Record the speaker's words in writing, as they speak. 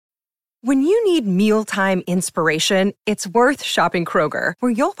When you need mealtime inspiration, it's worth shopping Kroger,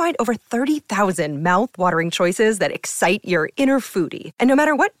 where you'll find over 30,000 mouth-watering choices that excite your inner foodie. And no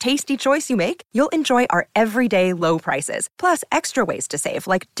matter what tasty choice you make, you'll enjoy our everyday low prices, plus extra ways to save,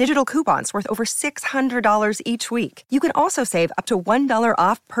 like digital coupons worth over $600 each week. You can also save up to $1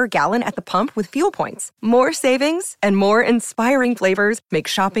 off per gallon at the pump with fuel points. More savings and more inspiring flavors make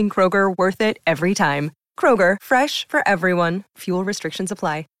shopping Kroger worth it every time. Kroger, fresh for everyone. Fuel restrictions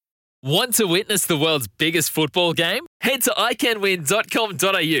apply. Want to witness the world's biggest football game? Head to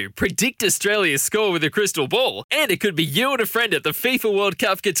iCanWin.com.au, predict Australia's score with a crystal ball, and it could be you and a friend at the FIFA World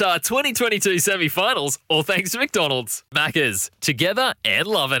Cup Qatar 2022 semi-finals, all thanks to McDonald's. Maccas, together and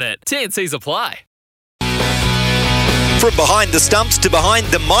loving it. TNCs apply. From behind the stumps to behind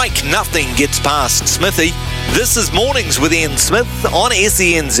the mic, nothing gets past Smithy. This is Mornings with Ian Smith on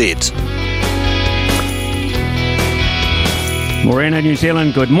SENZ. Morena, New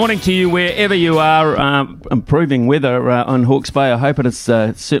Zealand, good morning to you wherever you are. Improving weather on Hawke's Bay. I hope it is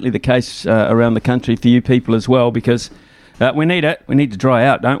certainly the case around the country for you people as well, because we need it. We need to dry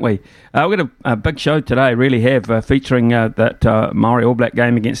out, don't we? We've got a big show today, really have, featuring that Maori All Black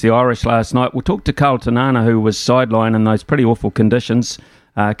game against the Irish last night. We'll talk to Carl Tanana, who was sidelined in those pretty awful conditions.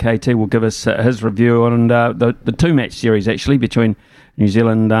 KT will give us his review on the two-match series, actually, between New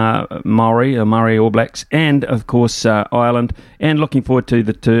Zealand Maori All Blacks, and of course Ireland, and looking forward to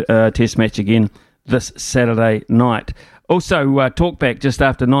the test match again this Saturday night. Also, talkback just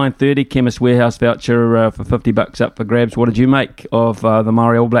after 9:30, Chemist Warehouse voucher for $50 up for grabs. What did you make of the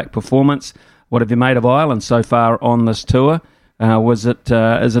Maori All Black performance? What have you made of Ireland so far on this tour? Is it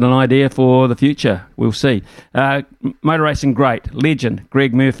an idea for the future? We'll see. Motor racing great legend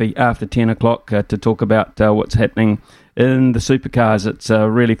Greg Murphy after 10 o'clock to talk about what's happening in the supercars. It's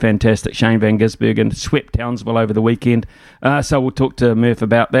really fantastic. Shane Van Gisbergen swept Townsville over the weekend, so we'll talk to Murph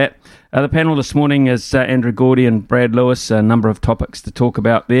about that. The panel this morning is Andrew Gordy and Brad Lewis, a number of topics to talk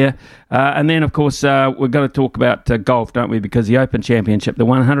about there. And then, of course, we're going to talk about golf, don't we? Because the Open Championship, the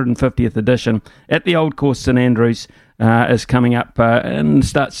 150th edition at the Old Course St Andrews, is coming up and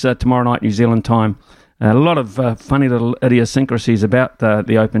starts tomorrow night New Zealand time. A lot of funny little idiosyncrasies about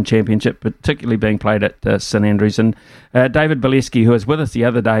the Open Championship, particularly being played at St Andrews. And David Bileski, who was with us the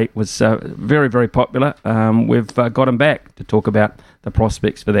other day, was very, very popular. We've got him back to talk about the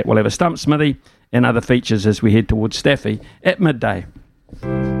prospects for that. We'll have a Stump Smithy and other features as we head towards Staffy at midday.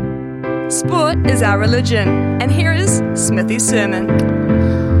 Sport is our religion, and here is Smithy's sermon.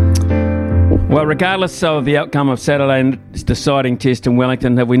 Well, regardless of the outcome of Saturday's deciding test in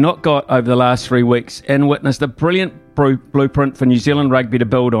Wellington, have we not got over the last 3 weeks and witnessed a brilliant blueprint for New Zealand rugby to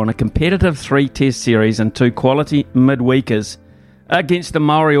build on, a competitive 3-test series and 2 quality midweekers against the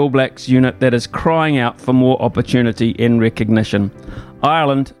Maori All Blacks unit that is crying out for more opportunity and recognition.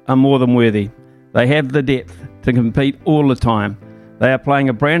 Ireland are more than worthy. They have the depth to compete all the time. They are playing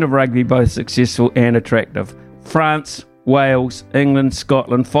a brand of rugby both successful and attractive. France, Wales, England,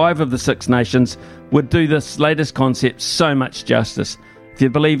 Scotland, 5 of the 6 nations would do this latest concept so much justice. If you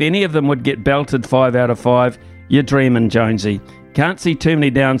believe any of them would get belted 5 out of 5, you're dreaming, Jonesy. Can't see too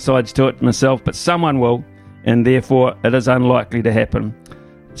many downsides to it myself, but someone will, and therefore it is unlikely to happen.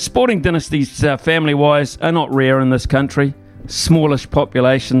 Sporting dynasties, family-wise, are not rare in this country. Smallish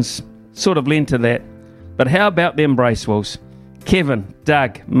populations sort of lend to that. But how about them Bracewells? Kevin,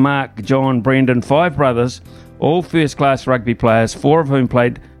 Doug, Mark, John, Brendan, 5 brothers, all first-class rugby players, 4 of whom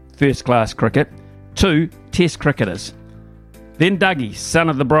played first-class cricket, 2 test cricketers. Then Dougie, son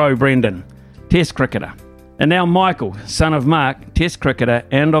of the bro Brendan, test cricketer. And now Michael, son of Mark, test cricketer,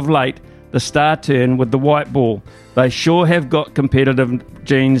 and of late, the star turn with the white ball. They sure have got competitive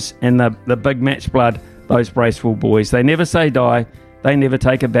genes and the big match blood, those Bracewell boys. They never say die, they never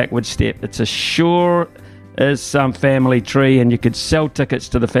take a backward step. It's as sure as some family tree, and you could sell tickets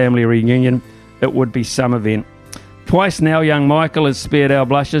to the family reunion. It would be some event. Twice now, young Michael has spared our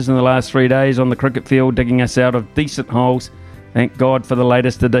blushes in the last 3 days on the cricket field, digging us out of decent holes. Thank God for the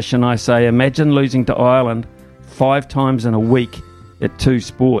latest edition, I say. Imagine losing to Ireland 5 times in a week at 2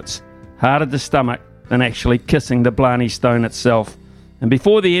 sports. Harder to stomach than actually kissing the Blarney Stone itself. And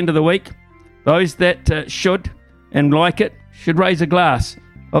before the end of the week, those that should and like it should raise a glass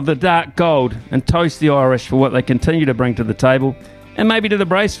of the dark gold and toast the Irish for what they continue to bring to the table, and maybe to the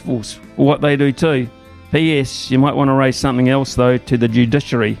Bracewells for what they do too. P.S. You might want to raise something else, though, to the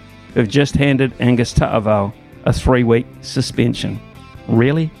judiciary who've just handed Angus Ta'avale a 3-week suspension.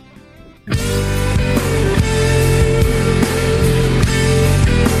 Really?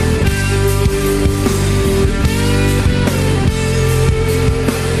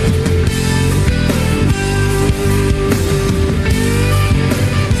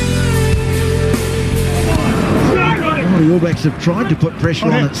 The All Blacks have tried to put pressure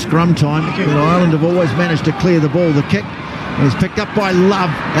on at scrum time, but Ireland have always managed to clear the ball. The kick is picked up by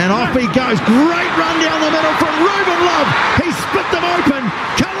Love, and off he goes. Great run down the middle from Ruben Love. He split them open.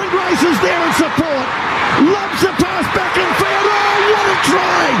 Cullen Grace is there in support. Loves the pass back in field. Oh, what a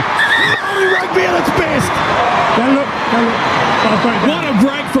try! Māori rugby at its best. What a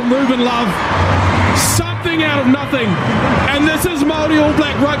break from Ruben Love. Something out of nothing. And this is Māori All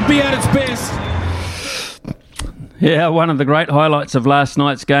Black rugby at its best. Yeah, one of the great highlights of last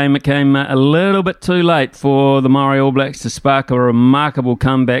night's game. It came a little bit too late for the Māori All Blacks to spark a remarkable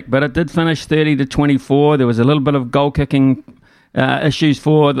comeback, but it did finish 30-24. There was a little bit of goal-kicking issues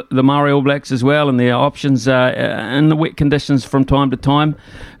for the Māori All Blacks as well, and their options in the wet conditions from time to time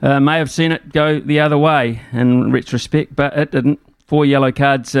may have seen it go the other way in retrospect, but it didn't. 4 yellow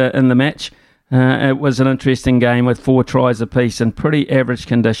cards in the match. It was an interesting game with 4 tries apiece in pretty average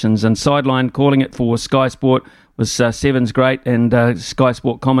conditions, and Sideline calling it for Sky Sport was Sevens Great and Sky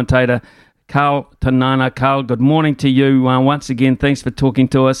Sport commentator Carl Tanana. Carl, good morning to you once again. Thanks for talking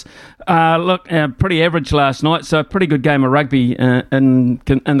to us. Look, pretty average last night, so a pretty good game of rugby in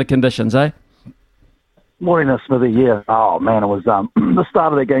the conditions, eh? Morning, Smithy. Yeah. Oh, man, it was the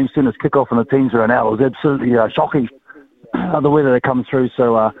start of the game, soon as kick-off and the teams ran out. It was absolutely shocking, the way that they come through.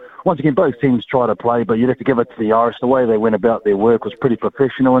 So, once again, both teams try to play, but you'd have to give it to the Irish. The way they went about their work was pretty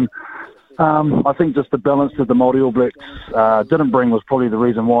professional, and I think just the balance that the Māori All Blacks didn't bring was probably the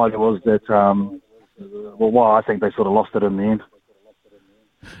reason why it was that, why I think they sort of lost it in the end.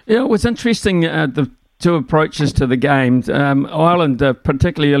 Yeah, it was interesting, the two approaches to the game. Ireland,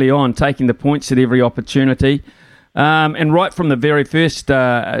 particularly early on, taking the points at every opportunity. And right from the very first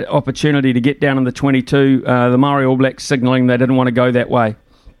opportunity to get down in the 22, the Māori All Blacks signalling they didn't want to go that way.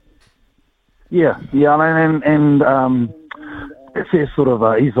 Yeah, and it's their sort of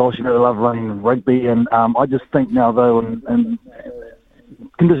ethos, they love running rugby, and I just think now, though, and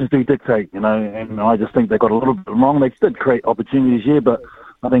conditions do dictate, and I just think they got a little bit wrong. They did create opportunities here, but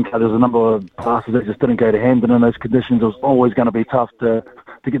I think there's a number of passes that just didn't go to hand, and in those conditions it was always going to be tough to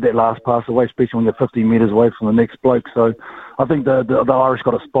get that last pass away, especially when you're 15 metres away from the next bloke. So I think the Irish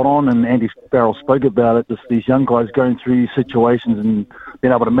got a spot on, and Andy Farrell spoke about it, just these young guys going through these situations and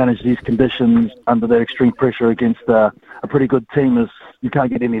being able to manage these conditions under that extreme pressure against a pretty good team. Is you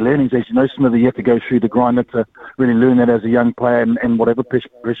can't get any learnings, as you know, Smithy. You have to go through the grinder to really learn that as a young player in whatever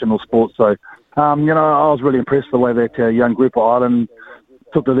professional sport. So, I was really impressed with the way that young group of Ireland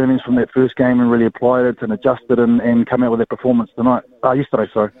took the learnings from that first game and really applied it and adjusted and come out with their performance yesterday.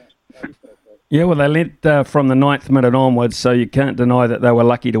 Yeah, well, they led from the 9th minute onwards, so you can't deny that they were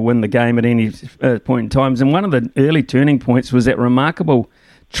lucky to win the game at any point in time. And one of the early turning points was that remarkable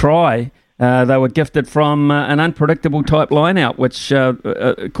try they were gifted from an unpredictable type line-out, which caught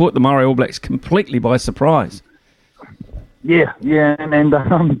the Māori All Blacks completely by surprise. Yeah, and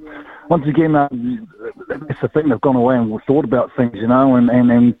once again, that's the thing. They've gone away and thought about things,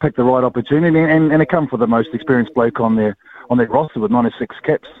 and picked the right opportunity. And they come for the most experienced bloke on their roster with 96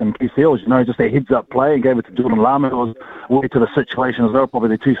 caps and Keith Eales, just their heads-up play, and gave it to Jordan Lama, who was aware to the situation as well, probably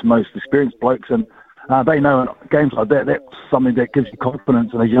the two most experienced blokes. And they know in games like that, that's something that gives you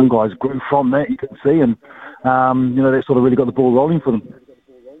confidence, and the young guys grew from that, you can see. And, that sort of really got the ball rolling for them.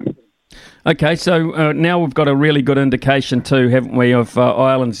 Okay, so now we've got a really good indication too, haven't we, of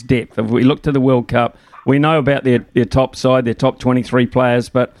Ireland's depth. If we look to the World Cup, we know about their top side, their top 23 players,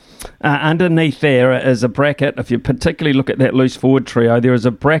 but underneath there is a bracket. If you particularly look at that loose forward trio, there is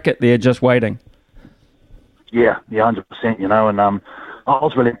a bracket there just waiting. Yeah, 100%, and I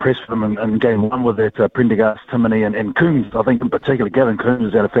was really impressed with them in game one with that Prendergast, Timoney and Coombs. I think in particular Gavin Coombs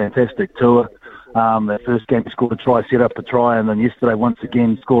has had a fantastic tour. That first game he scored a try, set up a try, and then yesterday once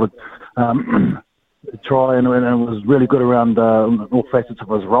again scored a try, and it was really good around all facets of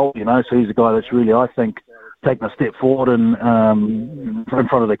his role, so he's a guy that's really, I think, taken a step forward and in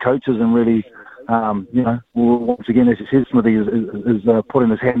front of the coaches and really, once again, as you said, Smithy is putting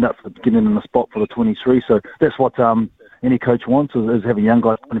his hand up for getting in the spot for the 23, so that's what any coach wants, is having young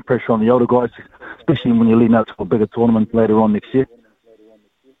guys putting pressure on the older guys, especially when you're leading up to a bigger tournament later on next year.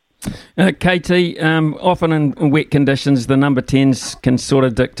 KT, often in wet conditions, the number 10s can sort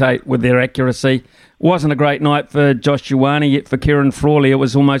of dictate with their accuracy. Wasn't a great night for Josh Ioane, yet for Kieran Frawley it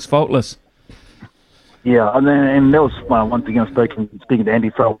was almost faultless. Yeah, and that was, once again, speaking to Andy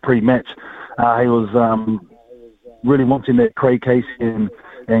Farrell pre-match, he was really wanting that Craig Casey and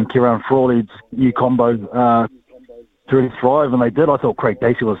Kieran Frawley's new combo to really thrive, and they did. I thought Craig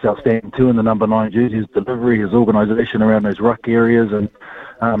Casey was outstanding too in the number 9 jersey. His delivery, his organisation around those ruck areas, and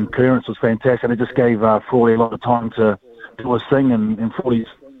clearance was fantastic, and it just gave Frawley a lot of time to do his thing, and Frawley's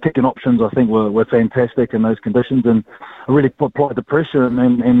kicking options, I think, were fantastic in those conditions, and really applied the pressure,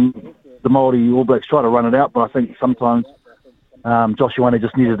 and the Māori All Blacks tried to run it out, but I think sometimes Josh Ioane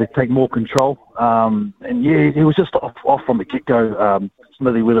just needed to take more control. And yeah, he was just off from the get-go.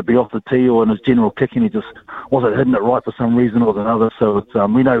 Smithy, whether it be off the tee or in his general kicking, he just wasn't hitting it right for some reason or another. So it's,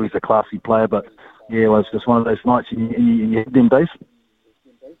 we know he's a classy player, but yeah, it was just one of those nights in your them days.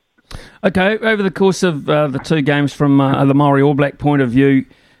 Okay, over the course of the two games from the Māori All Black point of view,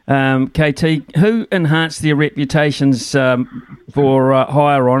 KT, who enhanced their reputations for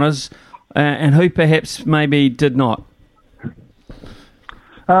higher honours and who perhaps maybe did not?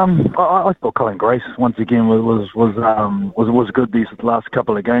 I thought Colin Grace once again was good these last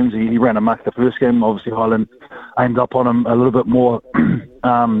couple of games. He ran amok the first game. Obviously, Highland aimed up on him a little bit more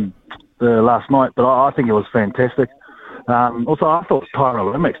the last night, but I think it was fantastic. Also, I thought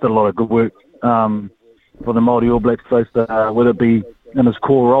Tyrone Lomax did a lot of good work for the Māori All Blacks, both whether it be in his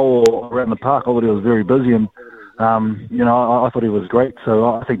core role or around the park. I thought he was very busy, and I thought he was great. So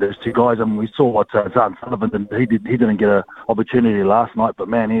I think those two guys, we saw what Zan Sullivan did. He didn't get an opportunity last night, but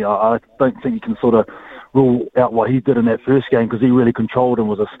man, I don't think you can sort of rule out what he did in that first game, because he really controlled and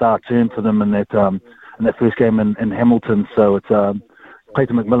was a star turn for them in that first game in Hamilton. So it's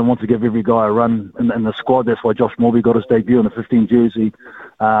Clayton McMillan wants to give every guy a run in the squad. That's why Josh Morby got his debut in the 15 jersey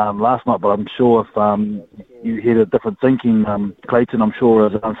last night. But I'm sure if you had a different thinking, Clayton, I'm sure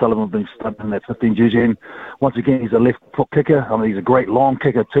Zan Sullivan would be stuck in that 15 jersey. And once again, he's a left foot kicker. I mean, he's a great long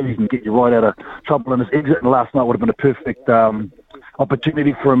kicker too. He can get you right out of trouble in his exit. And last night would have been a perfect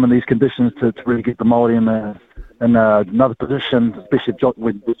opportunity for him in these conditions to really get the Māori in another position, especially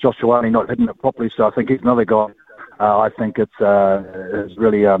with Josh Ioane not hitting it properly. So I think he's another guy. I think it's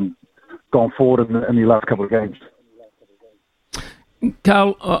really gone forward in the last couple of games.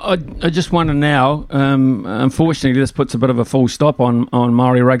 Carl, I just wonder now, unfortunately this puts a bit of a full stop on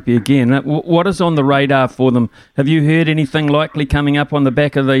Māori rugby again. What is on the radar for them? Have you heard anything likely coming up on the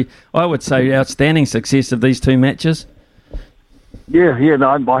back of the, I would say, outstanding success of these two matches? Yeah,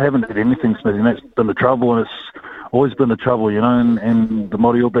 no, I haven't heard anything, Smithy, and that's been the trouble, and it's always been the trouble, and the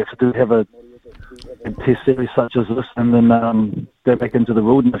Māori All Blacks do have a test series such as this, and then go back into the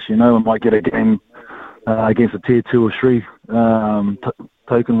wilderness, and might get a game against a tier 2 or 3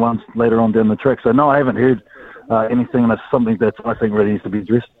 token ones later on down the track. So no, I haven't heard anything, and that's something that I think really needs to be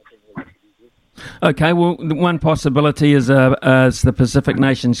addressed. Okay, well, one possibility is the Pacific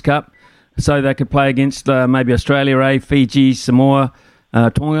Nations Cup, so they could play against maybe Australia, Fiji, Samoa,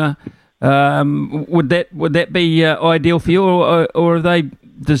 Tonga. Would that be ideal for you, or are they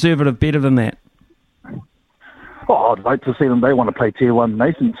deserving of better than that? Oh, I'd like to see them. They want to play Tier 1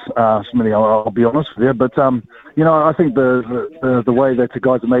 nations, Smithy, I'll be honest with you. But, I think the way that the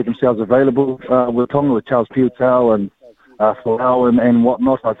guys have made themselves available with Tonga, with Charles Piutau and Folau and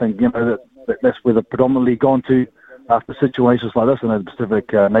whatnot, I think, that's where they've predominantly gone to after situations like this, and the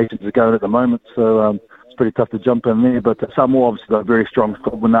Pacific nations are going at the moment. So it's pretty tough to jump in there. But Samoa, obviously, they're very strong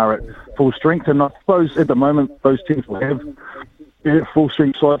when they're at full strength. And I suppose at the moment, those teams will have full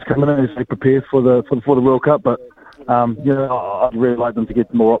strength sides coming in as they prepare for the World Cup. But I'd really like them to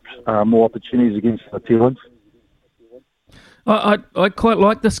get more opportunities against the Tier 1s. I quite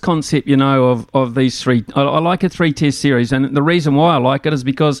like this concept, of these three. I like a 3-test series, and the reason why I like it is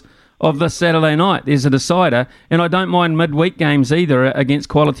because of this Saturday night. There's a decider, and I don't mind midweek games either against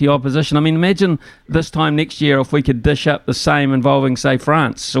quality opposition. I mean, imagine this time next year if we could dish up the same involving, say,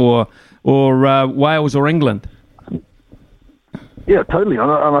 France or Wales or England. Yeah, totally.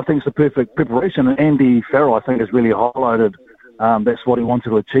 And I think it's the perfect preparation. And Andy Farrell, I think, has really highlighted that's what he wanted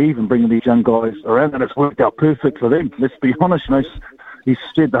to achieve and bringing these young guys around. And it's worked out perfect for them. Let's be honest. He's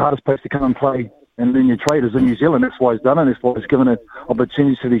said the hardest place to come and play and learn your trade is in New Zealand. That's why he's done it. That's why he's given it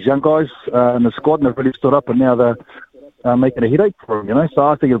opportunities to these young guys in the squad, and they've really stood up, and now they're making a headache for him. So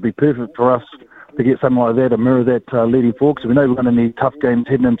I think it'll be perfect for us to get something like that and mirror that leading forward, because we know we're going to need tough games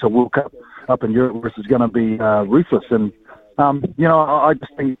heading into World Cup up in Europe, which is going to be ruthless. And I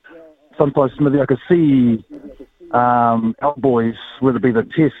just think sometimes, Smithy, I could see our boys, whether it be the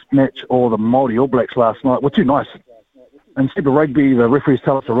Test match or the Māori All Blacks last night, were too nice. In Super Rugby, the referees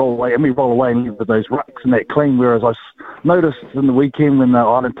tell us to roll away, and we roll away and leave with those rucks and that clean, whereas I noticed in the weekend when the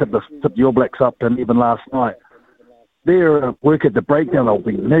Ireland tipped the All Blacks up, and even last night, their work at the breakdown, they'll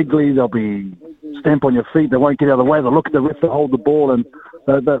be niggly, they'll be stamp on your feet, they won't get out of the way, they'll look at the ref to hold the ball, and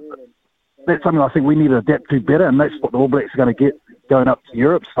that's something I think we need to adapt to better, and that's what the All Blacks are going to get going up to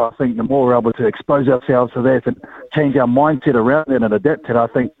Europe. So I think the more we're able to expose ourselves to that and change our mindset around that and adapt to it, I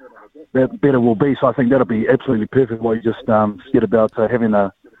think that better will be. So I think that'll be absolutely perfect what you just said about having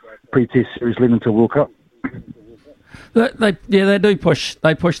a pre-test series leading to World Cup. They do push.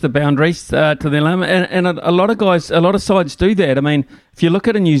 They push the boundaries to their limit, and a lot of sides do that. I mean, if you look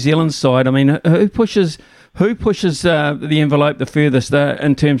at a New Zealand side, I mean, who pushes the envelope the furthest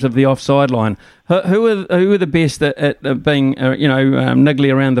in terms of the offside line? Who are the best at being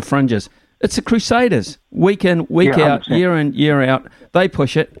niggly around the fringes? It's the Crusaders. Week in, week out, 100%. Year in, year out. They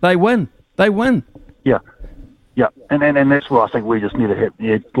push it. They win. Yeah. Yeah, and that's where I think we just need to hit.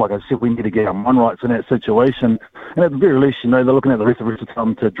 Like I said, we need to get our mind rights in that situation. And at the very least, they're looking at the rest of the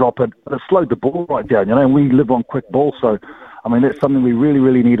time to drop it. But it slowed the ball right down, and we live on quick ball. So, I mean, that's something we really,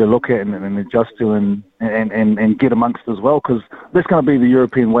 really need to look at and adjust to and get amongst as well, because that's going to be the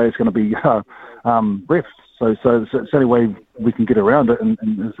European way. It's going to be refs. So it's the only way we can get around it and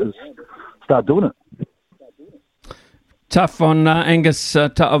is start doing it. Tough on Angus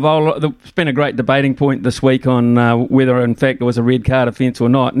Ta'avola. It's been a great debating point this week on whether, in fact, it was a red card offence or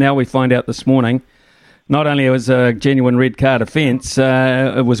not. Now we find out this morning, not only was a genuine red card offence,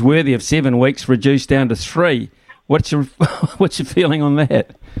 it was worthy of 7 weeks, reduced down to 3. What's your feeling on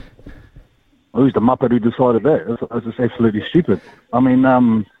that? Who's the muppet who decided that? It's just absolutely stupid. I mean,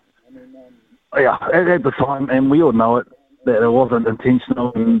 at the time, and we all know it, that it wasn't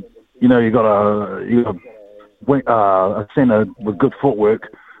intentional. And you got a centre with good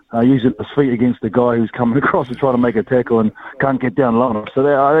footwork, using his feet against the guy who's coming across and trying to make a tackle and can't get down low enough. So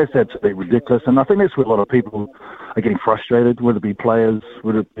that's absolutely ridiculous. And I think that's where a lot of people are getting frustrated, whether it be players,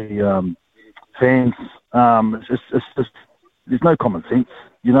 whether it be fans. It's just there's no common sense.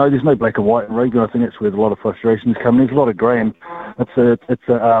 There's no black and white in rugby. I think that's where a lot of frustration is coming. There's a lot of grey, and you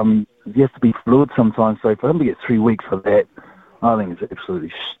have to be fluid sometimes. So for him to get 3 weeks for that, I think it's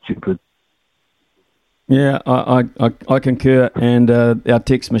absolutely stupid. Yeah, I concur, and our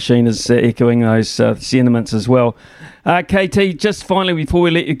text machine is echoing those sentiments as well. KT, just finally before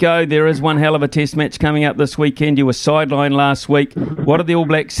we let you go, there is one hell of a test match coming up this weekend. You were sidelined last week. What do the All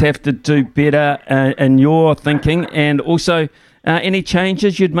Blacks have to do better in your thinking? And also, any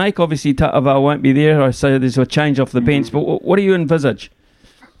changes you'd make? Obviously, Ta'avao won't be there, so there's a change off the bench, but what do you envisage?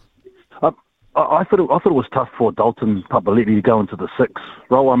 I thought it was tough for Dalton Papali'i to go into the 6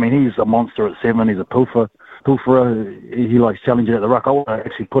 role. I mean, he's a monster at 7. He's a pilferer. He likes challenging at the ruck. I want to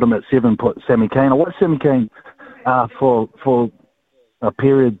actually put him at 7, put Sammy Cane. I watched Sammy Cane for a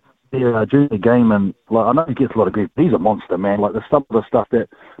period there during the game, and I know he gets a lot of grief. He's a monster, man. Like the stuff that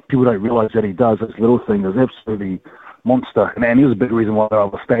people don't realise that he does, this little thing, is absolutely monster. And he was a big reason why I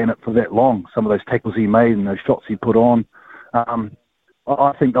was staying up for that long. Some of those tackles he made and those shots he put on.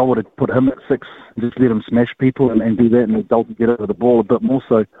 I think I would have put him at 6 and just let him smash people and do that, and let Dalton get over the ball a bit more.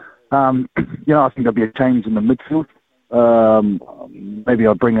 So, I think there'll be a change in the midfield. Maybe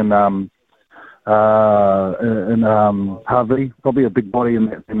I'll bring in Harvey, probably a big body in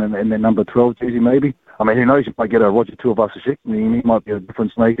that number 12 jersey, maybe. I mean, who knows? You might get a Roger Tuivasa-Sheck. He might be a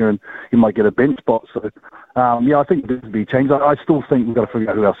difference maker, and he might get a bench spot. So, I think there's to be changed. I still think we've got to figure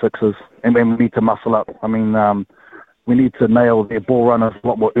out who our 6 is, and we need to muscle up. I mean, we need to nail their ball runners a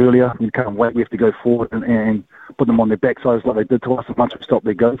lot more earlier. We can't wait. We have to go forward and put them on their backsides like they did to us. And once we stop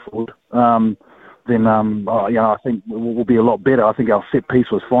their go forward, then I think we'll be a lot better. I think our set piece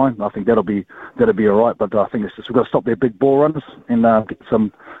was fine. I think that'll be all right. But I think it's just we've got to stop their big ball runners and get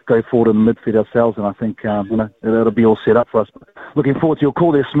some go forward in the midfield ourselves. And I think it'll be all set up for us. Looking forward to your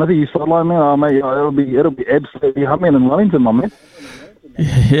call there, Smithy. You sideline me. Oh, mate, it'll be absolutely humming in Wellington, my man.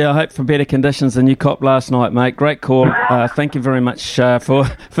 Yeah, I hope for better conditions than you copped last night, mate. Great call. Thank you very much for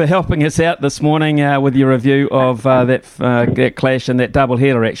helping us out this morning with your review of that clash and that double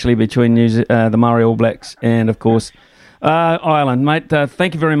header actually between the Māori All Blacks and, of course, Ireland, mate.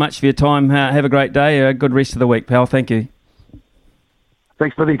 Thank you very much for your time. Have a great day. Good rest of the week, pal. Thank you.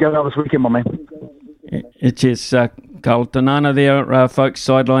 Thanks, buddy. Go out this weekend, my man. Cheers. Carl Tanana there, folks.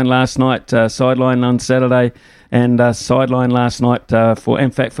 Sideline last night, sideline on Saturday, and sideline last night for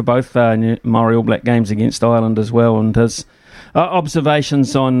both Māori All Black games against Ireland as well, and his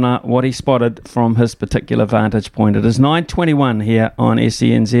observations on what he spotted from his particular vantage point. It is 9:21 here on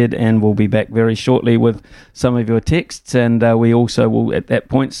SENZ, and we'll be back very shortly with some of your texts, and we also will at that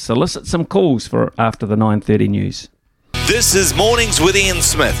point solicit some calls for after the 9:30 news. This is Mornings with Ian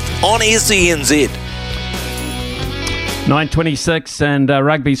Smith on SENZ. 9:26, and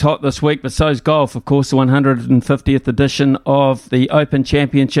rugby's hot this week, but so's golf. Of course, the 150th edition of the Open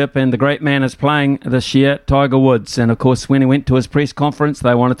Championship, and the great man is playing this year, Tiger Woods. And of course, when he went to his press conference,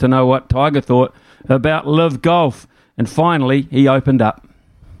 they wanted to know what Tiger thought about LIV Golf, and finally, he opened up.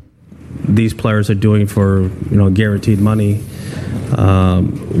 These players are doing for guaranteed money.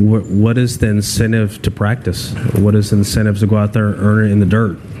 What is the incentive to practice? What is the incentive to go out there and earn it in the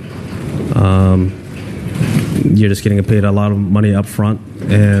dirt? you're just getting paid a lot of money up front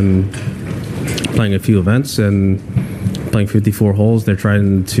and playing a few events and playing 54 holes. They're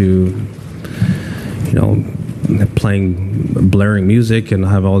trying to, playing blaring music and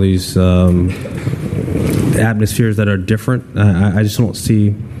have all these atmospheres that are different. I just don't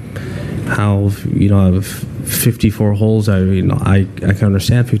see how 54 holes. I can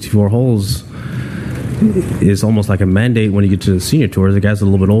understand 54 holes is almost like a mandate when you get to the senior tour. The guys are a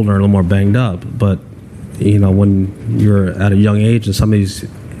little bit older and a little more banged up, but when you're at a young age and some of these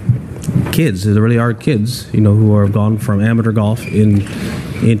kids, there really are kids, who are gone from amateur golf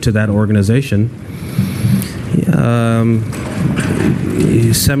into that organization.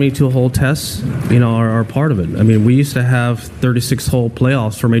 72-hole tests, are part of it. I mean, we used to have 36-hole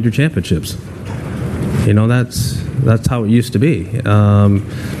playoffs for major championships. That's how it used to be.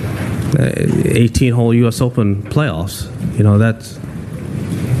 18-hole U.S. Open playoffs.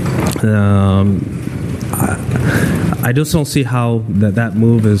 I just don't see how that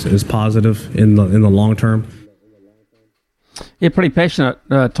move is positive in the long term. Yeah, pretty passionate,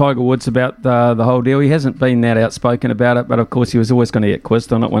 Tiger Woods, about the whole deal. He hasn't been that outspoken about it, but of course he was always going to get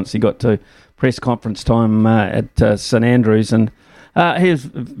quizzed on it once he got to press conference time at St Andrews, and he was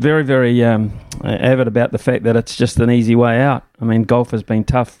very, very avid about the fact that it's just an easy way out. I mean, golf has been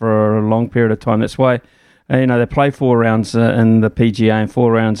tough for a long period of time. That's why they play 4 rounds in the PGA and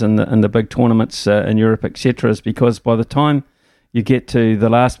 4 rounds in the big tournaments in Europe, etc. Is because by the time you get to the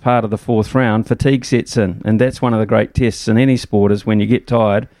last part of the 4th round, fatigue sets in, and that's one of the great tests in any sport, is when you get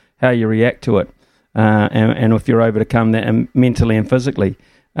tired, how you react to it, and if you're able to come that mentally and physically.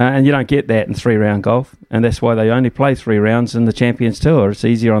 And you don't get that in 3-round golf, and that's why they only play 3 rounds in the Champions Tour. It's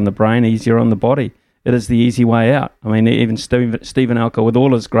easier on the brain, easier on the body. It is the easy way out. I mean, even Stephen Alker, with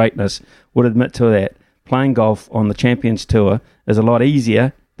all his greatness, would admit to that. Playing golf on the Champions Tour is a lot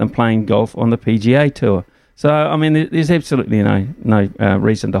easier than playing golf on the PGA Tour. So, I mean, there's absolutely no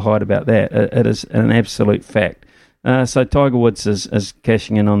reason to hide about that. It is an absolute fact. So Tiger Woods is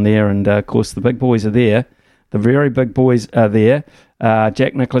cashing in on there, and, of course, the big boys are there. The very big boys are there.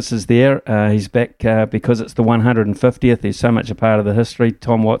 Jack Nicklaus is there. He's back because it's the 150th. He's so much a part of the history.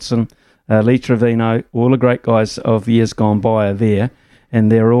 Tom Watson, Lee Trevino, all the great guys of years gone by are there,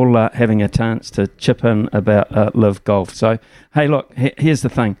 and they're all having a chance to chip in about Live Golf. So, hey, look, here's the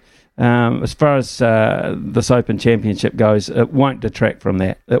thing. As far as this Open Championship goes, it won't detract from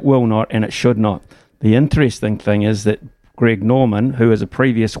that. It will not, and it should not. The interesting thing is that Greg Norman, who is a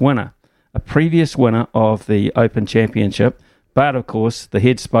previous winner of the Open Championship, but of course the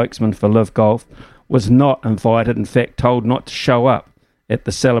head spokesman for Live Golf, was not invited, in fact told not to show up at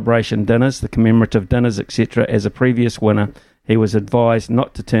the celebration dinners, the commemorative dinners, etc. As a previous winner, he was advised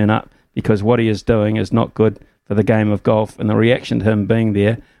not to turn up because what he is doing is not good for the game of golf, and the reaction to him being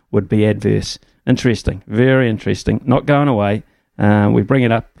there would be adverse. Interesting, very interesting. Not going away. We bring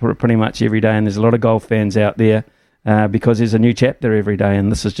it up pretty much every day, and there's a lot of golf fans out there because there's a new chapter every day,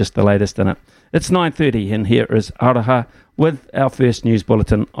 and this is just the latest in it. It's 9:30, and here is Aroha with our first news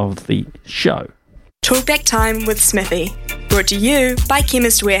bulletin of the show. Talkback time with Smithy. Brought to you by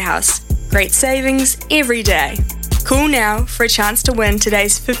Chemist Warehouse. Great savings every day. Call now for a chance to win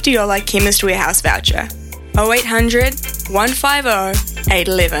today's $50 Chemist Warehouse voucher. 0800 150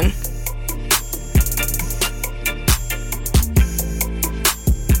 811.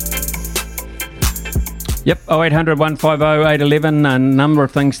 Yep, 0800 150 811. A number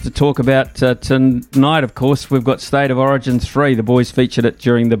of things to talk about tonight, of course. We've got State of Origin 3. The boys featured it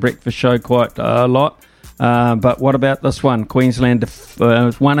during the breakfast show quite a lot. But what about this one? Queensland,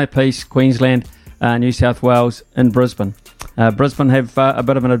 one apiece, Queensland, New South Wales and Brisbane. Brisbane have a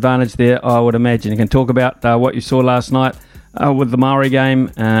bit of an advantage there, I would imagine. You can talk about what you saw last night with the Maori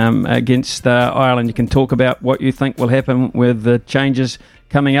game against Ireland. You can talk about what you think will happen with the changes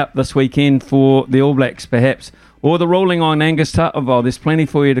coming up this weekend for the All Blacks, perhaps, or the ruling on Angus Ta'avao. There's plenty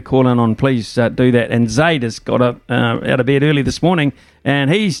for you to call in on. Please do that. And Zaid has got out of bed early this morning,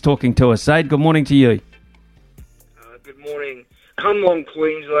 and he's talking to us. Zaid, good morning to you. Good morning. Come on,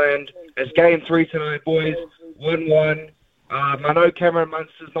 Queensland. It's game 3 tonight, boys. 1-1. I know Cameron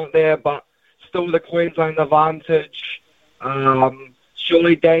Munster's not there, but still the Queensland advantage.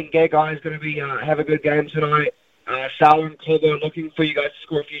 Surely Dan Gagai is going to have a good game tonight. Sal and Clobber looking for you guys to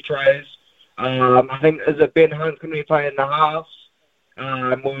score a few tries. I think, is it Ben Hunt's going to be playing in the halves?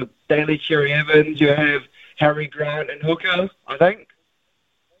 With Daly Cherry Evans, you have Harry Grant and Hooker, I think.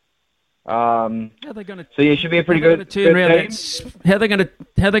 So yeah, should be a pretty good game. How are they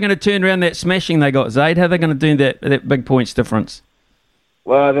going to turn around that smashing they got, Zaid? How are they going to do that big points difference?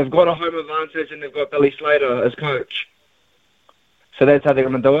 Well, they've got a home advantage and they've got Billy Slater as coach. So that's how they're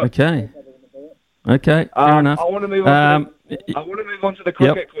going to do it. Okay. Okay, fair enough. I want to move on. To the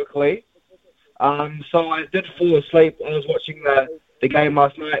cricket quickly. So I did fall asleep. I was watching the game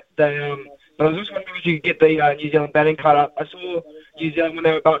last night. But I was just wondering if you could get the New Zealand batting card up. I saw New Zealand when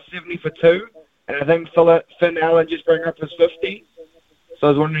they were about 70 for 2, and I think Finn Allen just bring up his 50. So I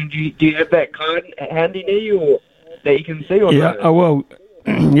was wondering, do you have that card handy near you, or that you can see? Or yeah, I will.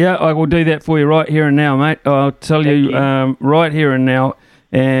 Yeah, I will do that for you right here and now, mate. I'll tell you right here and now,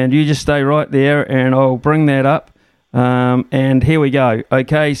 and you just stay right there, and I'll bring that up. And here we go.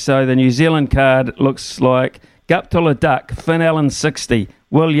 Okay, so the New Zealand card looks like Guptill a duck, Finn Allen 60,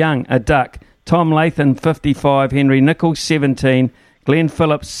 Will Young a duck, Tom Latham 55, Henry Nicholls 17, Glenn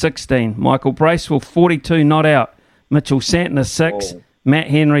Phillips 16, Michael Bracewell 42 not out, Mitchell Santner 6, Matt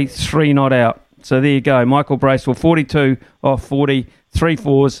Henry 3 not out. So there you go. Michael Bracewell 42 off 40, 3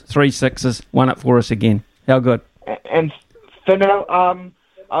 4s, 3 6s, 1 up for us again. How good? And Finn Allen,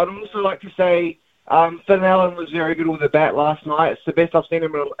 I'd also like to say Finn Allen was very good with the bat last night. It's the best I've seen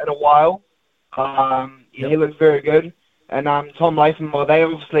him in a while. He looked very good. And Tom Latham, well, they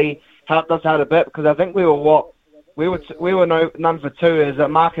obviously helped us out a bit, because I think we were none for 2. As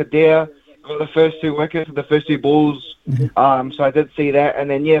Mark Adair got the first 2 wickets with the first 2 balls. So I did see that. And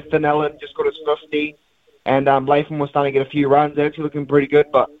then, Finn Allen just got his 50. And Latham was starting to get a few runs. They're actually looking pretty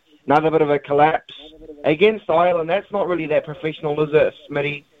good, but another bit of a collapse. Against Ireland, that's not really that professional, is it,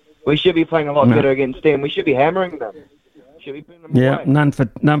 Smitty? We should be playing a lot better against them. We should be hammering them. Should be putting them away. none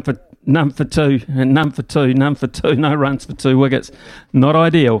for 2, and none for 2, no runs for 2 wickets. Not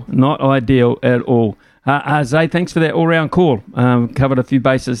ideal at all. Zay, thanks for that all-round call. Covered a few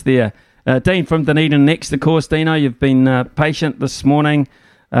bases there. Dean from Dunedin next, of course. Dino, you've been patient this morning.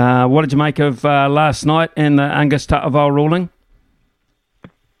 What did you make of last night and the Angus Ta'avale ruling?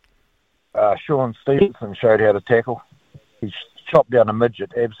 Sean Stevenson showed how to tackle. He's chopped down a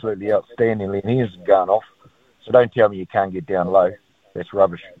midget absolutely outstandingly, and he hasn't gone off. So don't tell me you can't get down low. That's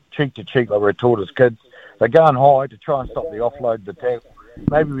rubbish. Cheek to cheek, like we're taught as kids. They're going high to try and stop the offload, the tackle.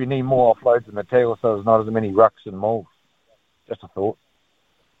 Maybe we need more offloads in the tackle so there's not as many rucks and mauls. Just a thought.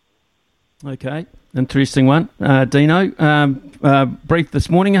 Okay, interesting one. Dino, brief this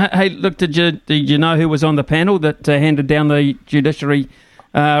morning. Hey, look, did you know who was on the panel that handed down the judiciary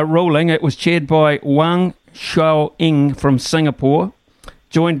ruling? It was chaired by Wang Xiao-ing from Singapore,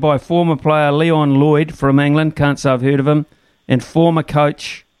 joined by former player Leon Lloyd from England, can't say I've heard of him, and former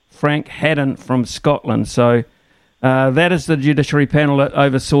coach Frank Haddon from Scotland. So that is the judiciary panel that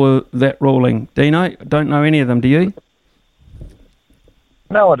oversaw that ruling. Dino, don't know any of them, do you?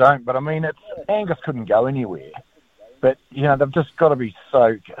 No, I don't, but I mean, Angus couldn't go anywhere. But, they've just got to be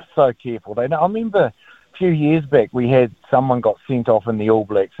so careful. I remember a few years back we had someone got sent off in the All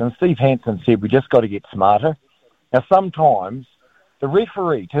Blacks, and Steve Hansen said we just got to get smarter. Now, sometimes the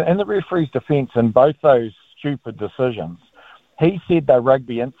referee, in the referee's defence in both those stupid decisions, he said they're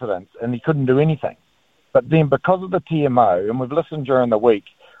rugby incidents and he couldn't do anything. But then because of the TMO, and we've listened during the week,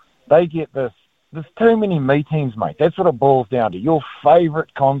 they get this. There's too many meetings, mate. That's what it boils down to. Your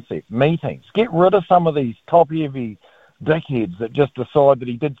favourite concept, meetings. Get rid of some of these top-heavy dickheads that just decide that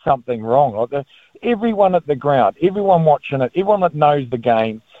he did something wrong. Like everyone at the ground, everyone watching it, everyone that knows the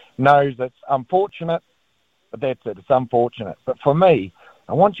game knows it's unfortunate, but that's it. It's unfortunate. But for me,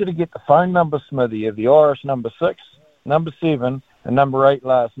 I want you to get the phone number, Smithy, of the Irish number 6, number 7, and number 8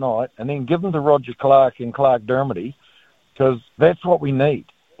 last night, and then give them to Roger Clark and Clark Dermody, because that's what we need.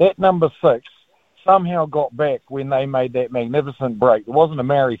 That number 6 somehow got back when they made that magnificent break. There wasn't a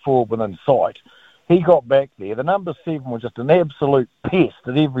Maori forward within sight. He got back there. The number 7 was just an absolute pest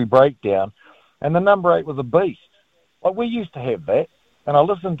at every breakdown, and the number 8 was a beast. Like, we used to have that, and I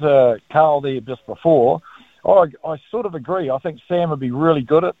listened to Carl there just before. I sort of agree. I think Sam would be really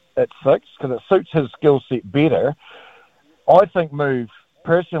good at 6 because it suits his skill set better. I think move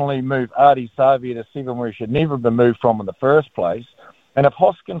Ardie Savea to 7 where he should never have been moved from in the first place. And if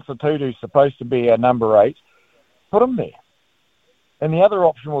Hoskins Sotutu is supposed to be our number 8, put him there. And the other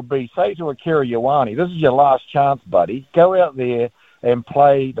option would be, say to Akira Ioane, this is your last chance, buddy. Go out there and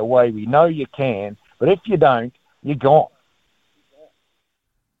play the way we know you can. But if you don't, you're gone.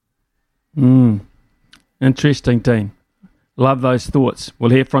 Interesting, Dean. Love those thoughts.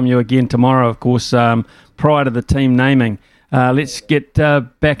 We'll hear from you again tomorrow, of course, prior to the team naming. Let's get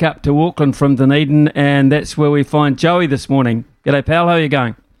back up to Auckland from Dunedin, and that's where we find Joey this morning. G'day, pal. How are you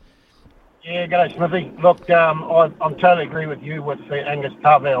going? Yeah, g'day, Smithy. Look, I totally agree with you with the Angus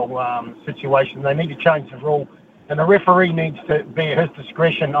Ta'avale situation. They need to change the rule, and the referee needs to be at his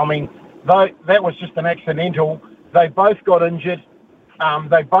discretion. I mean, that was just an accidental. They both got injured.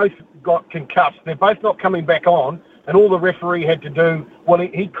 They both got concussed. They're both not coming back on. and all the referee had to do, well,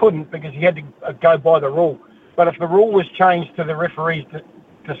 he couldn't because he had to go by the rule. But if the rule was changed to the referee's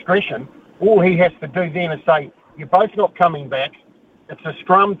discretion, all he has to do then is say, you're both not coming back. It's a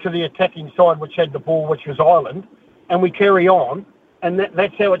scrum to the attacking side, which had the ball, which was Ireland, and we carry on, and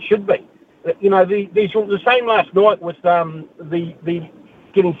that's how it should be. You know, the same last night with the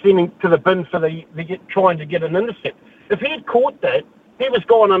getting sent to the bin for the trying to get an intercept. If he had caught that, he was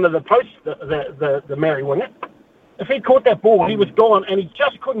gone under the post, the Mary winger. If he caught that ball, he was gone, and he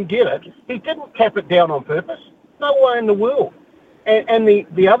just couldn't get it. He didn't tap it down on purpose. No way in the world. And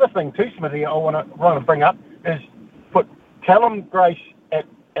the other thing too, Smithy, I want to bring up is put Callum Grace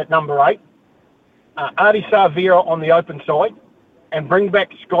at number 8, Ardie Savea on the open side, and bring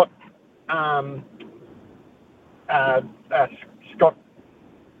back Scott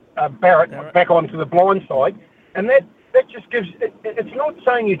Barrett back onto the blind side, and that just gives. It's not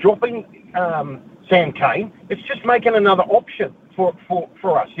saying you're dropping Sam Cane. It's just making another option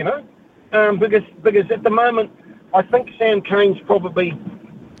for us, you know, because at the moment I think Sam Cane's probably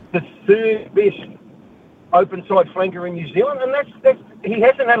the third best open side flanker in New Zealand, and that's he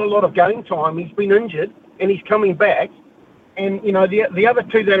hasn't had a lot of game time. He's been injured and he's coming back, and you know the other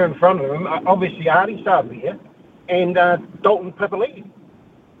two that are in front of him are obviously Ardie Savea and Dalton Papali'i.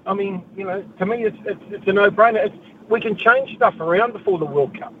 I mean, you know, to me it's a no-brainer. We can change stuff around before the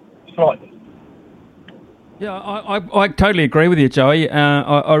World Cup slightly. Yeah, I totally agree with you, Joey.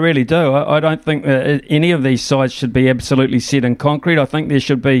 I really do. I don't think that any of these sides should be absolutely set in concrete. I think there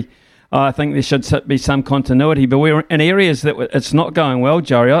should be some continuity. But we're in areas that it's not going well,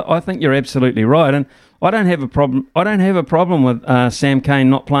 Joey. I think you're absolutely right, and I don't have a problem. I don't have a problem with Sam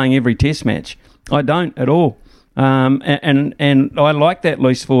Cane not playing every Test match. I don't at all. And I like that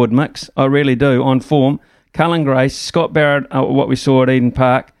loose forward mix. I really do. On form, Cullen Grace, Scott Barrett, what we saw at Eden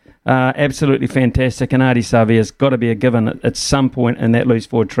Park. Absolutely fantastic, and Ardie Savea's got to be a given at some point in that loose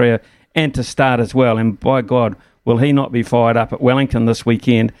forward trio, and to start as well. And by God, will he not be fired up at Wellington this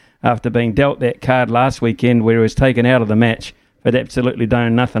weekend after being dealt that card last weekend where he was taken out of the match but absolutely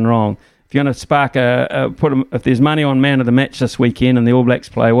doing nothing wrong. If you're going to spark if there's money on man of the match this weekend and the All Blacks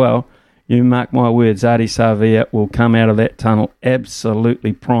play well, you mark my words, Ardie Savea will come out of that tunnel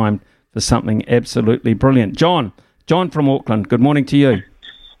absolutely primed for something absolutely brilliant. John from Auckland, good morning to you.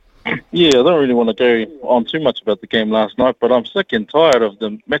 Yeah, I don't really want to go on too much about the game last night, but I'm sick and tired of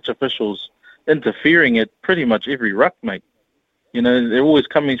the match officials interfering at pretty much every ruck, mate. You know, they're always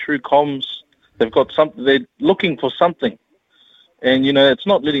coming through comms. They've got something. They're looking for something, and you know, it's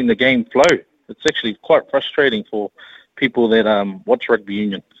not letting the game flow. It's actually quite frustrating for people that watch rugby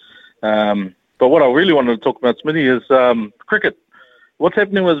union. But what I really wanted to talk about, Smithy, is cricket. What's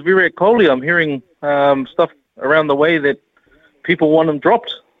happening with Virat Kohli? I'm hearing stuff around the way that people want him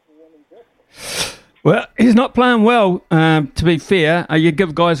dropped. Well, he's not playing well, to be fair. You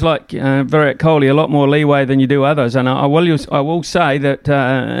give guys like Virat Kohli a lot more leeway than you do others. And I will say that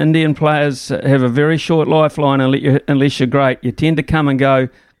Indian players have a very short lifeline unless you're great. You tend to come and go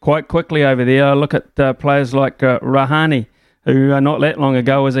quite quickly over there. I look at players like Rahane, who not that long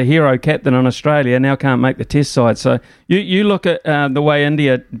ago was a hero captain in Australia, now can't make the test side. So you look at the way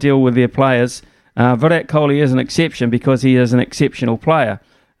India deal with their players. Virat Kohli is an exception because he is an exceptional player.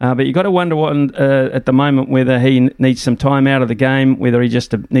 But you've got to wonder what at the moment whether he needs some time out of the game, whether he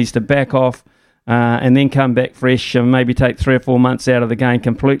just needs to back off and then come back fresh and maybe take 3 or 4 months out of the game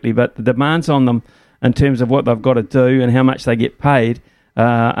completely. But the demands on them in terms of what they've got to do and how much they get paid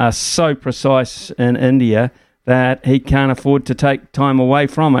are so precise in India that he can't afford to take time away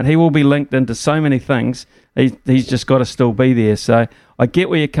from it. He will be linked into so many things. He's just got to still be there. So I get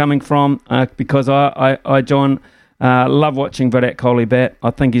where you're coming from because I John, love watching Virat Kohli bat.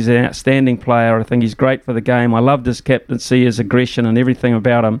 I think he's an outstanding player. I think he's great for the game. I loved his captaincy, his aggression and everything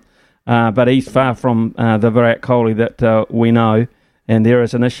about him. But he's far from the Virat Kohli that we know. And there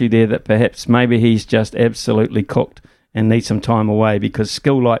is an issue there that perhaps maybe he's just absolutely cooked and needs some time away because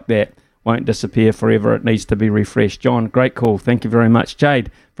skill like that won't disappear forever. It needs to be refreshed. John, great call. Thank you very much. Jade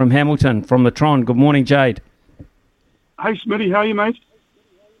from Hamilton, from the Tron. Good morning, Jade. Hey, Smitty. How are you, mate?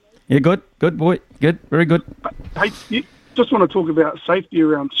 Yeah, good. Good, boy. Good. Very good. Hey, just want to talk about safety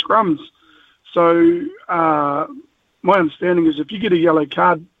around scrums. So my understanding is if you get a yellow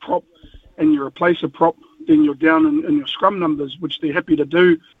card prop and you replace a prop, then you're down in your scrum numbers, which they're happy to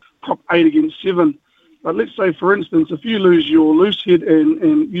do, prop 8 against 7. But let's say, for instance, if you lose your loose head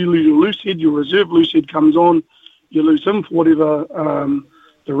and you lose your loose head, your reserve loose head comes on, you lose him for whatever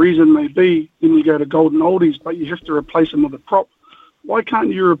the reason may be, then you go to golden oldies, but you have to replace him with a prop. Why can't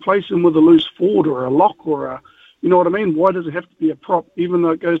you replace him with a loose forward or a lock or a, you know what I mean? Why does it have to be a prop, even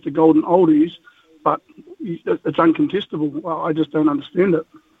though it goes to golden oldies? But it's uncontestable. Well, I just don't understand it.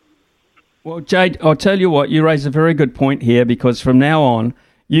 Well, Jade, I'll tell you what, you raise a very good point here, because from now on,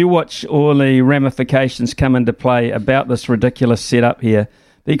 you watch all the ramifications come into play about this ridiculous setup here.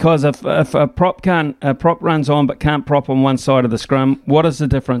 Because if a prop runs on but can't prop on one side of the scrum, what is the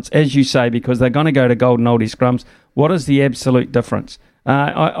difference? As you say, because they're going to go to golden oldie scrums, what is the absolute difference?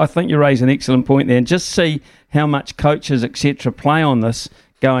 I think you raise an excellent point there. And just see how much coaches, etc., play on this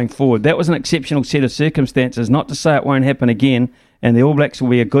going forward. That was an exceptional set of circumstances. Not to say it won't happen again, and the All Blacks will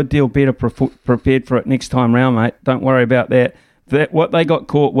be a good deal better prepared for it next time round, mate. Don't worry about that. What they got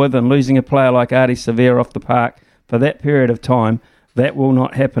caught with and losing a player like Ardie Savea off the park for that period of time, that will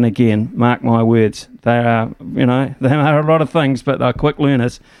not happen again. Mark my words. They are a lot of things, but they're quick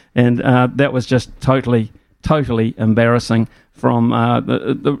learners, and that was just totally embarrassing from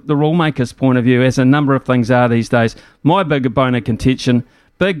the rule maker's point of view, as a number of things are these days. My big bone of contention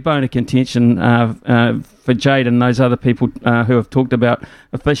for Jade and those other people who have talked about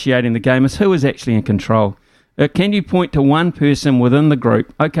officiating the game is who is actually in control. Can you point to one person within the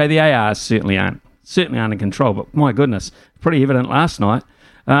group? Okay, the ARs certainly aren't in control, but my goodness, pretty evident last night.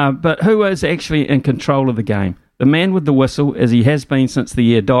 But who is actually in control of the game? The man with the whistle, as he has been since the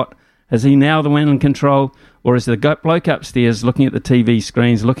year dot, is he now the one in control, or is the bloke upstairs looking at the TV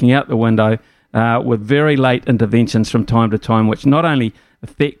screens, looking out the window with very late interventions from time to time, which not only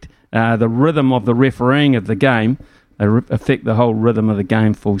affect the rhythm of the refereeing of the game, they affect the whole rhythm of the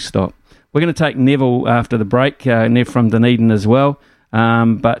game, full stop. We're going to take Neville after the break, Nev from Dunedin as well.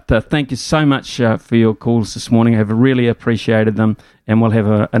 But thank you so much for your calls this morning. I've really appreciated them, and we'll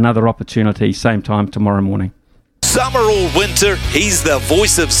have another opportunity same time tomorrow morning. Summer or winter, he's the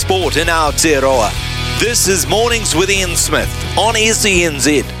voice of sport in Aotearoa. This is Mornings with Ian Smith on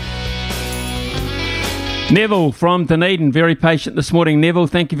SENZ. Neville from Dunedin, very patient this morning. Neville,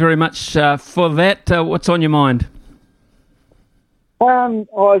 thank you very much for that. What's on your mind?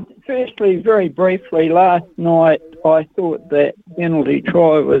 Firstly, very briefly, last night I thought that penalty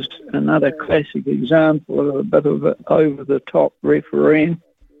try was another classic example of a bit of over-the-top refereeing.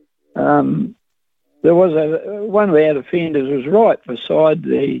 There was one of our defenders was right beside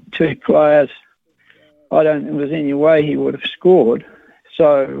the two players. I don't think there was any way he would have scored.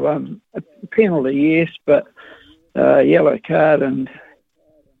 So a penalty, yes, but yellow card and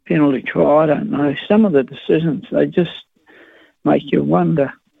penalty try, I don't know. Some of the decisions, they just make you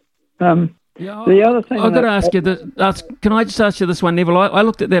wonder. The other thing I've got to ask you this. Can I just ask you this one, Neville? I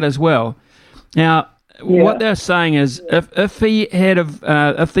looked at that as well. Now, what they're saying is, if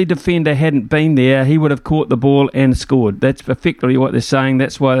the defender hadn't been there, he would have caught the ball and scored. That's effectively what they're saying.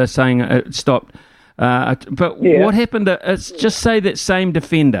 That's why they're saying it stopped. What happened? It's just say that same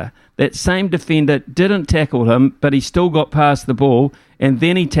defender didn't tackle him, but he still got past the ball, and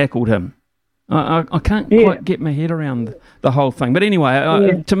then he tackled him. I can't quite get my head around the whole thing. But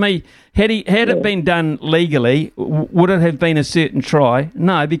anyway, to me, had it been done legally, would it have been a certain try?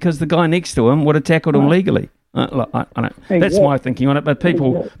 No, because the guy next to him would have tackled him legally. I don't. That's my thinking on it. But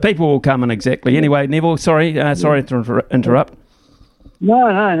people will come in exactly. Anyway, Neville, sorry to interrupt. No,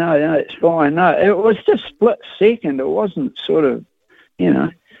 it's fine. No, it was just split second. It wasn't sort of,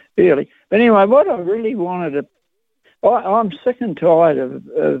 really. But anyway, what I really wanted to... I'm sick and tired of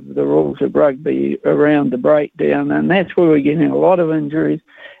the rules of rugby around the breakdown, and that's where we're getting a lot of injuries.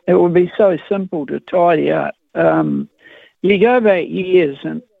 It would be so simple to tidy up. You go back years,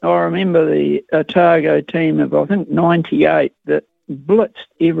 and I remember the Otago team of, I think, 98 that blitzed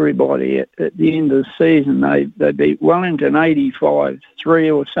everybody at the end of the season. They beat Wellington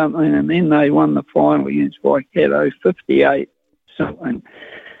 85-3 or something, and then they won the final against Waikato 58-something.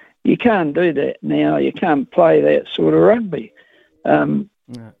 You can't do that now. You can't play that sort of rugby. In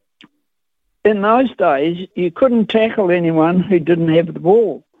those days, you couldn't tackle anyone who didn't have the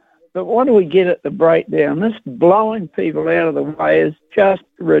ball. But what do we get at the breakdown? This blowing people out of the way is just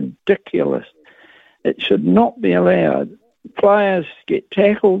ridiculous. It should not be allowed. Players get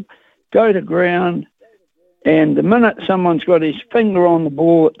tackled, go to ground, and the minute someone's got his finger on the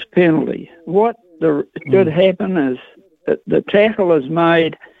ball, it's penalty. What should happen is that the tackle is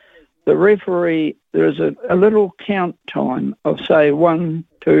made. The referee, there's a little count time of, say, 1,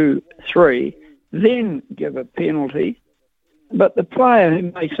 2, 3, then give a penalty. But the player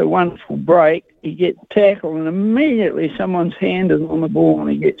who makes a wonderful break, he gets tackled, and immediately someone's hand is on the ball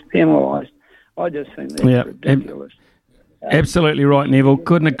and he gets penalised. I just think that's ridiculous. Absolutely right, Neville.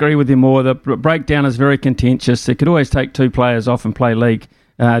 Couldn't agree with you more. The breakdown is very contentious. They could always take two players off and play league.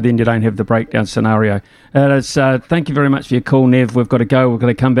 Then you don't have the breakdown scenario. Thank you very much for your call, Nev. We've got to go. We've got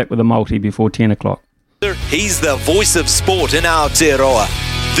to come back with a multi before 10 o'clock. He's the voice of sport in Aotearoa.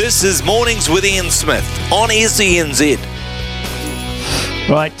 This is Mornings with Ian Smith on SENZ.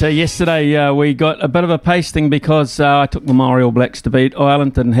 Right, yesterday we got a bit of a pasting because I took the Maori All Blacks to beat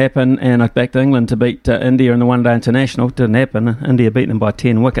Ireland, didn't happen, and I backed England to beat India in the one-day international, didn't happen. India beat them by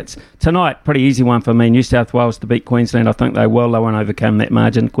 10 wickets. Tonight, pretty easy one for me, New South Wales to beat Queensland. I think they won't overcome that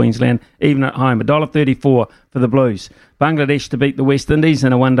margin, Queensland, even at home. $1.34 for the Blues. Bangladesh to beat the West Indies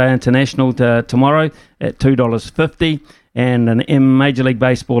in a one-day international tomorrow at $2.50. And in Major League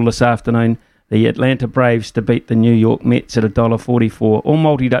Baseball this afternoon, the Atlanta Braves to beat the New York Mets at $1.44, all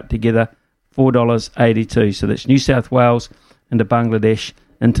multied up together, $4.82. So that's New South Wales into Bangladesh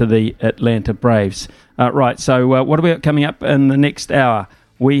into the Atlanta Braves. Right, so what are we got coming up in the next hour?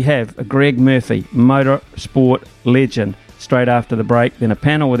 We have Greg Murphy, motorsport legend, straight after the break. Then a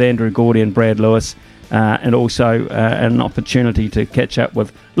panel with Andrew Gordy and Brad Lewis, and also an opportunity to catch up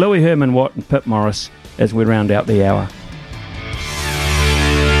with Louis Herman-Watt and Pip Morris as we round out the hour.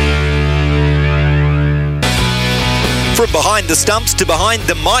 From behind the stumps to behind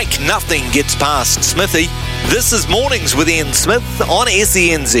the mic, nothing gets past Smithy. This is Mornings with Ian Smith on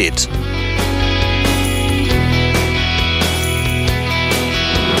SENZ.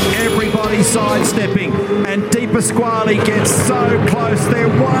 Everybody sidestepping, and Di Pasquale gets so close. They're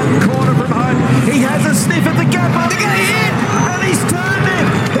one corner from home. He has a sniff at the gap. They're going to hit, and he's turned him.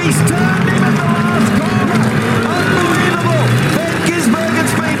 He's turned him at the last corner. Unbelievable. Ben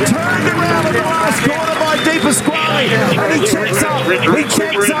Gisbergen's been turned around at the last corner by Di Pasquale. And he checks up. He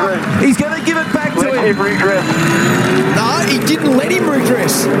checks up. He's going to give it back to him. No, he didn't let him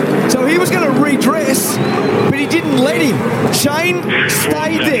redress. So he was going to redress, but he didn't let him. Shane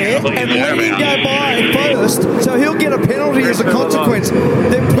stayed there and let him go by first, so he'll get a penalty as a consequence.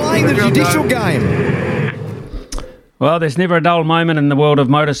 They're playing the judicial game. Well, there's never a dull moment in the world of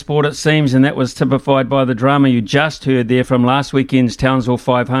motorsport, it seems, and that was typified by the drama you just heard there from last weekend's Townsville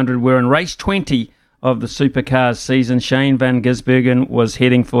 500. We're in race 20 of the Supercars season. Shane van Gisbergen was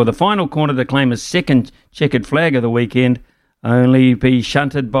heading for the final corner to claim his second checkered flag of the weekend, only be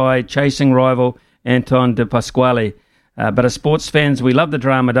shunted by chasing rival Anton Di Pasquale. But as sports fans, we love the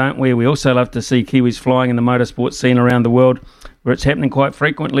drama, don't we? We also love to see Kiwis flying in the motorsport scene around the world, where it's happening quite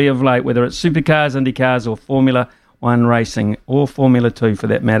frequently of late, whether it's Supercars, IndyCars or Formula 1 racing, or Formula 2 for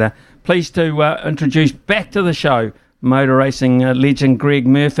that matter. Pleased to introduce back to the show motor racing legend Greg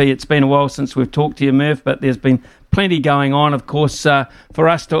Murphy. It's been a while since we've talked to you, Murph, but there's been plenty going on, of course, for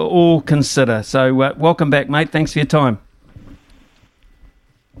us to all consider. So welcome back, mate. Thanks for your time.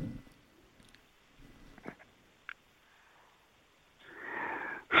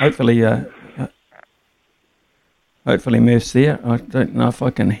 Hopefully Murph's there. I don't know if I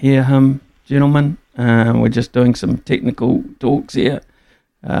can hear him, gentlemen. We're just doing some technical talks here.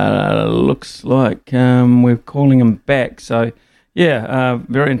 Looks like we're calling him back. So, yeah,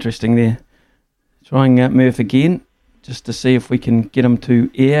 very interesting there. Trying Murph again, just to see if we can get him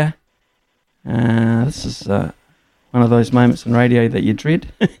to air. This is one of those moments in radio that you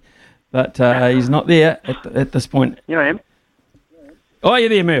dread. But he's not there at this point. You know him. Oh, you're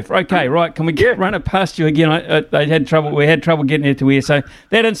there, Murph. Okay, right. Can we run it past you again? We had trouble getting it to air. So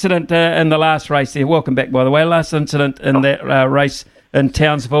that incident in the last race there, welcome back, by the way, last incident in that race in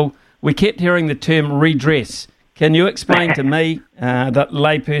Townsville, we kept hearing the term redress. Can you explain to me, the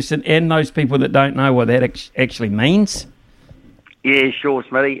layperson, and those people that don't know what that actually means? Yeah, sure,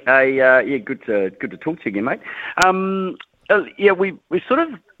 Smitty. Good to talk to you again, mate. We sort of,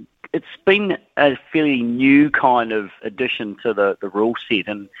 it's been a fairly new kind of addition to the rule set,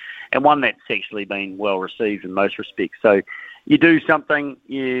 and one that's actually been well received in most respects. So you do something,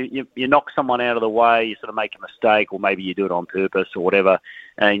 you knock someone out of the way, you sort of make a mistake, or maybe you do it on purpose or whatever,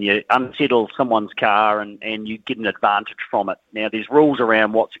 and you unsettle someone's car and you get an advantage from it. Now, there's rules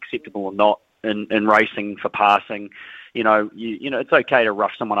around what's acceptable or not in racing for passing. You know, it's okay to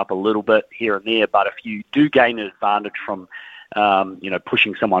rough someone up a little bit here and there, but if you do gain an advantage from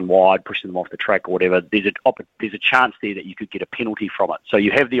pushing someone wide, pushing them off the track or whatever, there's a chance there that you could get a penalty from it. So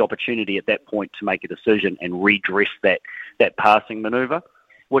you have the opportunity at that point to make a decision and redress that passing manoeuvre,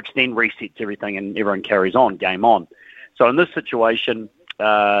 which then resets everything and everyone carries on, game on. So in this situation,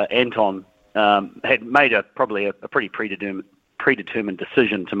 Anton had made probably a pretty predetermined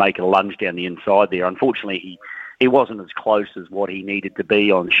decision to make a lunge down the inside there. Unfortunately, he wasn't as close as what he needed to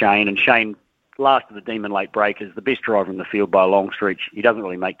be on Shane, and Shane, last of the Demon Lake Breakers, the best driver in the field by a long stretch. He doesn't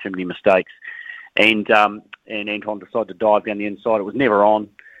really make too many mistakes. And Anton decided to dive down the inside. It was never on.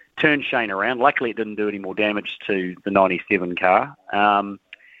 Turned Shane around. Luckily, it didn't do any more damage to the 97 car.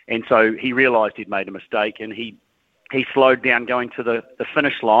 And so he realised he'd made a mistake, and he slowed down going to the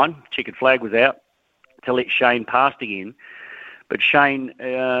finish line. Checkered flag was out to let Shane pass again. But Shane,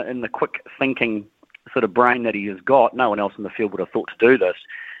 in the quick thinking sort of brain that he has got, no one else in the field would have thought to do this.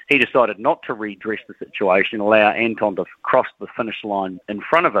 He decided not to redress the situation, allow Anton to cross the finish line in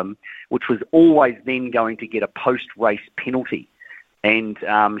front of him, which was always then going to get a post-race penalty. And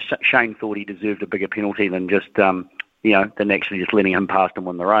Shane thought he deserved a bigger penalty than just, than actually just letting him past and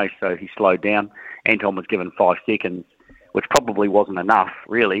win the race. So he slowed down. Anton was given 5 seconds, which probably wasn't enough,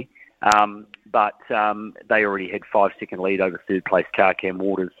 really. But they already had 5-second lead over third place car Cam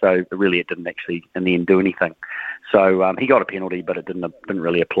Waters, so really it didn't actually in the end do anything. So he got a penalty, but it didn't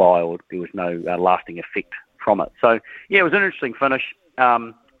really apply, or there was no lasting effect from it. So yeah, it was an interesting finish.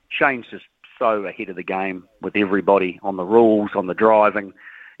 Shane's just so ahead of the game with everybody on the rules, on the driving,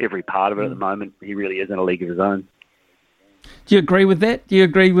 every part of it at the moment. He really is in a league of his own. Do you agree with that? Do you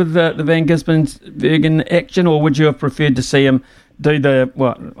agree with the Van Gisbergen action, or would you have preferred to see him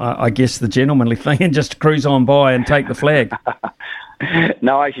do I guess the gentlemanly thing and just cruise on by and take the flag?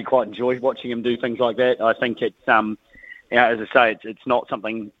 No, I actually quite enjoy watching him do things like that. I think it's, as I say, it's not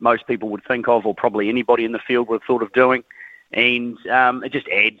something most people would think of, or probably anybody in the field would have thought of doing. And it just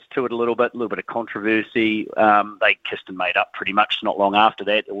adds to it a little bit of controversy. They kissed and made up pretty much not long after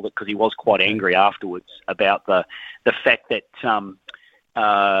that, because he was quite angry afterwards about the fact that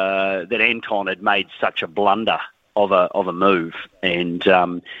that Anton had made such a blunder of a move, and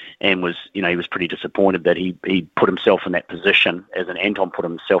was, he was pretty disappointed that he put himself in that position, as an Anton put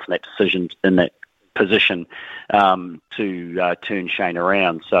himself in that position to turn Shane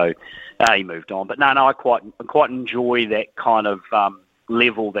around. So he moved on. But no, I quite enjoy that kind of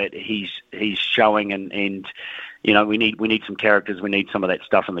level that he's showing, and we need some characters. We need some of that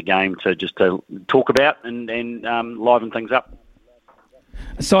stuff in the game to talk about and liven things up.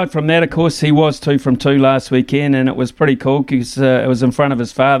 Aside from that, of course, he was 2 from 2 last weekend, and it was pretty cool because it was in front of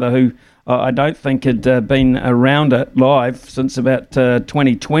his father, who I don't think had been around it live since about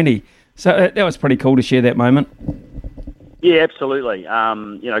 2020. So that was pretty cool to share that moment. Yeah, absolutely.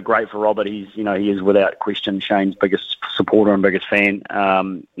 Great for Robert. He is without question Shane's biggest supporter and biggest fan.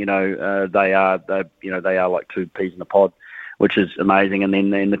 They are like 2 peas in a pod, which is amazing. And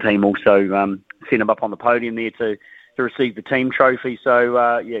then the team also sent him up on the podium there to receive the team trophy. So,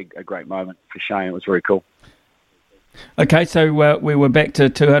 a great moment for Shane. It was very cool. Okay, so we were back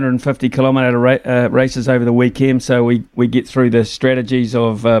to 250-kilometre races over the weekend, so we get through the strategies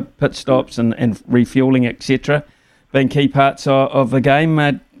of pit stops and refuelling, etc., being key parts of the game.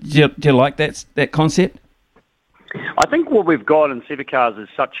 Do you like that concept? I think what we've got in supercars is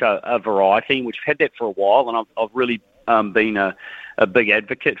such a variety, which we've had that for a while, and I've really been a big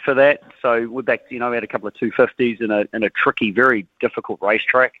advocate for that. So we're back, we had a couple of 250s in a tricky, very difficult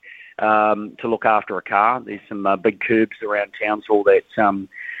racetrack to look after a car. There's some big curbs around Townsville that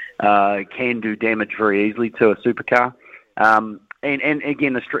can do damage very easily to a supercar. And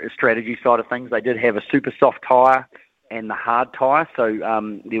again, the strategy side of things, they did have a super soft tyre and the hard tyre, so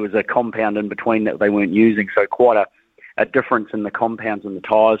there was a compound in between that they weren't using, so quite a difference in the compounds and the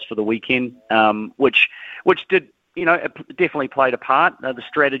tyres for the weekend, which did, it definitely played a part. The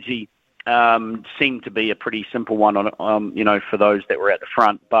strategy seemed to be a pretty simple one on for those that were at the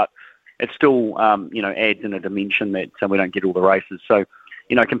front, but it still adds in a dimension that we don't get all the races. So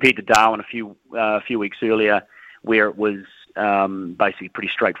compared to Darwin a few weeks earlier, where it was basically pretty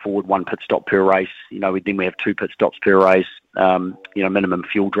straightforward, 1 pit stop per race. Then we have 2 pit stops per race. Minimum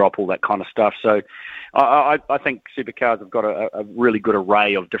fuel drop, all that kind of stuff. So I think supercars have got a really good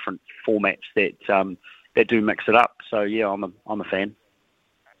array of different formats that do mix it up. So yeah, I'm a fan.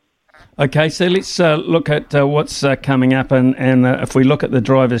 Okay, so let's look at what's coming up, and if we look at the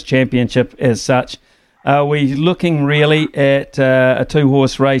Drivers' Championship as such, are we looking really at a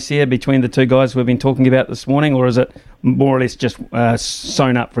 2-horse race here between the 2 guys we've been talking about this morning, or is it more or less just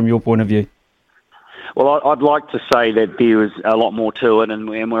sewn up from your point of view? Well, I'd like to say that there was a lot more to it, and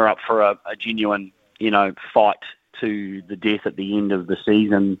we're up for a genuine, fight to the death at the end of the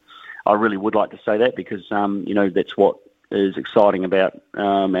season. I really would like to say that because, that's what is exciting about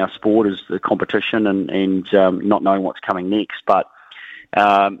our sport, is the competition and not knowing what's coming next. But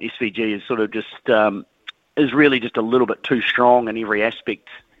SVG is sort of just is really just a little bit too strong in every aspect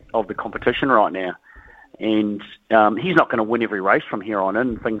of the competition right now. And he's not going to win every race from here on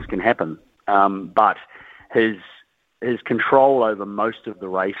in. Things can happen. But his control over most of the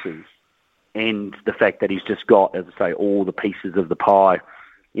races and the fact that he's just got, as I say, all the pieces of the pie,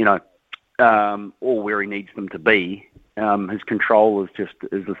 all where he needs them to be, his control is just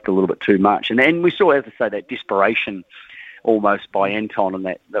a little bit too much. And we saw, as I say, that desperation almost by Anton in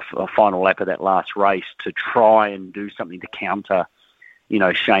the final lap of that last race to try and do something to counter,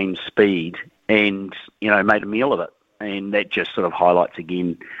 Shane's speed, and made a meal of it. and that just sort of highlights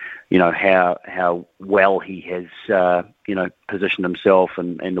again, how well he has, positioned himself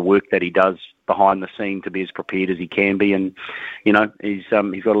and the work that he does behind the scene to be as prepared as he can be, and he's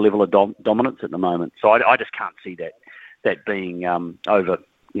got a level of dominance at the moment. So I just can't see that being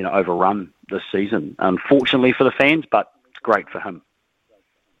overrun this season, unfortunately for the fans, but it's great for him.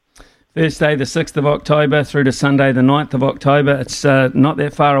 Thursday the 6th of October through to Sunday the 9th of October. It's not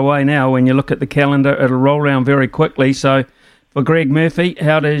that far away now. When you look at the calendar, it'll roll around very quickly. So for Greg Murphy,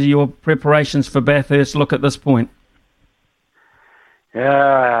 how do your preparations for Bathurst look at this point?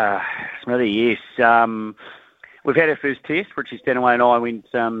 Smithy, yes. We've had our first test. Richie Stanaway and I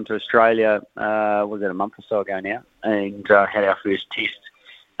went to Australia, was it a month or so ago now, and had our first test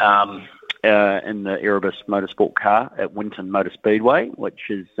in the Erebus Motorsport car at Winton Motor Speedway, which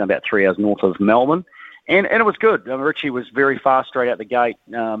is about 3 hours north of Melbourne. And it was good. Richie was very fast straight out the gate.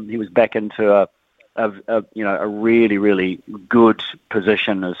 He was back into a really, really good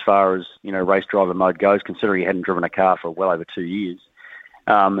position as far as, race driver mode goes, considering he hadn't driven a car for well over 2 years.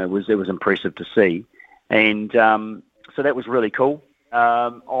 It was impressive to see. And so that was really cool.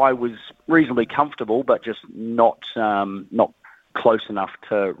 I was reasonably comfortable, but just not close enough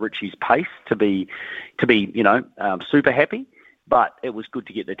to Richie's pace to be super happy. But it was good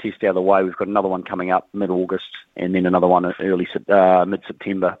to get the test out of the way. We've got another one coming up mid-August, and then another one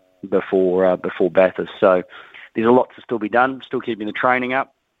mid-September before Bathurst. So there's a lot to still be done. Still keeping the training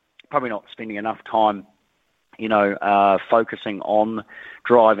up. Probably not spending enough time, focusing on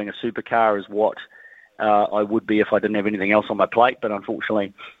driving a supercar is what I would be if I didn't have anything else on my plate. But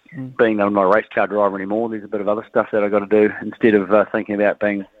unfortunately, being that I'm not a race car driver anymore, there's a bit of other stuff that I've got to do instead of thinking about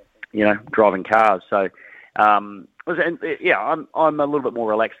being, driving cars. So, I'm a little bit more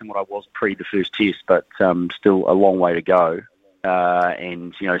relaxed than what I was pre the first test, but still a long way to go,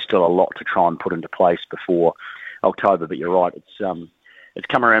 and still a lot to try and put into place before October. But you're right, it's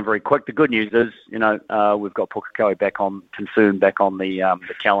come around very quick. The good news is, we've got Pukekohe confirmed back on the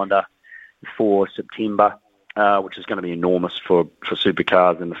calendar for September, which is going to be enormous for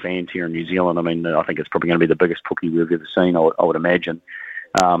supercars and the fans here in New Zealand. I mean, I think it's probably going to be the biggest Puke we've ever seen, I would imagine.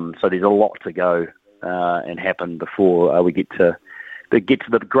 So there's a lot to go and happen before we get to the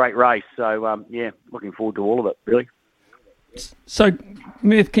great race. So, looking forward to all of it, really. So,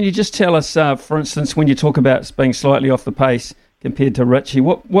 Murph, can you just tell us, for instance, when you talk about being slightly off the pace compared to Richie,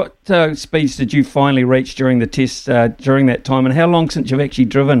 what speeds did you finally reach during the test during that time, and how long since you've actually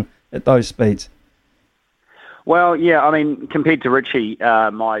driven at those speeds? Well, yeah, I mean, compared to Richie,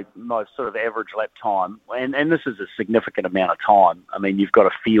 my sort of average lap time, and this is a significant amount of time. I mean, you've got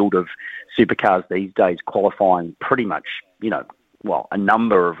a field of supercars these days qualifying pretty much, a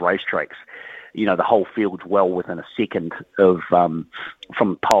number of racetracks. The whole field's well within a second of from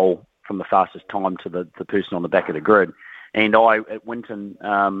pole, from the fastest time to the person on the back of the grid. And I, at Winton,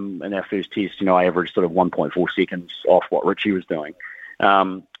 in our first test, I averaged sort of 1.4 seconds off what Richie was doing.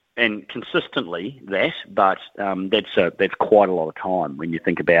 And consistently but that's quite a lot of time when you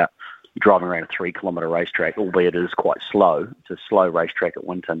think about driving around a 3 kilometre racetrack, albeit it is quite slow. It's a slow racetrack at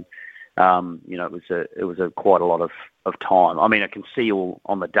Winton. It was quite a lot of time. I mean, I can see all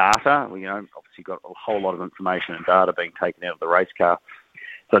on the data. Obviously got a whole lot of information and data being taken out of the race car,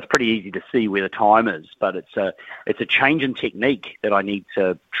 so it's pretty easy to see where the time is. But it's a change in technique that I need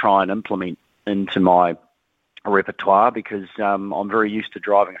to try and implement into my repertoire, because I'm very used to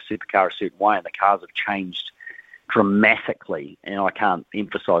driving a supercar a certain way, and the cars have changed dramatically, and I can't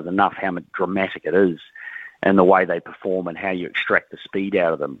emphasise enough how dramatic it is, and the way they perform and how you extract the speed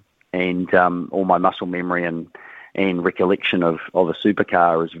out of them. And all my muscle memory and recollection of a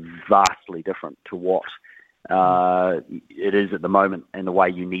supercar is vastly different to what it is at the moment, and the way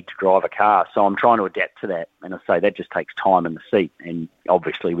you need to drive a car. So I'm trying to adapt to that, and I say that just takes time in the seat, and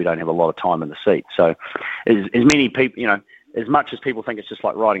obviously we don't have a lot of time in the seat. So as many people, as much as people think it's just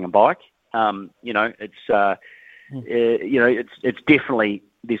like riding a bike, it's definitely,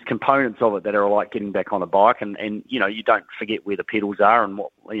 there's components of it that are like getting back on a bike, and you don't forget where the pedals are and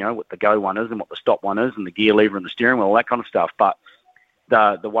what the go one is and what the stop one is and the gear lever and the steering wheel, all that kind of stuff. But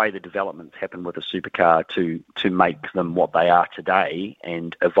the way the developments happen with a supercar to make them what they are today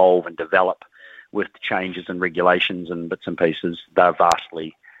and evolve and develop with changes and regulations and bits and pieces, they're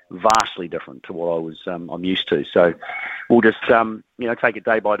vastly different to what I'm used to. So we'll just take it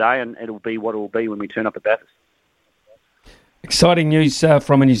day by day, and it'll be what it will be when we turn up at Bathurst. Exciting news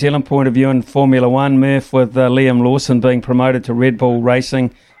from a New Zealand point of view in Formula One, Murph, with Liam Lawson being promoted to Red Bull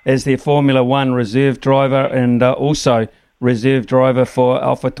Racing as their Formula One reserve driver, and also reserve driver for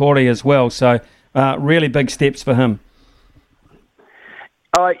AlphaTauri as well. So really big steps for him.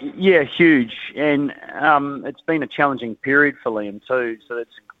 Yeah, huge. And it's been a challenging period for Liam too, so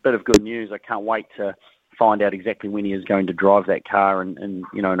that's a bit of good news. I can't wait to find out exactly when he is going to drive that car and in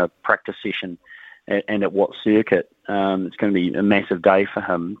a practice session and at what circuit. It's going to be a massive day for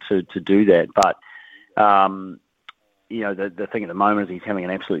him to do that. But, the thing at the moment is he's having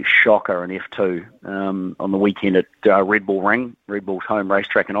an absolute shocker in F2 on the weekend at Red Bull Ring, Red Bull's home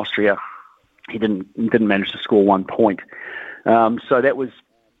racetrack in Austria. He didn't manage to score 1 point. So that was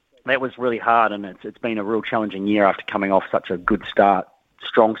really hard, and it's been a real challenging year after coming off such a good start,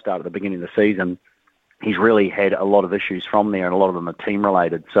 strong start at the beginning of the season. He's really had a lot of issues from there, and a lot of them are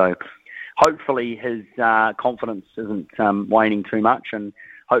team-related. So hopefully his confidence isn't waning too much, and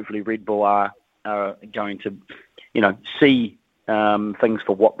hopefully Red Bull are going to, see things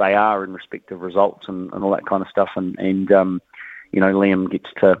for what they are in respect of results and all that kind of stuff. And Liam gets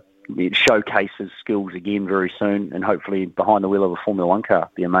to showcase his skills again very soon, and hopefully behind the wheel of a Formula One car.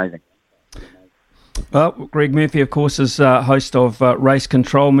 It'd be amazing. Well, Greg Murphy, of course, is host of Race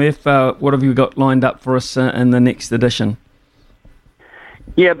Control. Murph, what have you got lined up for us in the next edition?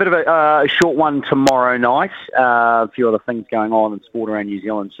 Yeah, a bit of a short one tomorrow night. A few other things going on in sport around New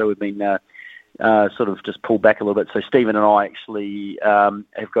Zealand, so we've been sort of just pulled back a little bit. So Stephen and I actually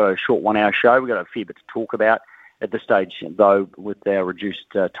have got a short 1 hour show. We've got a fair bit to talk about. At this stage, though, with our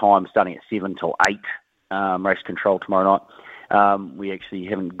reduced time starting at 7 till 8, Race Control tomorrow night, we actually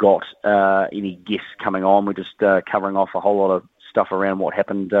haven't got any guests coming on. We're just covering off a whole lot of stuff around what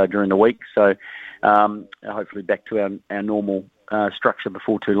happened during the week. So hopefully back to our normal structure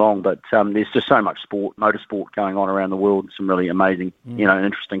before too long. But there's just so much motorsport going on around the world. Some really amazing,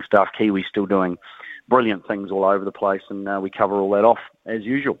 interesting stuff. Kiwi's still doing brilliant things all over the place, and we cover all that off as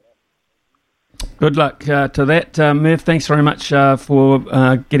usual. Good luck to that. Murph, thanks very much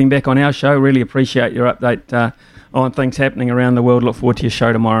for getting back on our show. Really appreciate your update on things happening around the world. Look forward to your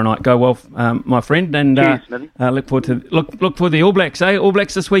show tomorrow night. Go well, my friend, and look forward to the All Blacks. All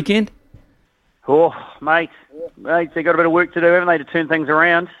Blacks this weekend? Oh, mate, they've got a bit of work to do, haven't they, to turn things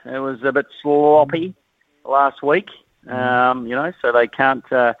around? It was a bit sloppy last week, so they can't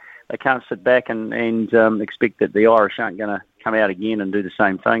sit back and expect that the Irish aren't going to come out again and do the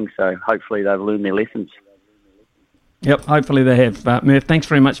same thing. So hopefully they've learned their lessons. Yep, hopefully they have. Murph, thanks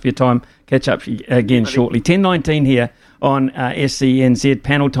very much for your time. Catch up again shortly. 10:19 here on SENZ.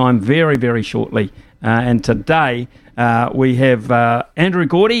 Panel time very, very shortly. And today we have Andrew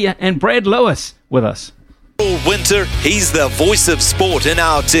Gordy and Brad Lewis with us. All winter, he's the voice of sport in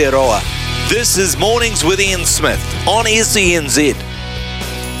Aotearoa. This is Mornings with Ian Smith on SENZ.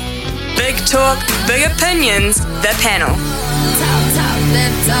 Big talk, big opinions, the panel.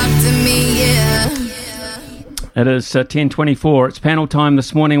 Talk to me, yeah. It is 10:24. It's panel time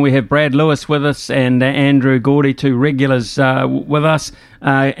this morning. We have Brad Lewis with us and Andrew Gordy, two regulars with us.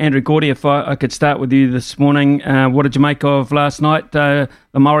 Andrew Gordy, if I could start with you this morning, what did you make of last night, the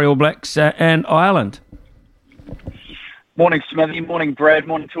Māori All Blacks and Ireland? Morning, Smithy. Morning, Brad.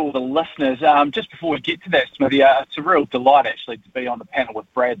 Morning to all the listeners. Just before we get to that, Smithy, it's a real delight, actually, to be on the panel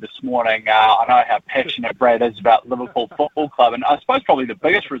with Brad this morning. I know how passionate Brad is about Liverpool Football Club, and I suppose probably the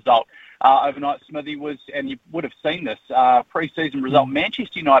biggest result overnight, Smithy, was, and you would have seen this, pre-season result,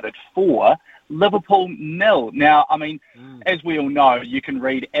 Manchester United 4, Liverpool 0. Now, I mean, as we all know, you can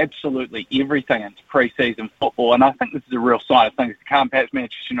read absolutely everything into pre-season football, and I think this is a real sign of things to come. Perhaps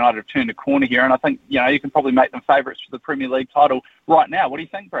Manchester United have turned a corner here, and I think, you can probably make them favourites for the Premier League title right now. What do you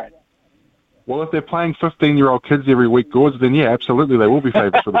think, Brad? Well, if they're playing 15-year-old kids every week, Gords, then yeah, absolutely, they will be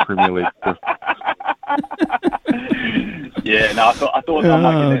favourites for the Premier League. Yeah, no, I thought I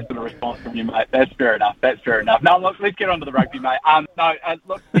might get that sort of response from you, mate. That's fair enough. Now, look, let's get on to the rugby, mate.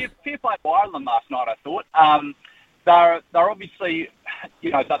 Look, fair play to Ireland last night, I thought. They're obviously,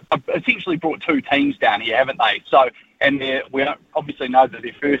 they've essentially brought two teams down here, haven't they? So, and we obviously know that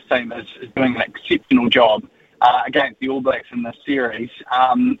their first team is doing an exceptional job against the All Blacks in this series.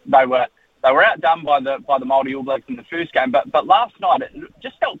 They were outdone by the Māori All Blacks in the first game, but last night it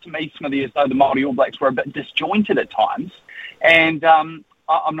just felt to me, Smithy, as though the Māori All Blacks were a bit disjointed at times, and I'm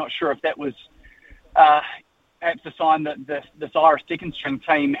not sure if that was perhaps a sign that this Irish second string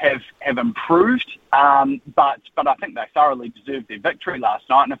team have improved, but I think they thoroughly deserved their victory last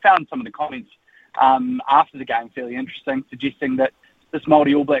night, and I found some of the comments after the game fairly interesting, suggesting that this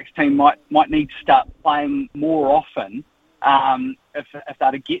Māori All Blacks team might need to start playing more often. If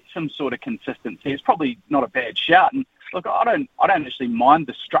they're to get some sort of consistency, it's probably not a bad shout. And look, I don't actually mind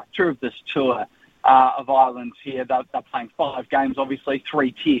the structure of this tour of Ireland here. They're playing 5 games, obviously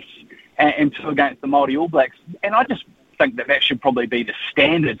 3 tests, and 2 against the Māori All Blacks. And I just think that should probably be the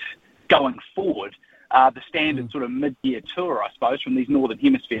standard going forward. the standard sort of mid-year tour, I suppose, from these Northern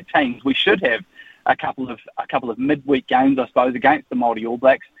Hemisphere teams. We should have a couple of midweek games, I suppose, against the Māori All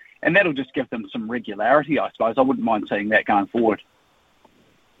Blacks, and that'll just give them some regularity, I suppose. I wouldn't mind seeing that going forward.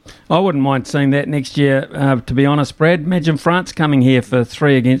 I wouldn't mind seeing that next year, to be honest, Brad. Imagine France coming here for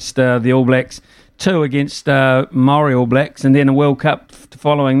 3 against the All Blacks, 2 against Māori All Blacks, and then a World Cup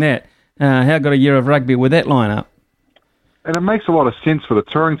following that. How good a year of rugby with that lineup? And it makes a lot of sense for the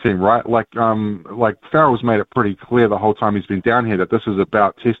touring team, right? Like Farrell's made it pretty clear the whole time he's been down here that this is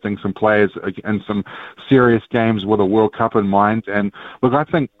about testing some players in some serious games with a World Cup in mind. And look, I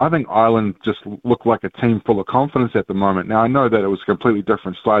think Ireland just look like a team full of confidence at the moment. Now I know that it was a completely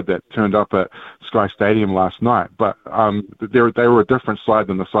different side that turned up at Sky Stadium last night, but they were a different side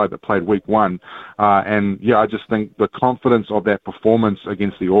than the side that played week 1. And yeah, I just think the confidence of that performance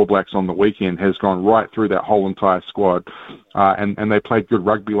against the All Blacks on the weekend has gone right through that whole entire squad. And they played good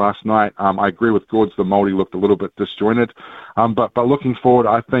rugby last night. I agree with Gords, the Māori looked a little bit disjointed. But looking forward,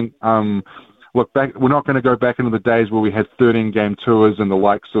 I think, look, we're not going to go back into the days where we had 13-game tours and the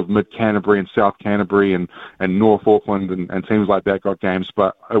likes of Mid-Canterbury and South Canterbury and North Auckland and teams like that got games.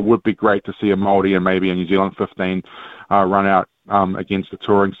 But it would be great to see a Māori and maybe a New Zealand 15 run out against the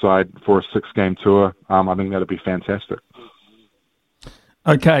touring side for a 6-game tour. I think that would be fantastic.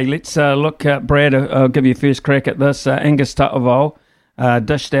 Okay, let's look, Brad, I'll give you first crack at this. Angus Ta'avao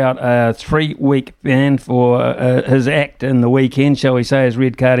dished out a 3-week ban for his act in the weekend, shall we say, his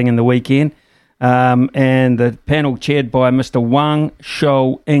red carding in the weekend. And the panel chaired by Mr. Wang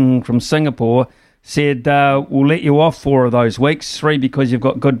Shou-ing from Singapore said, we'll let you off 4 of those weeks, 3 because you've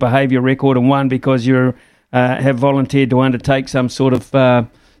got good behaviour record and 1 because you have volunteered to undertake some sort of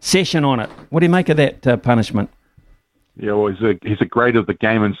session on it. What do you make of that punishment? Yeah, well, he's a great of the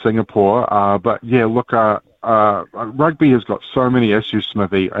game in Singapore. But yeah, look, rugby has got so many issues,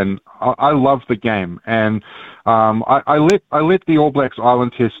 Smithy, and I love the game. And I let the All Blacks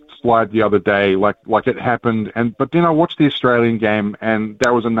Island test slide the other day, like it happened. But then I watched the Australian game, and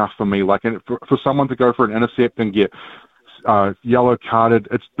that was enough for me. Like, and for someone to go for an intercept and get yellow carded,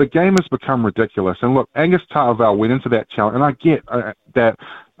 the game has become ridiculous. And look, Angus Ta'avao went into that challenge, and I get that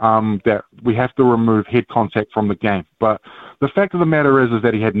we have to remove head contact from the game. But the fact of the matter is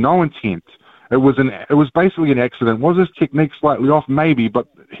that he had no intent. It was basically an accident. Was his technique slightly off? Maybe, but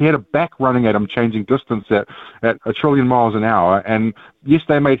he had a back running at him, changing distance at 1 trillion miles an hour. And yes,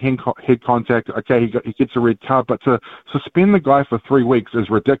 they made head contact. Okay, he gets a red card, but to suspend the guy for 3 weeks is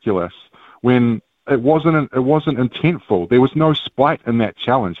ridiculous when it wasn't intentful. There was no spite in that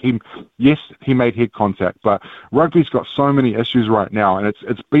challenge. He made head contact, but rugby's got so many issues right now, and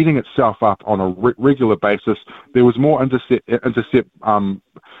it's beating itself up on a regular basis. There was more intercept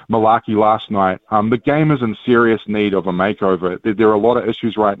malarkey last night. The game is in serious need of a makeover. There are a lot of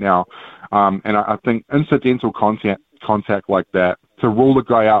issues right now, and I think incidental contact like that, to rule the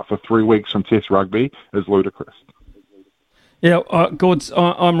guy out for 3 weeks from Test rugby is ludicrous. Yeah, Gords,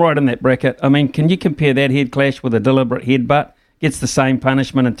 I'm right in that bracket. I mean, can you compare that head clash with a deliberate headbutt? Gets the same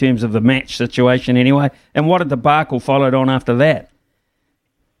punishment in terms of the match situation anyway. And what a debacle followed on after that.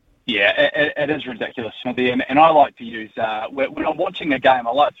 Yeah, it is ridiculous, Smithy. And I like to use, when I'm watching a game,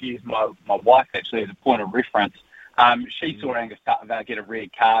 I like to use my wife actually as a point of reference. She saw Angus Ta'avao get a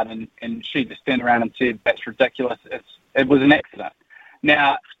red card, and she just turned around and said, that's ridiculous. It was an accident.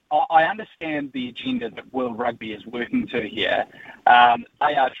 Now, I understand the agenda that World Rugby is working to here. They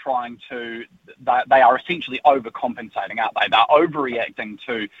are they are essentially overcompensating, aren't they? They're overreacting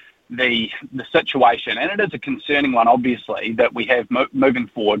to the situation. And it is a concerning one, obviously, that we have moving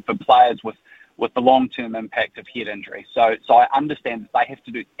forward for players with the long-term impact of head injury. So I understand that they have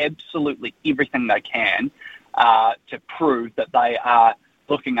to do absolutely everything they can to prove that they are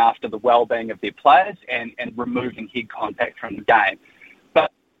looking after the well-being of their players and removing head contact from the game.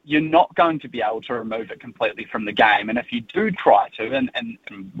 But you're not going to be able to remove it completely from the game. And if you do try to,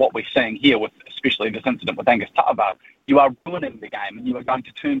 and what we're seeing here, with especially this incident with Angus Ta'avao, you are ruining the game and you are going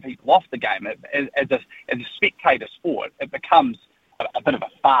to turn people off the game. As a spectator sport, it becomes a bit of a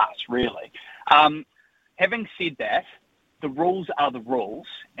farce, really. Having said that, the rules are the rules.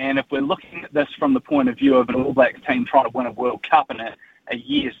 And if we're looking at this from the point of view of an All Blacks team trying to win a World Cup in a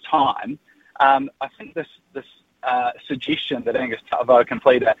year's time, I think this suggestion that Angus Ta'avao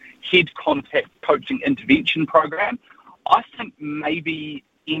complete a head contact coaching intervention program, I think maybe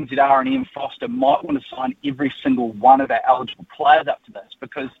NZR and Ian Foster might want to sign every single one of our eligible players up to this,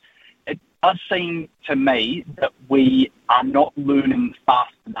 because it does seem to me that we are not learning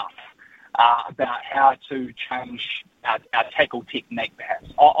fast enough about how to change our tackle technique,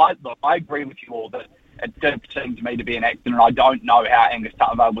 perhaps. I agree with you all that it did seem to me to be an accident. I don't know how Angus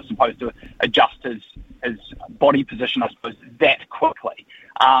Ta'avale was supposed to adjust his body position, I suppose, that quickly.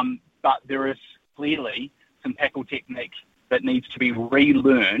 But there is clearly some tackle technique that needs to be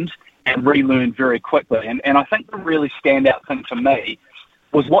relearned and relearned very quickly. And I think the really standout thing for me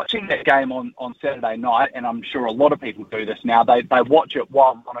was watching that game on Saturday night, and I'm sure a lot of people do this now. They watch it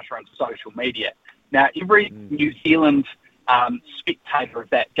while monitoring social media. Now, every New Zealand spectator of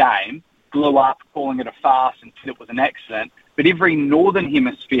that game blew up, calling it a farce and said it was an accident. But every Northern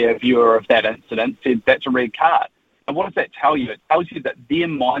Hemisphere viewer of that incident said that's a red card. And what does that tell you? It tells you that their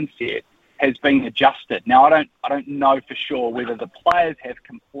mindset has been adjusted. Now, I don't know for sure whether the players have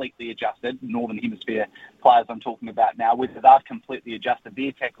completely adjusted, Northern Hemisphere players I'm talking about now, whether they've completely adjusted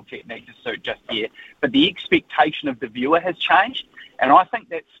their tackle technique to suit just yet. But the expectation of the viewer has changed, and I think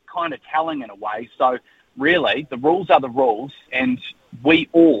that's kind of telling in a way. So really, the rules are the rules, and we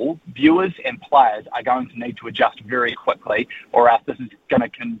all, viewers and players, are going to need to adjust very quickly, or else this is going to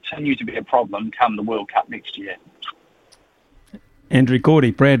continue to be a problem come the World Cup next year. Andrew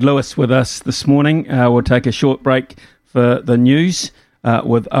Gordy, Brad Lewis with us this morning. We'll take a short break for the news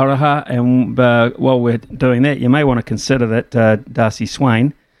with Araha, and while we're doing that, you may want to consider that Darcy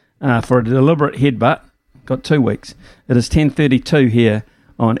Swain for a deliberate headbutt. Got 2 weeks. It is 10:32 here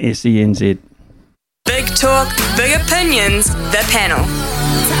on SENZ. Big talk, big opinions, the panel.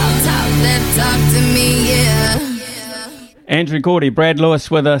 Talk to me, yeah. Andrew Gordy, Brad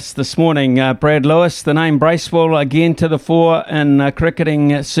Lewis with us this morning. Brad Lewis, the name Bracewell again to the fore in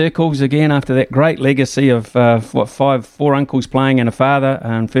cricketing circles again after that great legacy of four uncles playing and a father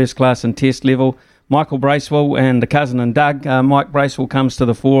in first class and test level. Michael Bracewell and the cousin and Doug. Mike Bracewell comes to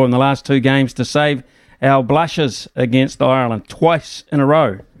the fore in the last 2 games to save our blushes against Ireland twice in a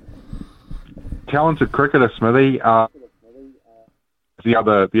row. Talented cricketer, Smithy. The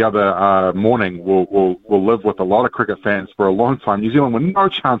other morning will live with a lot of cricket fans for a long time. New Zealand were no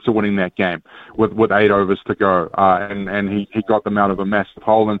chance of winning that game with 8 overs to go, and he got them out of a massive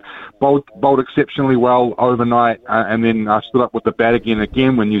hole and bowled exceptionally well overnight, and then stood up with the bat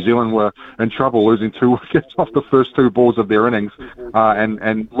again when New Zealand were in trouble, losing 2 wickets off the first 2 balls of their innings,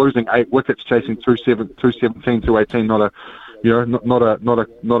 and losing 8 wickets, chasing 217, 218.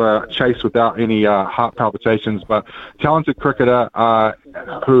 Not a chase without any heart palpitations, but talented cricketer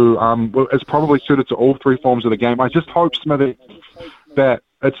who is probably suited to all 3 forms of the game. I just hope, Smithy, that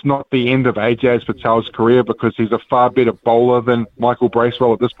it's not the end of Ajaz Patel's career, because he's a far better bowler than Michael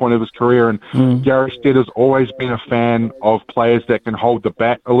Bracewell at this point of his career. And Gary Stead has always been a fan of players that can hold the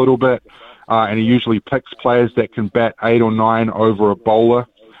bat a little bit, and he usually picks players that can bat 8 or 9 over a bowler.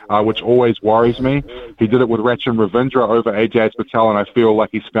 Which always worries me. He did it with Rachin Ravindra over Ajaz Patel, and I feel like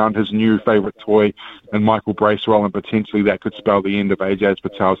he's found his new favourite toy in Michael Bracewell, and potentially that could spell the end of Ajaz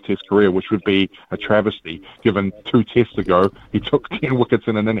Patel's Test career, which would be a travesty, given 2 tests ago he took 10 wickets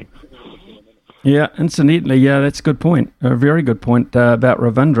in an innings. Yeah, incidentally, that's a good point. A very good point about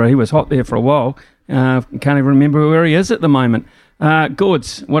Ravindra. He was hot there for a while. Can't even remember where he is at the moment.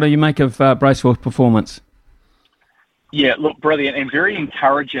 Gords, what do you make of Bracewell's performance? Yeah, look, brilliant and very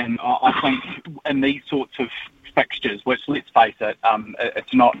encouraging, I think, in these sorts of fixtures, which, let's face it,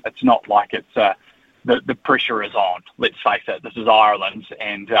 it's not like it's the pressure is on. Let's face it, this is Ireland,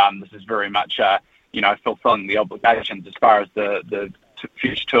 and this is very much fulfilling the obligations as far as the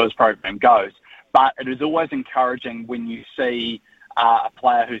Future Tours program goes. But it is always encouraging when you see a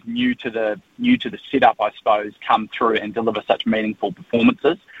player who's new to the setup, I suppose, come through and deliver such meaningful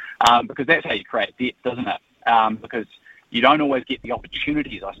performances, because that's how you create depth, isn't it? Because you don't always get the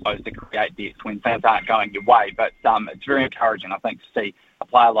opportunities, I suppose, to create depth when things aren't going your way. But it's very encouraging, I think, to see a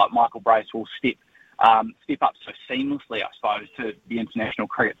player like Michael Bracewell step up so seamlessly, I suppose, to the international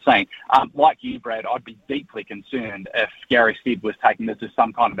cricket scene. Like you, Brad, I'd be deeply concerned if Gary Stead was taking this as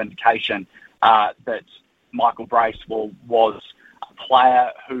some kind of indication that Michael Bracewell was a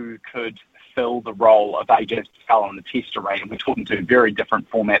player who could fill the role of Ajaz Patel in the Test arena. We're talking 2 very different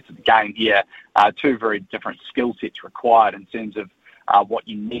formats of the game here, 2 very different skill sets required in terms of what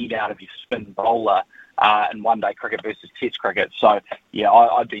you need out of your spin bowler in one-day cricket versus Test cricket. So, yeah,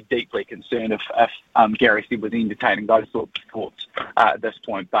 I'd be deeply concerned if Gary Stead was entertaining those sorts of thoughts at this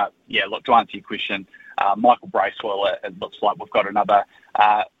point. But, yeah, look, to answer your question, Michael Bracewell, it looks like we've got another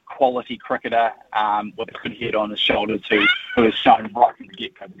quality cricketer with a good head on his shoulders who has shown right from the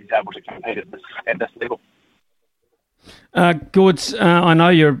get-go that he's able to compete at this level. Gords, I know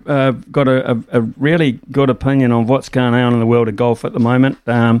you've got a really good opinion on what's going on in the world of golf at the moment,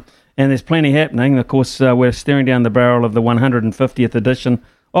 and there's plenty happening. Of course, we're staring down the barrel of the 150th edition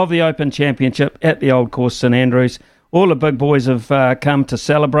of the Open Championship at the Old Course St Andrews. All the big boys have come to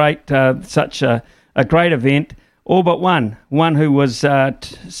celebrate such a a great event. All but one who was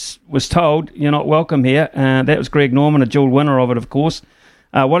told you're not welcome here. That was Greg Norman, a dual winner of it, of course.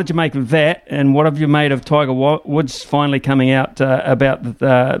 What did you make of that, and what have you made of Tiger Woods finally coming out about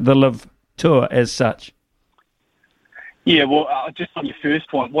the LIV Tour as such? Yeah, well, just on your first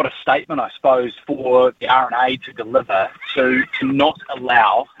point, what a statement, I suppose, for the R&A to deliver to not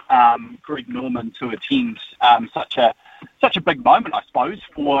allow Greg Norman to attend such a big moment, I suppose,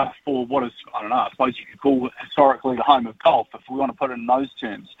 for what is, I don't know, I suppose you could call historically the home of golf, if we want to put it in those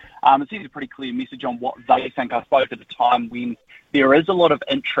terms. It seems a pretty clear message on what they think, I suppose, at a time when there is a lot of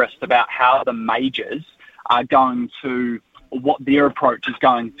interest about how the majors are going to, what their approach is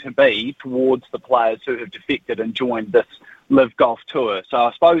going to be towards the players who have defected and joined this LIV Golf Tour. So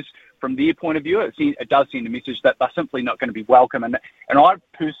I suppose from their point of view, it does send a message that they're simply not going to be welcome. And I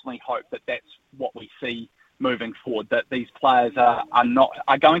personally hope that that's what we see moving forward, that these players are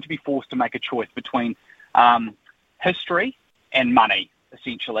going to be forced to make a choice between history and money,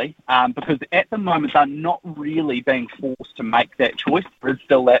 essentially, because at the moment they're not really being forced to make that choice. There is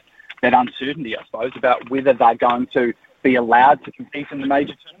still that uncertainty, I suppose, about whether they're going to be allowed to compete in the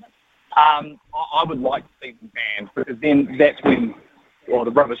major tournament. I would like to see them banned, because then that's when the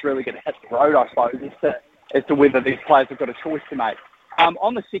rubber's really going to hit the road, I suppose, as to whether these players have got a choice to make.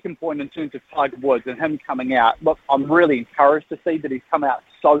 On the second point, in terms of Tiger Woods and him coming out, look, I'm really encouraged to see that he's come out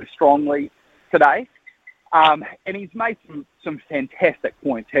so strongly today. And he's made some fantastic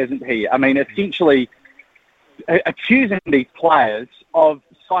points, hasn't he? I mean, essentially accusing these players of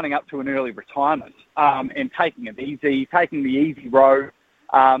signing up to an early retirement and taking it easy, taking the easy road,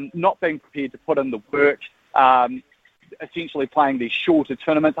 not being prepared to put in the work, essentially playing these shorter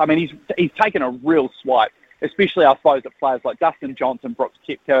tournaments. I mean, he's taken a real swipe, especially, I suppose, at players like Dustin Johnson, Brooks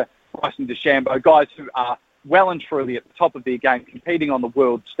Koepka, Bryson DeChambeau, guys who are well and truly at the top of their game, competing on the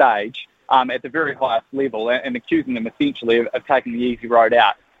world stage at the very highest level, and accusing them essentially of taking the easy road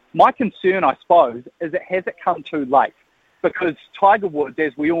out. My concern, I suppose, is has it come too late? Because Tiger Woods,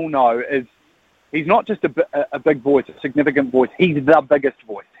 as we all know, he's not just a big voice, a significant voice. He's the biggest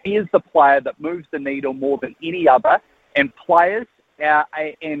voice. He is the player that moves the needle more than any other, and players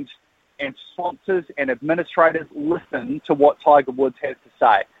and sponsors and administrators listen to what Tiger Woods has to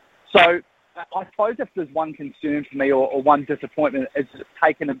say. So I suppose if there's one concern for me or one disappointment, it's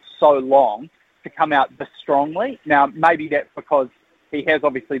taken him so long to come out this strongly. Now, maybe that's because he has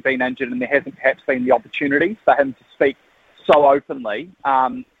obviously been injured and there hasn't perhaps been the opportunity for him to speak so openly.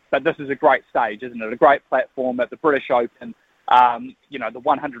 But this is a great stage, isn't it? A great platform at the British Open, the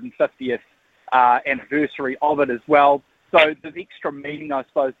 150th anniversary of it as well. So there's extra meaning, I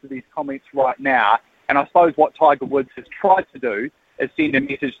suppose, to these comments right now. And I suppose what Tiger Woods has tried to do is send a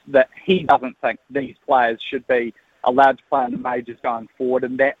message that he doesn't think these players should be allowed to play in the majors going forward.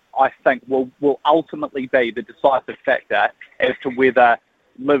 And that, I think, will ultimately be the decisive factor as to whether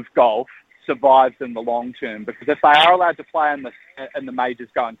LIV Golf survives in the long term. Because if they are allowed to play in the majors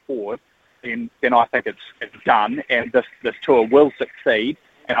going forward, then I think it's done, and this tour will succeed.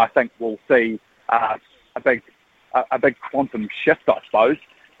 And I think we'll see a big quantum shift, I suppose,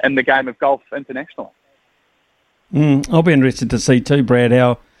 in the game of golf internationally. I'll be interested to see too, Brad,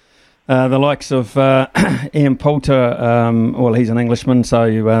 how the likes of Ian Poulter, well, he's an Englishman,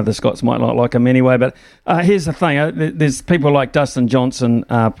 so the Scots might not like him anyway, but here's the thing, there's people like Dustin Johnson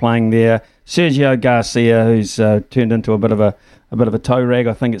playing there, Sergio Garcia, who's turned into a bit of a toe rag,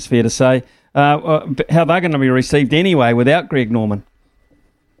 I think it's fair to say. How they're going to be received anyway without Greg Norman?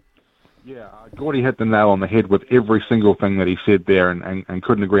 Yeah, Gordy hit the nail on the head with every single thing that he said there, and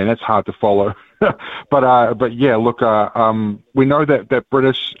couldn't agree, and that's hard to follow. But yeah, look, we know that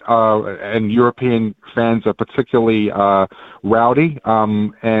British and European fans are particularly rowdy,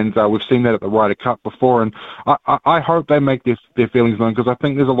 and we've seen that at the Ryder Cup before, and I hope they make their feelings known, because I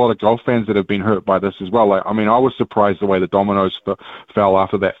think there's a lot of golf fans that have been hurt by this as well. I mean, I was surprised the way the dominoes fell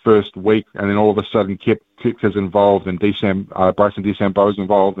after that first week, and then all of a sudden Koepka's involved and Bryson DeChambeau's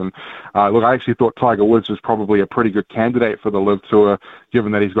involved, and look, I actually thought Tiger Woods was probably a pretty good candidate for the LIV Tour,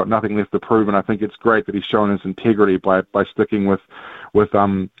 given that he's got nothing left to prove, and I think it's great that he's shown his integrity by sticking with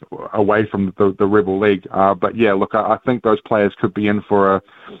away from the Rebel League. But yeah, look, I think those players could be in for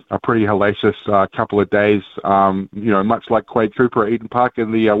a pretty hellacious couple of days. Much like Quade Cooper at Eden Park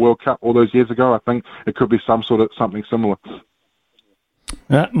in the World Cup all those years ago. I think it could be something similar.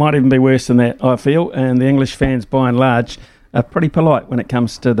 Might even be worse than that, I feel, and the English fans, by and large, are pretty polite when it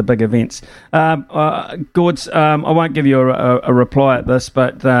comes to the big events. Gords, I won't give you a reply at this,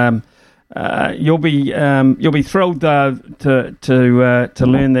 but you'll be thrilled to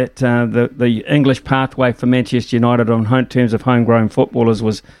learn that the English pathway for Manchester United on terms of homegrown footballers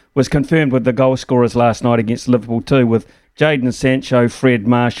was confirmed with the goal scorers last night against Liverpool too, with Jadon Sancho, Fred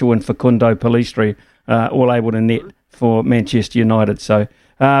Marshall and Facundo Pellistri all able to net for Manchester United. So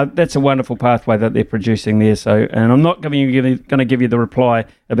that's a wonderful pathway that they're producing there. So, and I'm not going to give you the reply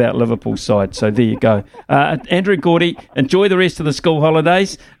about Liverpool's side. So there you go. Andrew Gordy, enjoy the rest of the school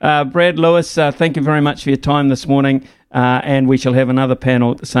holidays. Brad Lewis, thank you very much for your time this morning. And we shall have another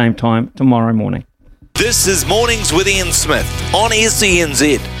panel at the same time tomorrow morning. This is Mornings with Ian Smith on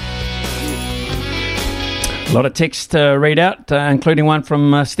SENZ. A lot of text to read out, including one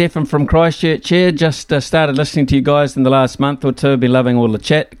from Stefan from Christchurch here. Just started listening to you guys in the last month or two. Been loving all the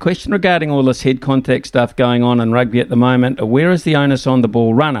chat. Question regarding all this head contact stuff going on in rugby at the moment. Where is the onus on the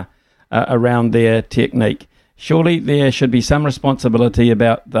ball runner around their technique? Surely there should be some responsibility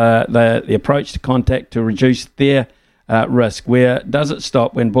about the approach to contact to reduce their risk. Where does it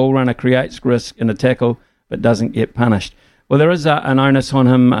stop when ball runner creates risk in a tackle but doesn't get punished? Well, there is an onus on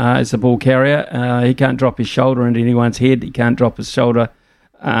him as a ball carrier. He can't drop his shoulder into anyone's head. He can't drop his shoulder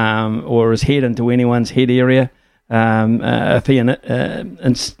or his head into anyone's head area. If he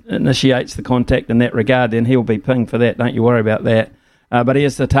initiates the contact in that regard, then he'll be pinged for that. Don't you worry about that. But he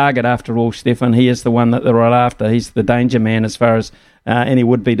is the target after all, Stefan. He is the one that they're right after. He's the danger man as far as any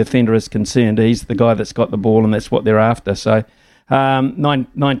would-be defender is concerned. He's the guy that's got the ball, and that's what they're after. So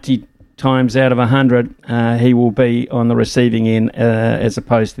 90 times out of 100, he will be on the receiving end as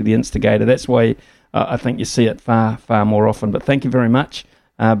opposed to the instigator. That's why I think you see it far, far more often. But thank you very much.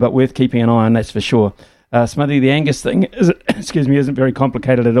 But worth keeping an eye on, that's for sure. Smithy, the Angus thing isn't very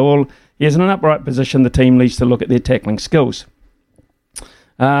complicated at all. He is in an upright position. The team needs to look at their tackling skills.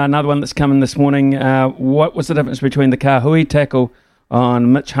 Another one that's coming this morning. What was the difference between the Kahui tackle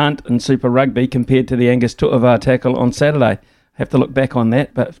on Mitch Hunt in Super Rugby compared to the Angus Tu'ava tackle on Saturday? Have to look back on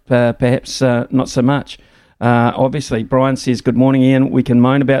that, but perhaps not so much. Obviously, Brian says, good morning, Ian. We can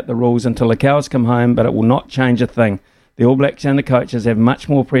moan about the rules until the cows come home, but it will not change a thing. The All Blacks and the coaches have much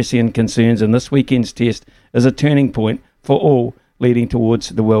more pressing concerns, and this weekend's test is a turning point for all leading towards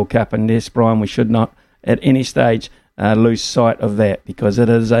the World Cup. And yes, Brian, we should not at any stage lose sight of that, because it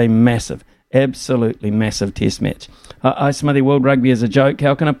is a massive, absolutely massive test match. Smithy, World Rugby is a joke.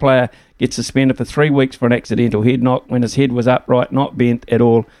 How can a player get suspended for 3 weeks for an accidental head knock when his head was upright, not bent at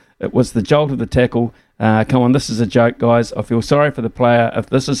all? It was the jolt of the tackle. Come on, this is a joke, guys. I feel sorry for the player if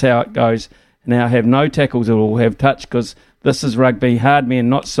this is how it goes. Now have no tackles at all, have touch, because this is rugby. Hard men,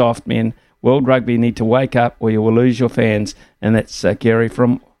 not soft men. World Rugby need to wake up or you will lose your fans. And that's Kerry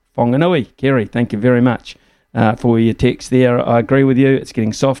from Whanganui. Kerry, thank you very much for your text there. I agree with you. It's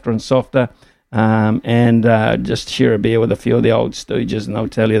getting softer and softer. And just share a beer with a few of the old stooges and they'll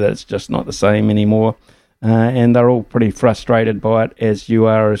tell you that it's just not the same anymore. And they're all pretty frustrated by it, as you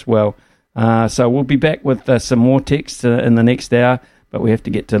are as well. So we'll be back with some more texts in the next hour, but we have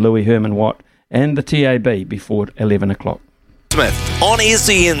to get to Louis Herman Watt and the TAB before 11 o'clock. Smith on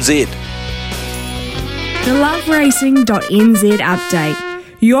SENZ. The loveracing.nz update.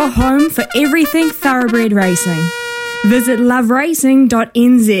 Your home for everything thoroughbred racing. Visit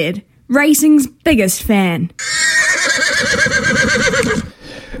loveracing.nz. Racing's biggest fan.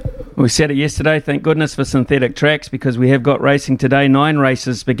 We said it yesterday, thank goodness for synthetic tracks, because we have got racing today. 9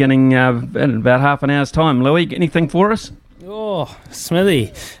 races beginning in about half an hour's time. Louis, anything for us? Oh,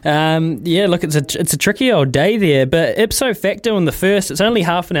 Smithy. Yeah, look, it's a tricky old day there, but ipso facto in the first, it's only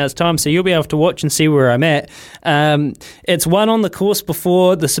half an hour's time, so you'll be able to watch and see where I'm at. It's one on the course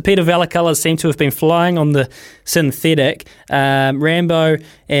before. The Sapita Vallecolours seem to have been flying on the synthetic. Rambo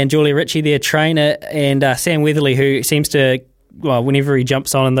and Julia Ritchie, their trainer, and Sam Weatherly, who seems to... Well, whenever he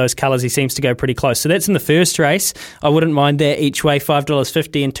jumps on in those colours, he seems to go pretty close. So that's in the first race. I wouldn't mind that each way,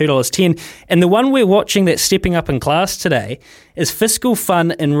 $5.50 and $2.10. And the one we're watching that's stepping up in class today is Fiscal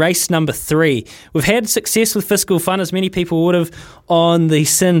Fun in race number 3. We've had success with Fiscal Fun, as many people would have, on the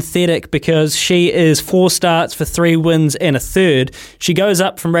synthetic, because she is 4 starts for 3 wins and a third. She goes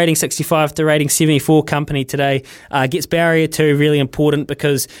up from rating 65 to rating 74 company today. Gets barrier 2, really important,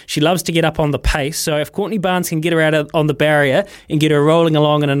 because she loves to get up on the pace. So if Courtney Barnes can get her out on the barrier and get her rolling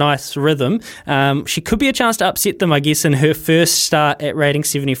along in a nice rhythm, she could be a chance to upset them, I guess, in her first start at rating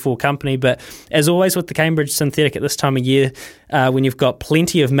 74 company. But as always with the Cambridge synthetic at this time of year, when you've got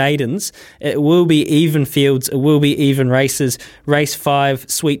plenty of maidens, it will be even fields, it will be even races. Race 5,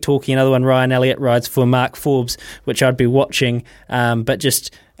 Sweet Talkie, another one Ryan Elliott rides for Mark Forbes, which I'd be watching. But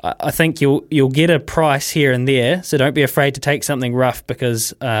just, I think you'll get a price here and there, so don't be afraid to take something rough,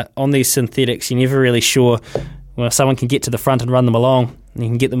 because on these synthetics, you're never really sure. Well, someone can get to the front and run them along.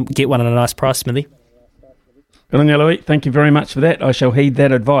 You can get one at a nice price, Smithy. Good on you, Louis. Thank you very much for that. I shall heed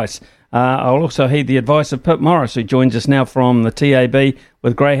that advice. I'll also heed the advice of Pip Morris, who joins us now from the TAB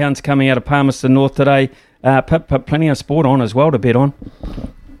with Greyhounds coming out of Palmerston North today. Pip, plenty of sport on as well to bet on.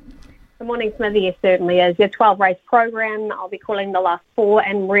 Good morning, Smithy. Yes, certainly is. Your 12-race program. I'll be calling the last 4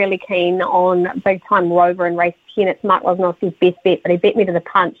 and really keen on Big Time Rover in race 10. It's Mark Rosnos's best bet, but he beat me to the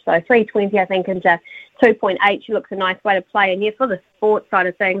punch. So 3.20, I think, into 2.8. She looks a nice way to play. And yes, for the sports side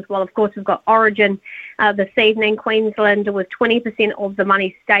of things, well, of course, we've got Origin this evening. Queensland with 20% of the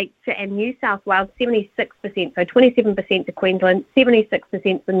money staked, and New South Wales 76%. So 27% to Queensland,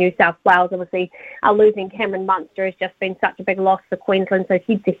 76% for New South Wales. Obviously, losing Cameron Munster has just been such a big loss for Queensland, so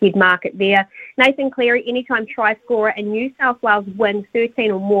head-to-head market there. Nathan Cleary, anytime try scorer, and New South Wales win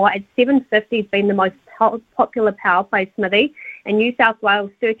 13 or more at 7.50 has been the most popular power play, Smithy. And New South Wales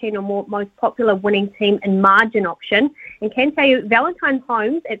 13 or more most popular winning team and margin option. And can tell you, Valentine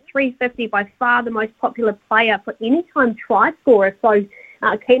Holmes at 3.50 by far the most popular player for any time try scorer. So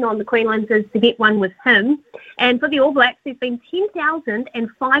keen on the Queenslanders to get one with him. And for the All Blacks, there's been 10,000 and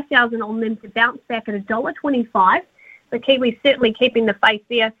 5,000 on them to bounce back at $1.25. The Kiwis certainly keeping the faith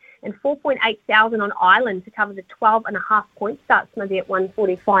there. And 4,800 on Ireland to cover the 12.5 point start, Smithy, at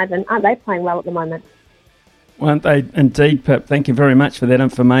 145. And aren't they playing well at the moment? Weren't they indeed, Pip? Thank you very much for that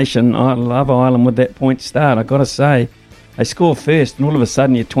information. I love Ireland with that point start. I've got to say, they score first and all of a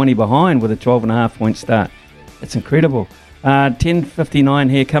sudden you're 20 behind with a 12.5 point start. It's incredible.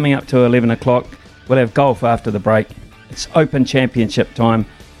 10.59 here, coming up to 11 o'clock. We'll have golf after the break. It's Open Championship time.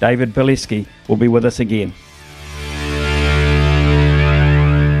 David Bileski will be with us again.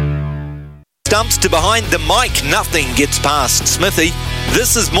 Stumps to behind the mic, nothing gets past Smithy.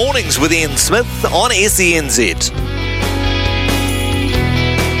 This is Mornings with Ian Smith on SENZ.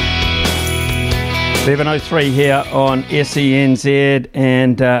 11.03 here on SENZ,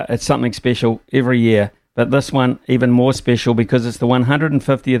 and it's something special every year. But this one even more special because it's the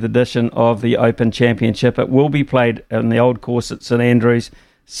 150th edition of the Open Championship. It will be played on the old course at St Andrews.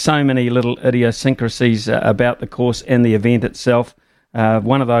 So many little idiosyncrasies about the course and the event itself.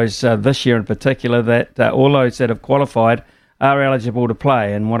 One of those this year in particular, that all those that have qualified are eligible to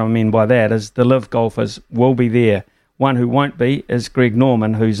play. And what I mean by that is the live golfers will be there. One who won't be is Greg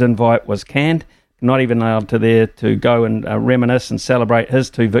Norman, whose invite was canned, not even allowed to there to go and reminisce and celebrate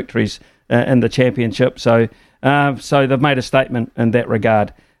his 2 victories in the championship. So they've made a statement in that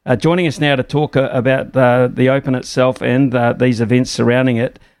regard. Joining us now to talk about the Open itself and these events surrounding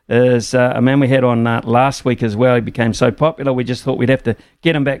it is a man we had on last week as well. He became so popular, we just thought we'd have to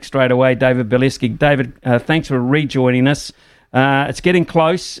get him back straight away, David Bileski. David, thanks for rejoining us. It's getting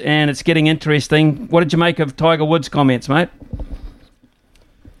close and it's getting interesting. What did you make of Tiger Woods' comments, mate?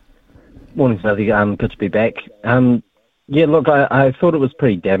 Morning, Smithy. Good to be back. Yeah, look, I thought it was a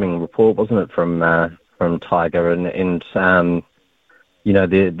pretty damning report, wasn't it, from Tiger? And you know,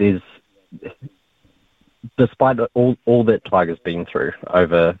 there's despite all that Tiger's been through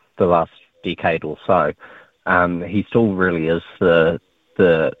over the last decade or so, he still really is the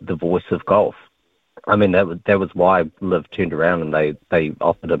voice of golf. I mean, that was why Liv turned around and they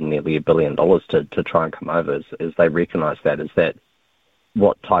offered him nearly $1 billion to try and come over, as they recognise that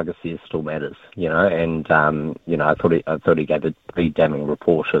what Tiger says still matters, you know. And you know, I thought he gave a pretty damning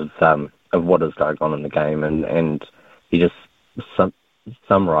report of what is going on in the game, and he just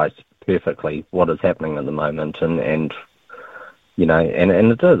summarised perfectly what is happening at the moment, and you know, and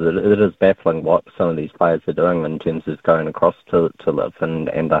it is baffling what some of these players are doing in terms of going across to Liv,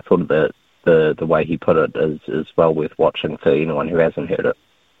 and I thought that the way he put it is well worth watching for anyone who hasn't heard it.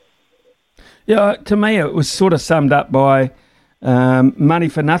 Yeah, to me it was sort of summed up by money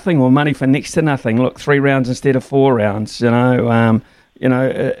for nothing or money for next to nothing. Look, 3 rounds instead of 4 rounds. You know,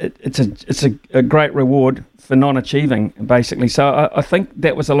 it's a great reward for non-achieving, basically. So I think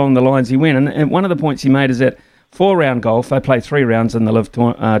that was along the lines he went. And one of the points he made is that 4-round golf, they play 3 rounds in the Live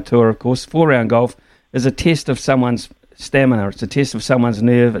Tour, of course. 4-round golf is a test of someone's stamina. It's a test of someone's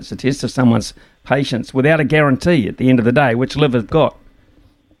nerve. It's a test of someone's patience without a guarantee at the end of the day, which Liv has got.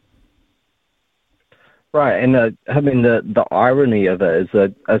 Right, and I mean, the irony of it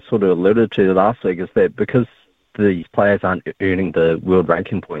is I sort of alluded to last week, is that because these players aren't earning the world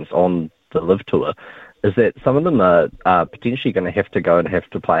ranking points on the Live Tour, is that some of them are potentially going to have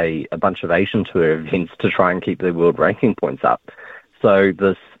to play a bunch of Asian Tour events to try and keep their world ranking points up. So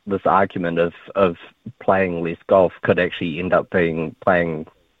this argument of playing less golf could actually end up being playing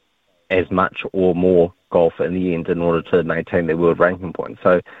as much or more golf in the end in order to maintain their world ranking points.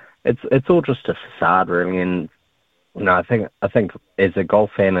 So it's all just a facade, really. And you know, I think as a golf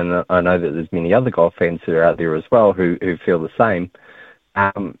fan, and I know that there's many other golf fans who are out there as well who feel the same,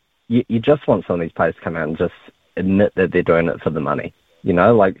 you just want some of these players to come out and just admit that they're doing it for the money.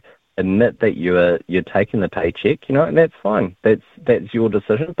 Like admit that you're taking the paycheck, and that's fine. That's your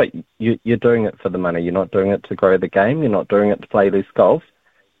decision, but you're doing it for the money. You're not doing it to grow the game. You're not doing it to play less golf.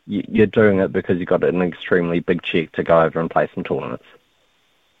 You're doing it because you've got an extremely big check to go over and play some tournaments.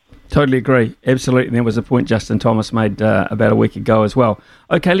 Totally agree. Absolutely. And that was a point Justin Thomas made about a week ago as well.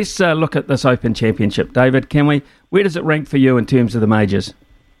 Okay, let's look at this Open Championship. David, can we? Where does it rank for you in terms of the majors?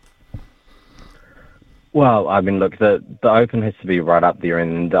 Well, I mean, look, the Open has to be right up there,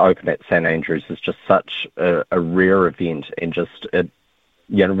 and the Open at St Andrews is just such a rare event, and just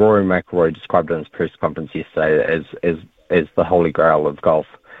Rory McIlroy described it in his press conference yesterday as the holy grail of golf.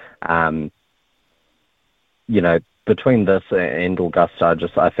 Between this and Augusta,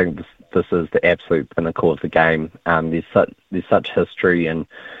 I think this is the absolute pinnacle of the game. There's such history, and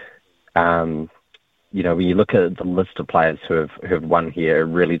when you look at the list of players who have won here, it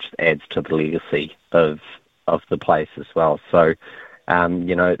really just adds to the legacy of the place as well. So,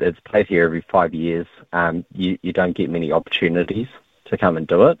 it's played here every 5 years. You don't get many opportunities to come and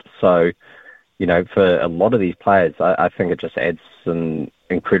do it. So, for a lot of these players, I think it just adds some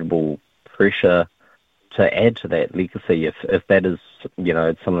incredible pressure to add to that legacy. If that is,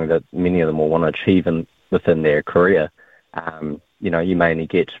 it's something that many of them will want to achieve within their career. You may only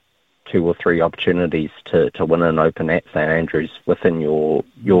get 2 or 3 opportunities to win an Open at St Andrews within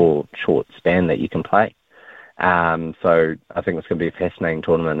your short span that you can play. So I think it's going to be a fascinating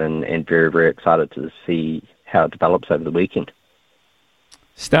tournament, and very, very excited to see how it develops over the weekend.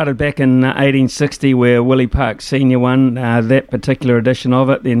 Started back in 1860 where Willie Park Sr. won that particular edition of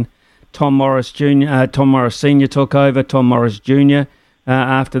it. Then Tom Morris Sr. took over, Tom Morris Jr.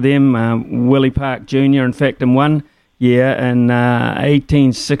 After them, Willie Park Jr. in fact in one year in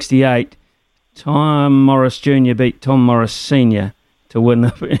 1868, Tom Morris Jr. beat Tom Morris Sr. to win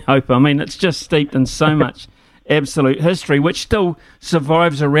the Open. I mean, it's just steeped in so much absolute history, which still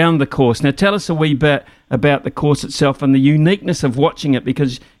survives around the course. Now, tell us a wee bit about the course itself and the uniqueness of watching it,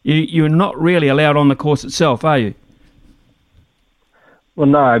 because you're not really allowed on the course itself, are you? Well,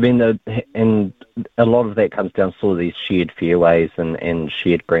 no, I mean, and a lot of that comes down to all these shared fairways and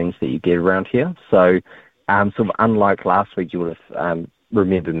shared greens that you get around here. So, sort of unlike last week, you would have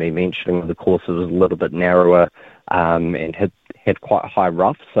remembered me mentioning the course was a little bit narrower and had quite high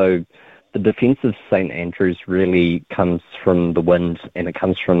rough. So the defence of St Andrews really comes from the wind, and it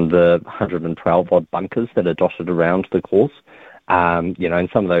comes from the 112 odd bunkers that are dotted around the course. And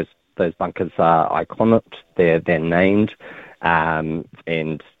some of those bunkers are iconic. They're named. And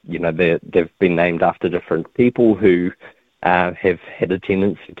they've been named after different people who have had a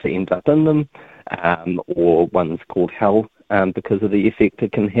tendency to end up in them, or one's called hell because of the effect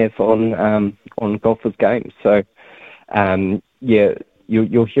it can have on golfers' games. So,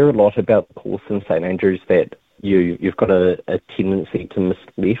 you'll hear a lot about the course in St Andrews that you've got a tendency to miss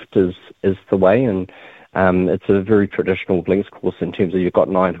left is the way, and it's a very traditional links course in terms of you've got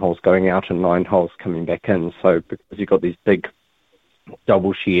 9 holes going out and 9 holes coming back in. So because you've got these big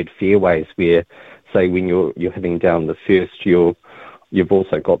double shared fairways where, say, when you're hitting down the first, you've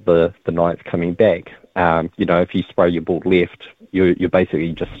also got the 9th coming back. If you spray your ball left, you're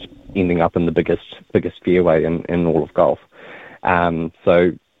basically just ending up in the biggest fairway in all of golf.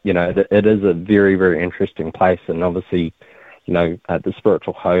 So it is a very, very interesting place, and obviously, the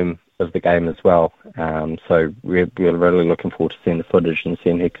spiritual home of the game as well. So we're really looking forward to seeing the footage and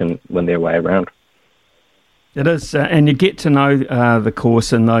seeing who can win their way around. It is, and you get to know the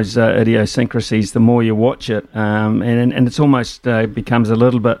course and those idiosyncrasies the more you watch it, and it's almost becomes a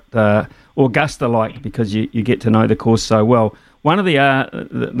little bit Augusta-like because you get to know the course so well. One of the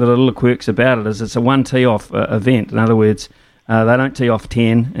little quirks about it is it's a one tee-off event. In other words, they don't tee off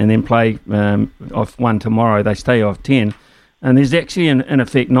 10 and then play off 1 tomorrow. They stay off 10. And there's actually, in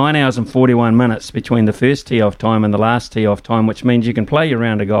effect, 9 hours and 41 minutes between the first tee-off time and the last tee-off time, which means you can play your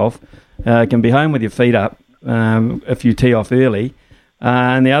round of golf, can be home with your feet up if you tee off early,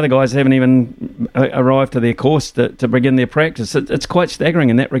 and the other guys haven't even arrived to their course to begin their practice. It's quite staggering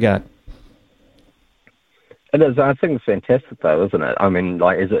in that regard. It is. I think it's fantastic, though, isn't it? I mean,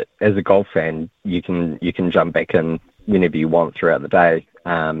 like as a golf fan, you can jump back in whenever you want throughout the day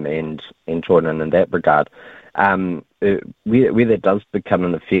and join in that regard. Where that does become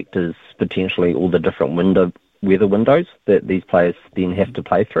an effect is potentially all the different weather windows that these players then have to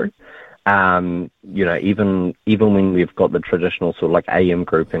play through. Even when we've got the traditional sort of like AM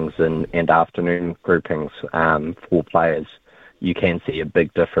groupings and afternoon groupings for players, you can see a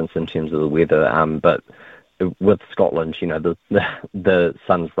big difference in terms of the weather. But with Scotland, the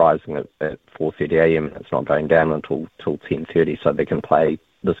sun's rising at 4:30 a.m. and it's not going down until 10:30, so they can play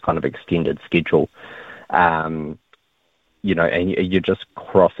this kind of extended schedule. And you're just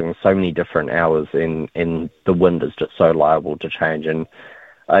crossing so many different hours, and the wind is just so liable to change. And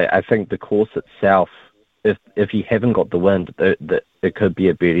I think the course itself, if you haven't got the wind, it could be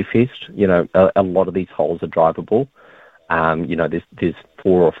a birdie fest. A lot of these holes are drivable. There's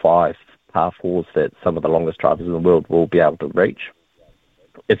 4 or 5 par 4s that some of the longest drivers in the world will be able to reach.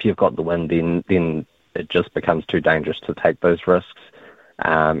 If you've got the wind, then it just becomes too dangerous to take those risks.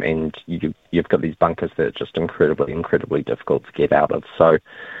 And you've got these bunkers that are just incredibly, incredibly difficult to get out of. So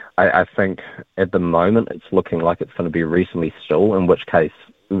I think at the moment it's looking like it's going to be reasonably still, in which case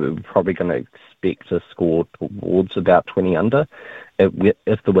we're probably going to expect to score towards about 20 under.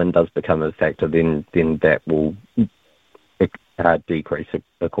 If the wind does become a factor, then that will decrease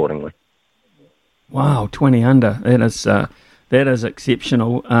accordingly. Wow, 20 under. That is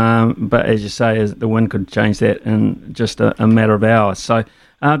exceptional. But as you say, the wind could change that in just a matter of hours. So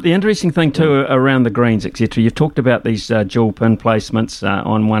the interesting thing too around the greens, etc. You've talked about these dual pin placements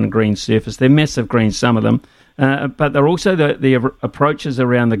on one green surface. They're massive greens, some of them, but they're also the approaches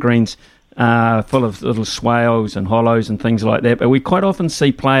around the greens full of little swales and hollows and things like that. But we quite often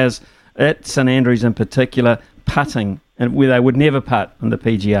see players at St Andrews in particular putting, and where they would never putt on the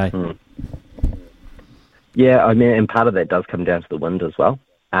PGA. Yeah, I mean, and part of that does come down to the wind as well.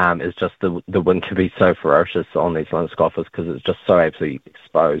 It's just the wind can be so ferocious on these London Scoffers because it's just so absolutely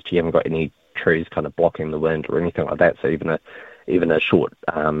exposed. You haven't got any trees kind of blocking the wind or anything like that. So even a short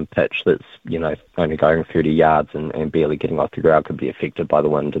pitch that's only going 30 yards and barely getting off the ground could be affected by the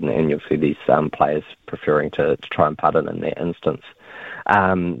wind, and you'll see these players preferring to try and putt it in that instance.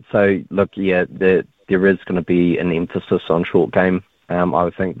 So look, yeah, there is going to be an emphasis on short game, I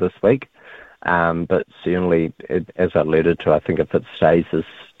would think, this week. But certainly, as I alluded to, I think if it stays as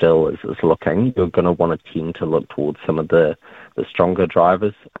still as it's looking, you're going to want to tend to look towards some of the stronger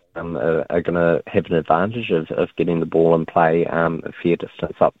drivers are going to have an advantage of getting the ball in play a fair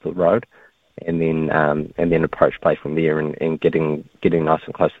distance up the road, and then approach play from there and getting nice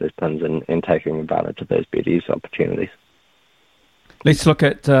and close to those pins and taking advantage of those birdies opportunities. Let's look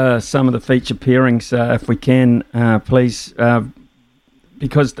at some of the feature pairings if we can, please.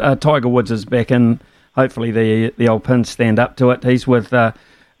 Because Tiger Woods is back in, hopefully the old pins stand up to it. He's with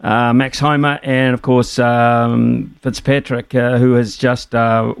Max Homa and, of course, Fitzpatrick, who has just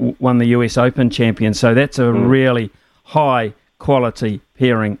won the US Open champion. So that's a really high-quality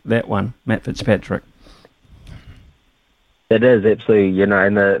pairing, that one, Matt Fitzpatrick. It is, absolutely.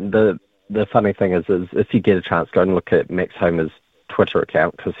 And the funny thing is if you get a chance, go and look at Max Homa's Twitter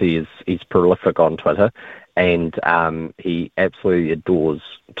account, because he's prolific on Twitter. And he absolutely adores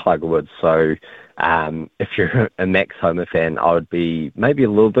Tiger Woods. So if you're a Max Homa fan, I would be maybe a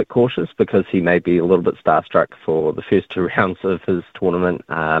little bit cautious because he may be a little bit starstruck for the first 2 rounds of his tournament.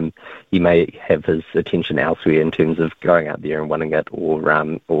 He may have his attention elsewhere in terms of going out there and winning it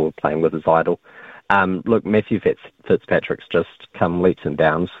or playing with his idol. Look, Matthew Fitzpatrick's just come leaps and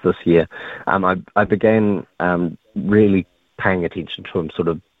bounds this year. I began really paying attention to him sort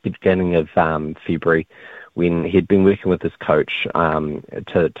of beginning of February, when he'd been working with his coach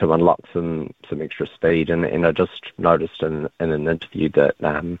to unlock some extra speed, and I just noticed in an interview that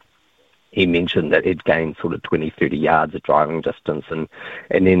he mentioned that he'd gained sort of 20-30 yards of driving distance, and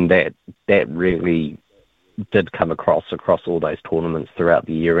then that really did come across all those tournaments throughout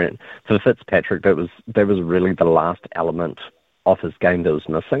the year. And for Fitzpatrick, that was really the last element of his game that was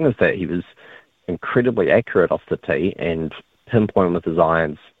missing, is that he was incredibly accurate off the tee and pinpoint with his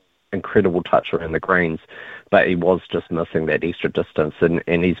irons, incredible touch around the greens, but he was just missing that extra distance,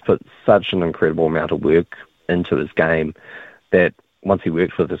 and he's put such an incredible amount of work into his game that once he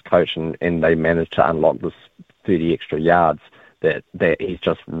worked with his coach and they managed to unlock this 30 extra yards, that he's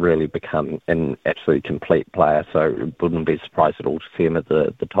just really become an absolutely complete player. So it wouldn't be surprised at all to see him at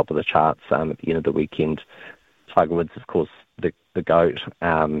the top of the charts at the end of the weekend. Tiger Woods, of course, the GOAT.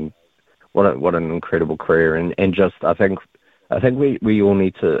 What an incredible career, and just I think we all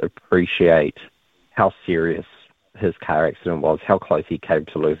need to appreciate how serious his car accident was, how close he came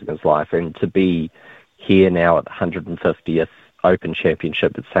to losing his life, and to be here now at the 150th Open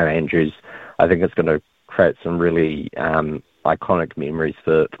Championship at St Andrews, I think it's going to create some really iconic memories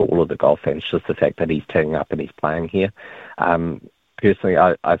for all of the golf fans, just the fact that he's turning up and he's playing here. Personally,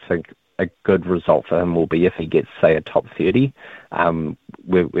 I think a good result for him will be if he gets, say, a top 30.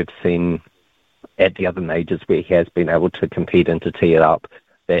 We've seen at the other majors where he has been able to compete and to tee it up,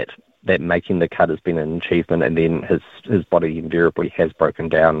 that making the cut has been an achievement, and then his body invariably has broken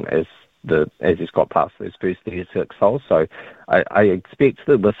down as as he's got past those first 36 holes. So I expect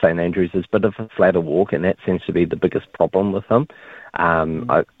that with St Andrews, there's a bit of a flatter walk, and that seems to be the biggest problem with him.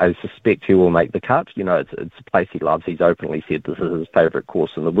 I suspect he will make the cut. You know, it's a place he loves. He's openly said this is his favourite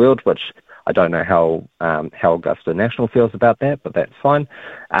course in the world, which I don't know how Augusta National feels about that, but that's fine.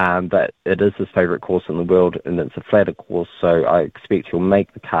 But it is his favourite course in the world, and it's a flatter course, so I expect he'll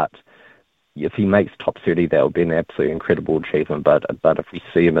make the cut. If he makes top 30, that would be an absolutely incredible achievement. But if we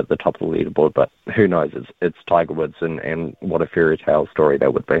see him at the top of the leaderboard, but who knows? It's Tiger Woods, and what a fairy tale story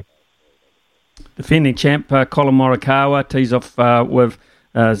that would be. Defending champ Colin Morikawa tees off with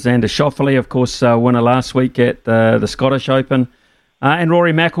Xander Schauffele, of course, winner last week at the Scottish Open. And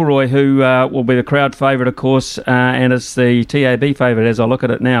Rory McIlroy, who will be the crowd favourite, of course, and is the TAB favourite as I look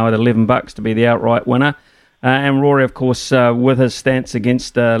at it now at $11 to be the outright winner. And Rory, of course, with his stance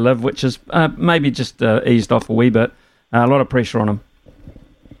against Liv, which is maybe just eased off a wee bit. A lot of pressure on him.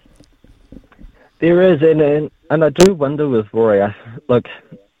 There is, and I do wonder with Rory. Look,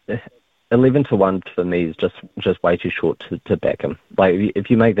 11-1 for me is just way too short to back him. Like,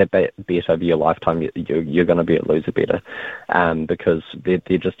 if you make that bet over your lifetime, you're going to be a loser better, because there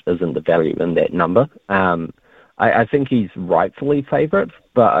just isn't the value in that number. I think he's rightfully favourite,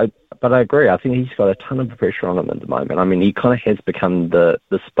 but I agree. I think he's got a ton of pressure on him at the moment. I mean, he kind of has become the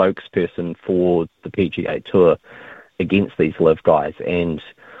spokesperson for the PGA Tour against these Liv guys, and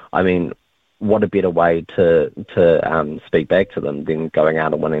I mean, what a better way to speak back to them than going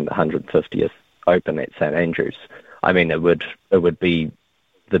out and winning the 150th Open at St Andrews. I mean, it would be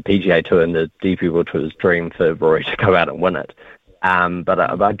the PGA Tour and the DP World Tour's dream for Rory to go out and win it. But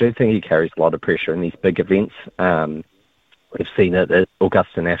I do think he carries a lot of pressure in these big events. We've seen it at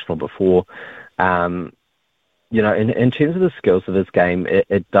Augusta National before. You know, in terms of the skills of his game,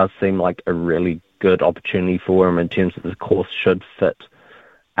 it does seem like a really good opportunity for him in terms of the course should fit.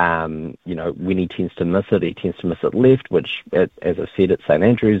 You know, when he tends to miss it left, which, as I said, at St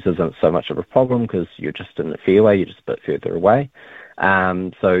Andrews isn't so much of a problem because you're just in the fairway, you're just a bit further away.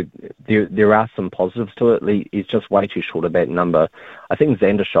 So there are some positives to it. He's just way too short of that number. I think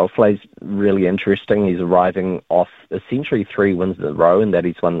Xander Schauffele is really interesting. He's arriving off essentially 3 wins in a row, and that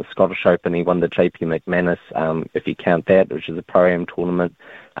he's won the Scottish Open, he won the JP McManus, if you count that, which is a Pro-Am tournament,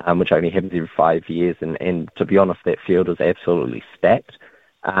 which only happens every 5 years. And to be honest, that field is absolutely stacked.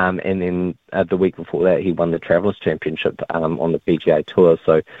 And then the week before that, he won the Travellers Championship on the PGA Tour.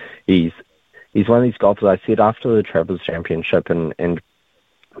 So he's one of these golfers. I said after the Travellers Championship and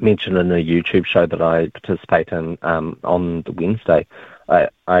mentioned in a YouTube show that I participate in on the Wednesday,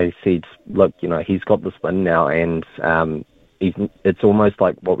 I said, look, you know, he's got this win now, and it's almost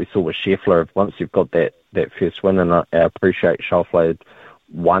like what we saw with Scheffler. Once you've got that first win, and I appreciate Schauffele had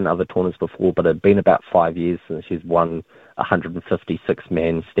won other tournaments before, but it had been about 5 years since he's won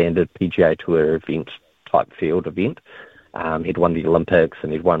 156-man standard PGA Tour event type field event. He'd won the Olympics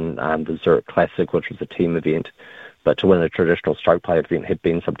and he'd won the Zurich Classic, which was a team event. But to win a traditional stroke play event had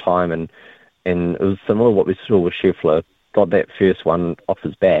been some time, and it was similar to what we saw with Scheffler. Got that first one off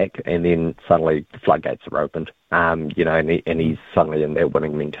his back, and then suddenly the floodgates are opened. You know, and he's suddenly in that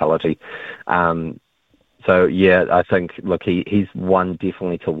winning mentality. So yeah, I think, look, he's one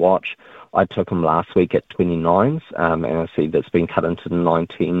definitely to watch. I took him last week at 29s, and I see that's been cut into the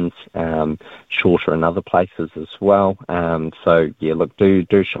 19s, shorter in other places as well. So yeah, look, do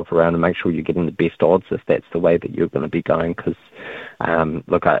shop around and make sure you're getting the best odds if that's the way that you're going to be going. Because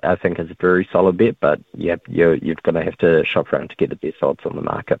look, I think it's a very solid bet, but yeah, you're going to have to shop around to get the best odds on the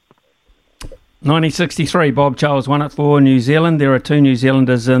market. 1963, Bob Charles won it for New Zealand. There are 2 New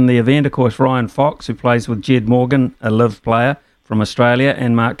Zealanders in the event, of course, Ryan Fox, who plays with Jed Morgan, a Liv player from Australia,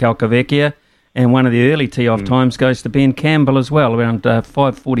 and Mark Calcavecchia. And one of the early tee-off times goes to Ben Campbell as well, around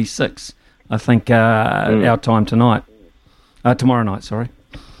 5:46, I think, our time tomorrow night, sorry.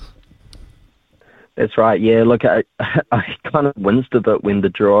 That's right, yeah. Look, I kind of winced a bit when the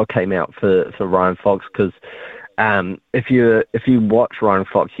draw came out for Ryan Fox, because if you watch Ryan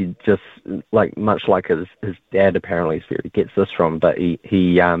Fox, you just, like, much like his dad apparently is where he gets this from, but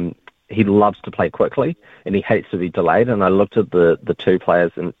he loves to play quickly and he hates to be delayed. And I looked at the 2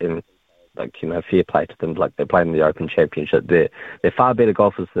 players and like, you know, fair play to them. Like, they played in the Open Championship. They're far better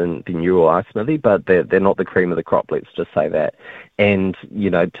golfers than you or I, Smithy, but they're not the cream of the crop. Let's just say that. And you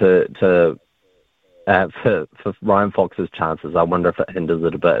know, for Ryan Fox's chances, I wonder if it hinders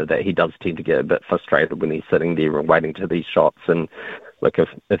it a bit, that he does tend to get a bit frustrated when he's sitting there and waiting to these shots. And look,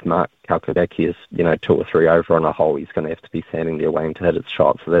 if Mark Calcavecchia is, you know, 2 or 3 over on a hole, he's going to have to be standing there waiting to hit his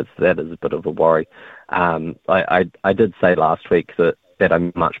shot. So that is a bit of a worry. I did say last week that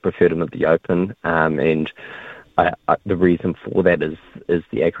I much preferred him at the Open, and the reason for that is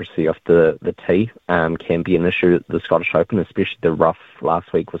the accuracy of the tee can be an issue at the Scottish Open, especially the rough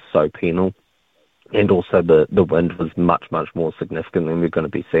last week was so penal. And also the wind was much, much more significant than we're going to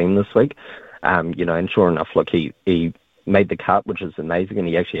be seeing this week. And sure enough, look, he made the cut, which is amazing, and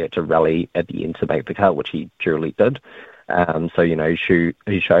he actually had to rally at the end to make the cut, which he duly did.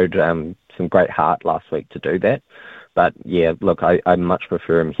 He showed some great heart last week to do that. But, yeah, look, I much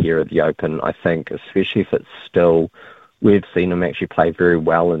prefer him here at the Open. I think, especially if it's still, we've seen him actually play very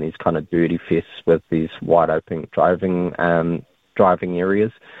well in these kind of dirty fests with these wide-open driving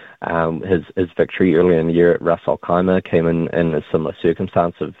areas. His victory earlier in the year at Ras Al Khaimah came in a similar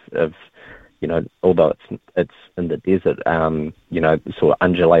circumstance of although it's in the desert, sort of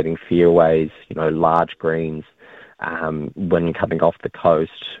undulating fairways, large greens, wind coming off the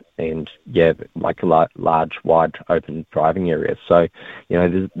coast, and like a large, wide open driving areas. So,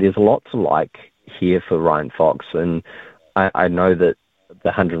 there's a lot to like here for Ryan Fox, and I know that the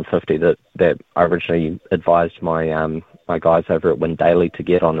 150 that I originally advised my my guys over at Win Daily to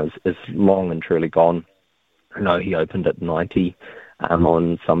get on is long and truly gone. I know he opened at 90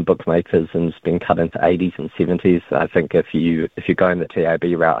 on some bookmakers and it's been cut into 80s and 70s. I think if you're going the TAB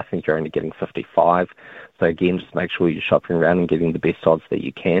route, I think you're only getting 55. So again, just make sure you're shopping around and getting the best odds that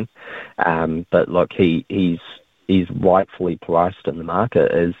you can. But look, he's rightfully priced in the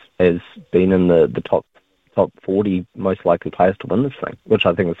market as being in the top 40 most likely players to win this thing, which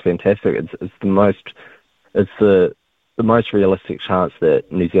I think is fantastic. It's the most realistic chance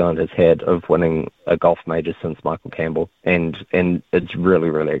that New Zealand has had of winning a golf major since Michael Campbell, and it's really,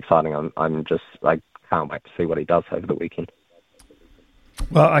 really exciting. I'm just can't wait to see what he does over the weekend.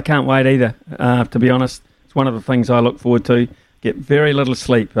 Well, I can't wait either. To be honest, it's one of the things I look forward to. Get very little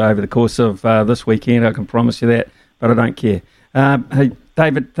sleep over the course of this weekend. I can promise you that, but I don't care. Hey,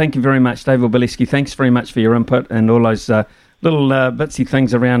 David, thank you very much. David Bileski, thanks very much for your input and all those little bitsy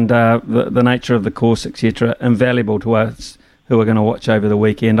things around the nature of the course, etc. Invaluable to us who are going to watch over the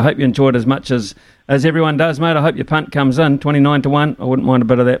weekend. I hope you enjoyed as much as everyone does, mate. I hope your punt comes in 29-1. I wouldn't mind a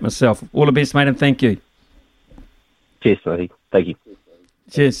bit of that myself. All the best, mate, and thank you. Cheers, buddy. Thank you.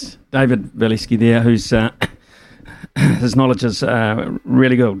 Cheers. David Bileski there, who's his knowledge is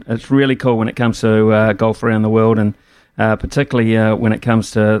really good. It's really cool when it comes to golf around the world, and particularly when it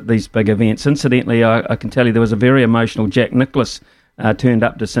comes to these big events. Incidentally, I can tell you there was a very emotional Jack Nicklaus turned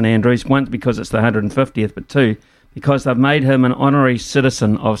up to St Andrews, one because it's the 150th, but two, because they've made him an honorary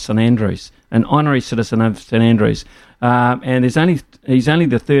citizen of St Andrews, and he's only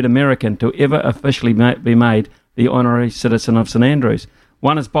the third American to ever officially be made the honorary citizen of St Andrews.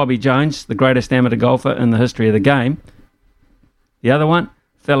 One is Bobby Jones, the greatest amateur golfer in the history of the game. The other one,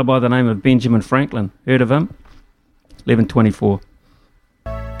 a fellow by the name of Benjamin Franklin. Heard of him? 11:24.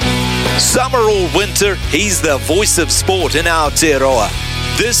 Summer or winter, he's the voice of sport in Aotearoa.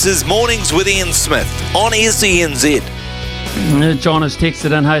 This is Mornings with Ian Smith on SENZ. John has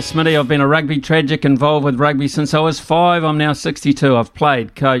texted in, "Hey Smitty, I've been a rugby tragic involved with rugby since I was 5. I'm now 62. I've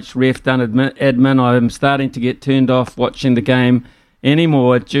played, coached, ref, done admin. I'm starting to get turned off watching the game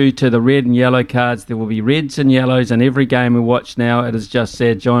anymore due to the red and yellow cards. There will be reds and yellows in every game we watch now. It is just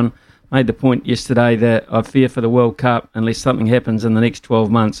sad." John made the point yesterday that I fear for the World Cup, unless something happens in the next 12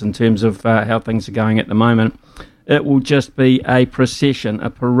 months in terms of how things are going at the moment, it will just be a procession,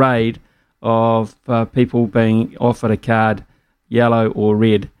 a parade of people being offered a card, yellow or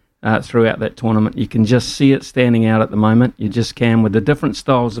red, throughout that tournament. You can just see it standing out at the moment. You just can, with the different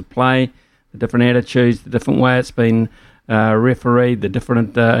styles of play, the different attitudes, the different way it's been refereed, the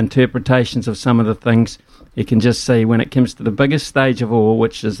different interpretations of some of the things. You can just see when it comes to the biggest stage of all,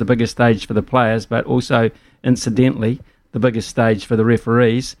 which is the biggest stage for the players, but also, incidentally, the biggest stage for the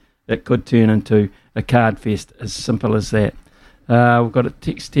referees, it could turn into a card fest, as simple as that. We've got a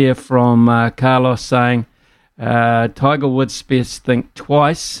text here from Carlos saying, Tiger Woods best think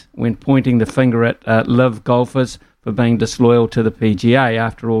twice when pointing the finger at live golfers for being disloyal to the PGA.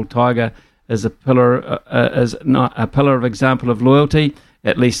 After all, Tiger is a pillar of example of loyalty.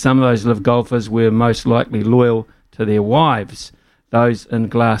 At least some of those live golfers were most likely loyal to their wives. Those in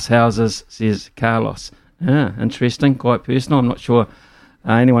glass houses, says Carlos. Interesting, quite personal. I'm not sure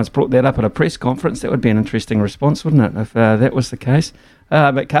anyone's brought that up at a press conference. That would be an interesting response, wouldn't it, if that was the case?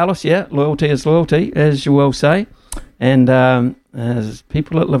 But Carlos, yeah, loyalty is loyalty, as you will say. And as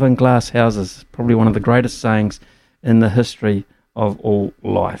people that live in glass houses, probably one of the greatest sayings in the history of all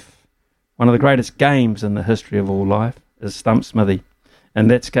life. One of the greatest games in the history of all life is Stump Smithy. And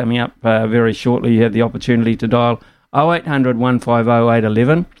that's coming up very shortly. You have the opportunity to dial 0800 150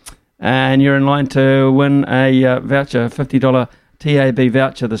 811, and you're in line to win a voucher, $50 TAB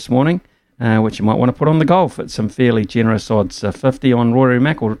voucher this morning. which you might want to put on the golf at some fairly generous odds. 50 on Rory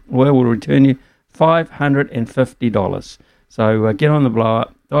McIlroy will return you $550. So get on the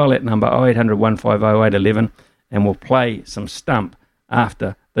blow-up, dial that number 0800 150 811, and we'll play some stump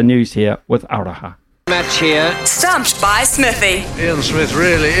after the news here with Auraha. Match here. Stumped by Smithy. Ian Smith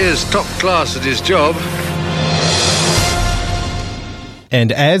really is top class at his job.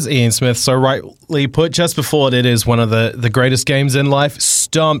 And as Ian Smith so rightly put just before, it is one of the greatest games in life.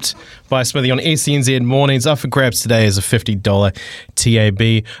 Stumped by Smithy on SENZ Mornings. Up for grabs today is a $50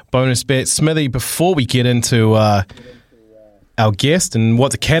 TAB bonus bet. Smithy, before we get into our guest and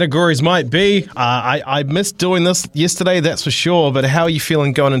what the categories might be, I missed doing this yesterday, that's for sure, but how are you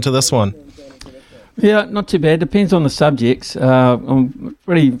feeling going into this one? Yeah, not too bad. Depends on the subjects. I'm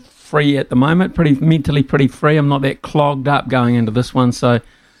pretty free at the moment, mentally pretty free. I'm not that clogged up going into this one, so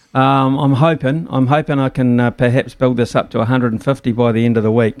I'm hoping I can perhaps build this up to 150 by the end of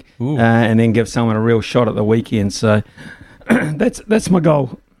the week, and then give someone a real shot at the weekend. So that's my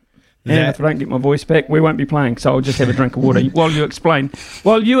goal. And if I don't get my voice back, we won't be playing. So I'll just have a drink of water while you explain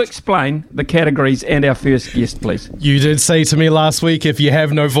the categories and our first guest, please. You did say to me last week, if you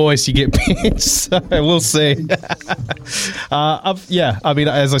have no voice, you get benched. So we'll see. As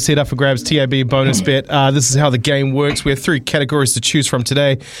I said, up for grabs, TAB bonus bet. This is how the game works. We have 3 categories to choose from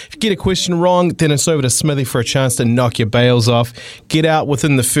today. If you get a question wrong, then it's over to Smithy for a chance to knock your bails off. Get out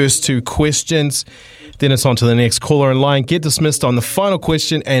within the first 2 questions. Then it's on to the next caller in line. Get dismissed on the final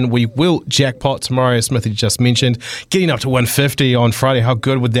question, and we will jackpot tomorrow, as Smithy just mentioned. Getting up to 150 on Friday. How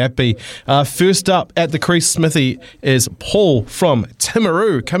good would that be? First up at the crease, Smithy, is Paul from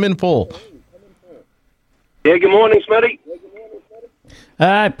Timaru. Come in, Paul. Yeah, good morning, Smithy.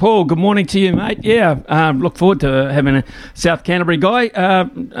 Paul, good morning to you, mate. Yeah, look forward to having a South Canterbury guy.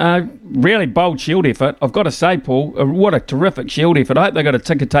 Really bold shield effort. I've got to say, Paul, what a terrific shield effort. I hope they got a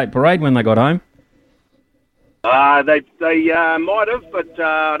ticker tape parade when they got home. They might have, but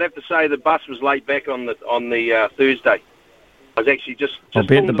I'd have to say the bus was late back on the Thursday. I was actually just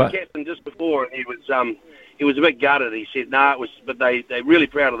talking to the captain just before, and he was a bit gutted. He said, "No, it was," but they're really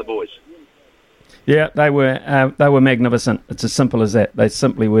proud of the boys. Yeah, they were magnificent. It's as simple as that. They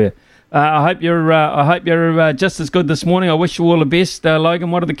simply were. I hope you're just as good this morning. I wish you all the best,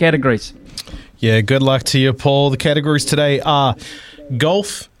 Logan. What are the categories? Yeah, good luck to you, Paul. The categories today are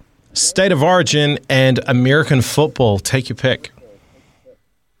golf, State of Origin, and American football. Take your pick.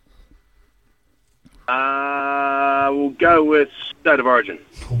 We'll go with State of Origin.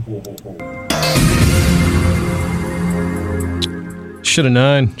 Should have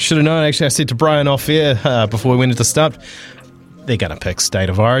known. Actually, I said to Brian off air before we went into Stump, they're going to pick State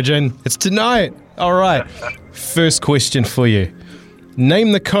of Origin. It's tonight. All right. First question for you.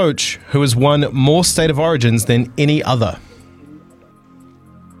 Name the coach who has won more State of Origins than any other.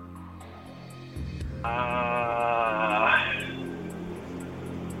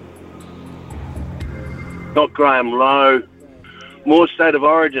 Not Graham Lowe. More State of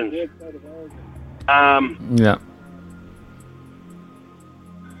Origins. Yeah.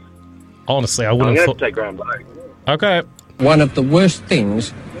 Honestly, I I'm wouldn't going to have to take Graham Lowe. Okay. One of the worst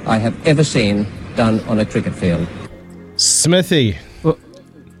things I have ever seen done on a cricket field. Smithy. Well,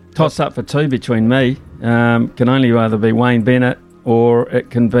 toss up for 2 between me. Can only either be Wayne Bennett or it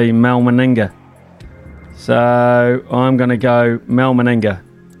can be Mal Meninga. So I'm going to go Mal Meninga.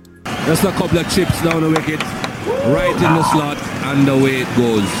 Just a couple of chips down the wicket, right in the slot, and away it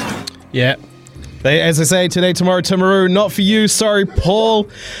goes. Yeah. As I say, today, tomorrow, Timaru, not for you. Sorry, Paul.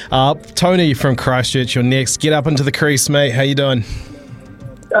 Tony from Christchurch, you're next. Get up into the crease, mate. How you doing?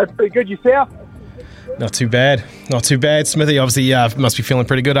 Pretty good, yourself? Not too bad. Smithy, obviously, must be feeling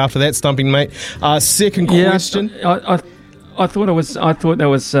pretty good after that stumping, mate. Second question. I thought there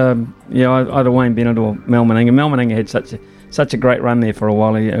was either Wayne Bennett or Mal Meninga. Mal Meninga had such a great run there for a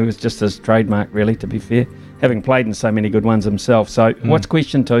while. It was just his trademark, really, to be fair, having played in so many good ones himself. So what's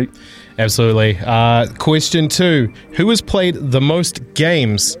question 2? Absolutely. Question 2. Who has played the most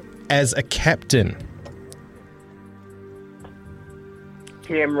games as a captain?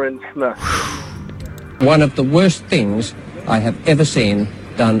 Cameron Smith. One of the worst things I have ever seen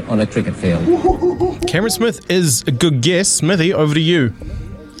done on a cricket field. Cameron Smith is a good guess. Smithy, over to you.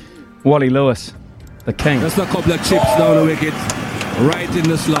 Wally Lewis, the king. Just a couple of chips down the wicket, right in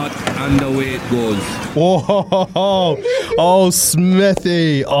the slot, and away it goes. Oh,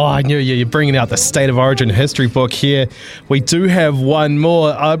 Smithy. Oh, I knew you. You're bringing out the State of Origin history book here. We do have one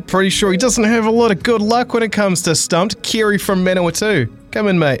more. I'm pretty sure he doesn't have a lot of good luck when it comes to stumped. Kerry from Manawatu. Come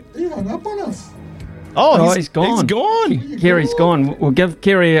in, mate. He hung up on us. Oh, he's gone. He's gone. Kerry's gone. We'll give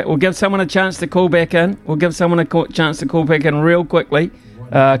someone a chance to call back in. We'll give someone a chance to call back in real quickly.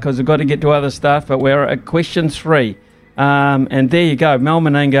 because we've got to get to other stuff, but we're at question 3. And there you go, Mal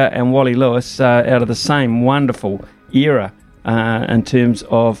Meninga and Wally Lewis out of the same wonderful era in terms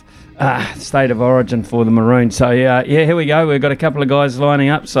of state of origin for the Maroons. So, yeah, here we go. We've got a couple of guys lining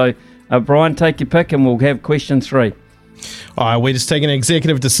up. So, Brian, take your pick and we'll have question 3. All right, we're just taking an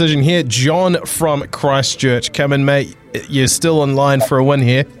executive decision here. John from Christchurch. Come in, mate. You're still in line for a win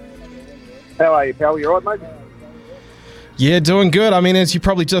here. How are you, pal? You all right, mate? Yeah, doing good. I mean, as you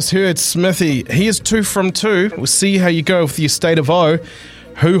probably just heard, Smithy, he is 2 from 2. We'll see how you go with your State of O.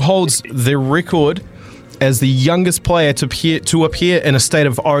 Who holds the record as the youngest player to appear in a State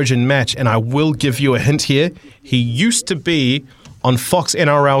of Origin match? And I will give you a hint here. He used to be on Fox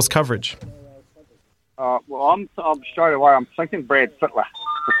NRL's coverage. Well, I'm straight away, I'm thinking Brad Fittler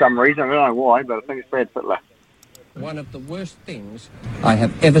for some reason. I don't know why, but I think it's Brad Fittler. One of the worst things I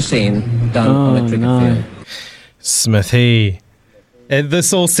have ever seen done on a cricket field. Smithy. And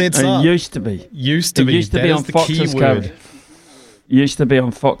this all sets up. Used to be. Used to be. Used to be on Fox's coverage. Used to be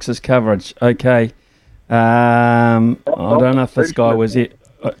on Fox's coverage. Okay. I don't know if this guy was it.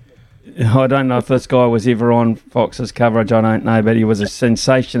 I don't know if this guy was ever on Fox's coverage. I don't know, but he was a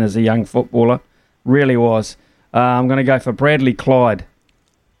sensation as a young footballer. Really was. I'm going to go for Bradley Clyde.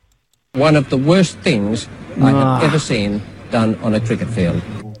 One of the worst things I have ever seen done on a cricket field.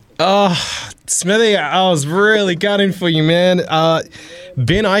 Oh, Smithy, I was really gunning for you, man.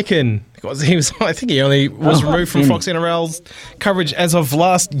 Ben Aiken, I think he only was removed from Fox NRL's coverage as of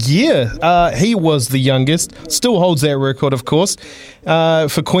last year. He was the youngest, still holds that record, of course,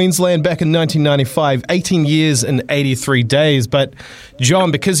 for Queensland back in 1995, 18 years and 83 days. But,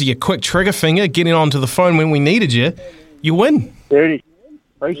 John, because of your quick trigger finger, getting onto the phone when we needed you, you win. 30.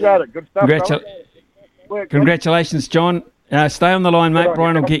 Appreciate it. Good stuff. Congratulations, John. Stay on the line, mate.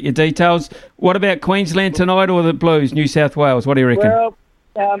 Brian will get your details. What about Queensland tonight or the Blues, New South Wales? What do you reckon? Well,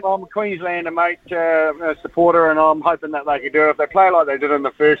 I'm a Queenslander, mate, a supporter, and I'm hoping that they can do it. If they play like they did in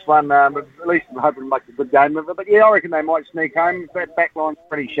the first one, at least I'm hoping to make a good game of it. But, yeah, I reckon they might sneak home. That back line's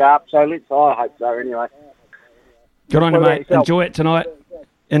pretty sharp, so I hope so anyway. Good on you, mate. Enjoy it tonight.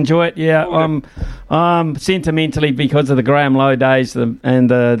 Enjoy it, yeah. Sentimentally, because of the Graham Lowe days and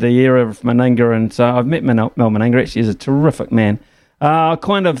the era of Meninga, and so I've met Mel Meninga. Actually, he's a terrific man. I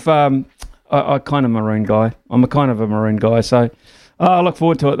kind of maroon guy. I'm a kind of a maroon guy, so I look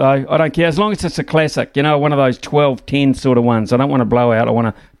forward to it though. I don't care as long as it's a classic. You know, one of those 12-10 sort of ones. I don't want a blowout. I want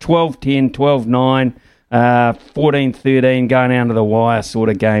a 12-10, 12-9, 14-13 going down to the wire sort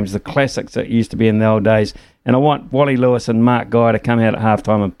of games. The classics that used to be in the old days. And I want Wally Lewis and Mark Guy to come out at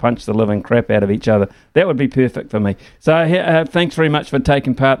halftime and punch the living crap out of each other. That would be perfect for me. So thanks very much for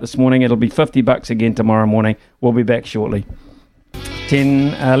taking part this morning. It'll be $50 again tomorrow morning. We'll be back shortly.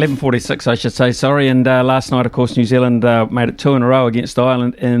 11:46, I should say, sorry. And last night, of course, New Zealand made it 2 in a row against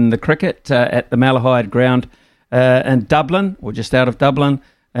Ireland in the cricket at the Malahide ground in Dublin, or just out of Dublin.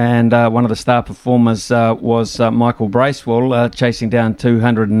 And one of the star performers was Michael Bracewell, chasing down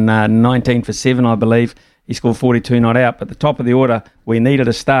 219 for 7, I believe. He scored 42 not out, but the top of the order, we needed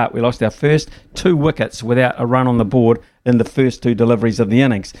a start. We lost our first 2 wickets without a run on the board in the first 2 deliveries of the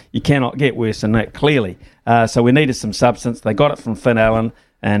innings. You cannot get worse than that, clearly. So we needed some substance. They got it from Finn Allen,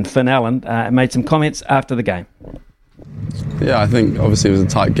 and Finn Allen made some comments after the game. Yeah, I think obviously it was a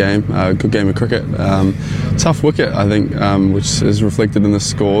tight game, good game of cricket. Tough wicket, I think, which is reflected in the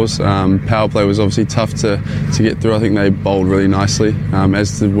scores. Power play was obviously tough to get through. I think they bowled really nicely,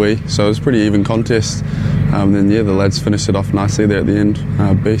 as did we. So it was a pretty even contest. Then, the lads finished it off nicely there at the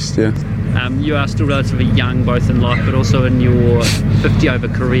end. Beast, yeah. You are still relatively young, both in life but also in your 50-over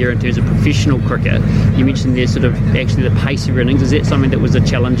career in terms of professional cricket. You mentioned there sort of actually the pace of your innings. Is that something that was a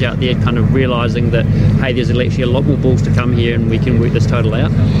challenge out there, kind of realising that, hey, there's actually a lot more balls to come here and we can work this total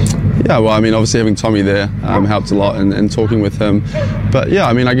out? Yeah, well, I mean, obviously having Tommy there helped a lot and talking with him. But yeah,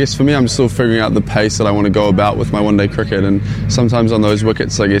 I mean, I guess for me, I'm still figuring out the pace that I want to go about with my one-day cricket. And sometimes on those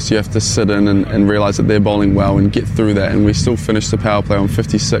wickets, I guess you have to sit in and realise that they're bowling well and get through that. And we still finished the power play on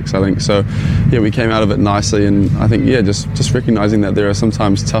 56, I think. So yeah, we came out of it nicely. And I think, yeah, just recognising that there are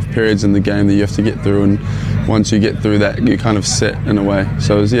sometimes tough periods in the game that you have to get through. And once you get through that, you kind of sit in a way.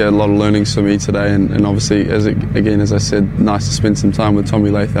 So it was, yeah, a lot of learnings for me today. And obviously, as I said, nice to spend some time with Tommy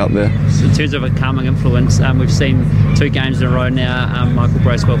Lath out there. So in terms of a calming influence, we've seen 2 games in a row now. Michael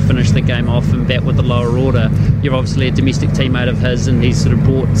Bracewell finished the game off and bat with the lower order. You're obviously a domestic teammate of his, and he's sort of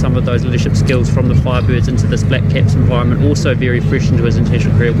brought some of those leadership skills from the Firebirds into this Black Caps environment, also very fresh into his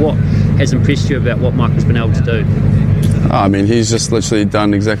international career. has impressed you about what Michael's been able to do? I mean, he's just literally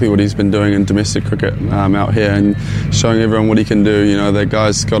done exactly what he's been doing in domestic cricket out here and showing everyone what he can do. You know, that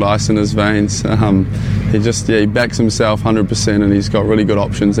guy's got ice in his veins. He backs himself 100% and he's got really good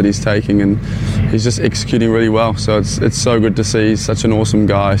options that he's taking and he's just executing really well. So it's so good to see. He's such an awesome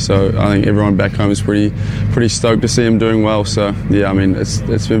guy. So I think everyone back home is pretty stoked to see him doing well. So, yeah, I mean,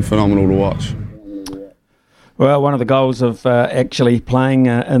 it's been phenomenal to watch. Well, one of the goals of actually playing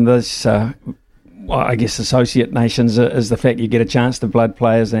in this I guess associate nations is the fact you get a chance to blood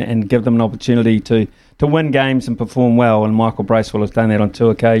players and give them an opportunity to win games and perform well, and Michael Bracewell has done that on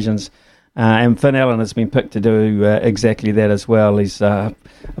 2 occasions, and Finn Allen has been picked to do exactly that as well. He's a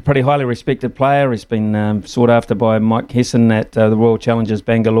pretty highly respected player. He's been sought after by Mike Hesson at the Royal Challengers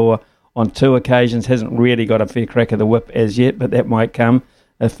Bangalore on 2 occasions. Hasn't really got a fair crack of the whip as yet, but that might come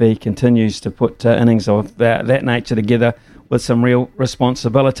if he continues to put innings of that nature together with some real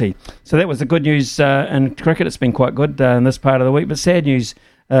responsibility. So that was the good news in cricket. It's been quite good in this part of the week, but sad news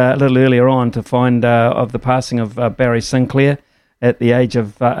a little earlier on to find of the passing of Barry Sinclair at the age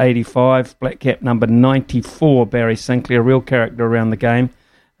of 85. Black cap number 94, Barry Sinclair, a real character around the game.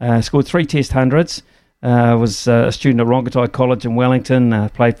 Scored 3 Test hundreds, was a student at Rongotai College in Wellington,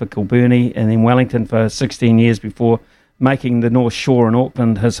 played for Kilburnie and then Wellington for 16 years before making the North Shore in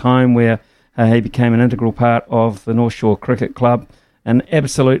Auckland his home, where he became an integral part of the North Shore Cricket Club, an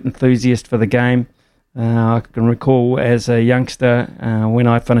absolute enthusiast for the game. I can recall as a youngster, when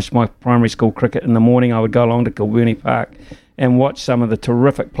I finished my primary school cricket in the morning, I would go along to Kilburnie Park and watch some of the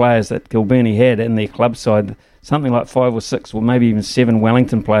terrific players that Kilburnie had in their club side, something like 5 or 6 or maybe even 7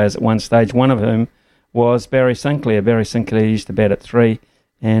 Wellington players at one stage, one of whom was Barry Sinclair. Barry Sinclair used to bat at 3,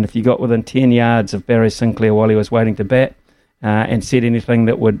 and if you got within 10 yards of Barry Sinclair while he was waiting to bat, and said anything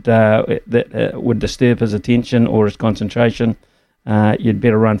that would disturb his attention or his concentration, you'd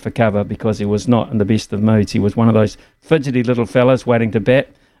better run for cover, because he was not in the best of moods. He was one of those fidgety little fellas waiting to bat,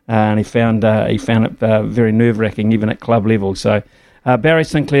 and he found it very nerve-wracking even at club level. So Barry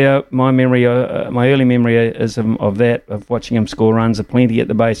Sinclair, my early memory is of that, of watching him score runs aplenty at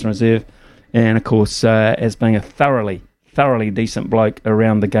the Basin Reserve, and of course as being a thoroughly decent bloke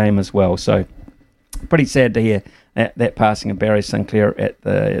around the game as well. So pretty sad to hear that passing of Barry Sinclair at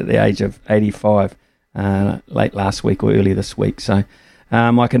the age of 85 late last week or early this week. So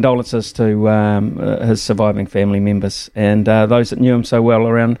my condolences to his surviving family members and those that knew him so well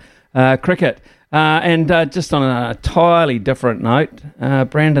around cricket. And just on an entirely different note,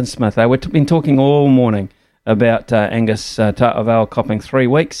 Brandon Smith. We've been talking all morning about Angus Ta'avale copping 3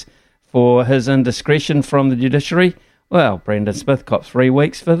 weeks for his indiscretion from the judiciary. Well, Brandon Smith copped 3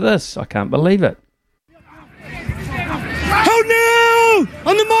 weeks for this. I can't believe it. Hold now!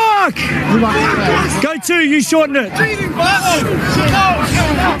 On the mark! Go 2, you shorten it.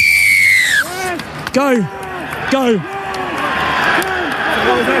 Go.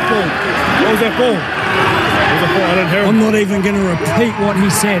 What was that ball? I didn't hear him. I'm not even going to repeat what he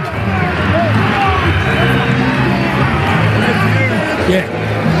said. Yeah.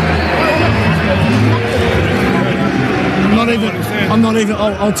 I'm not even.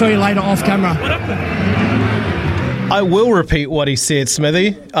 I'll tell you later off camera. I will repeat what he said,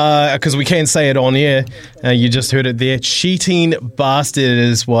 Smithy, because we can say it on air. You just heard it there. Cheating bastard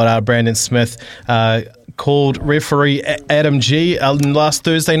is what Brandon Smith called referee Adam G. Last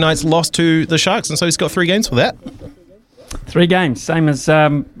Thursday night's loss to the Sharks, and so he's got 3 games for that. 3 games, same as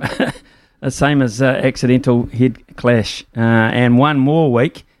accidental head clash, and 1 more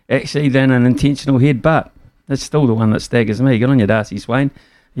week actually than an intentional head butt. That's still the one that staggers me. Good on you, Darcy Swain.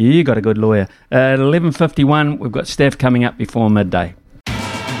 You got a good lawyer. At 11:51, we've got Staff coming up before midday.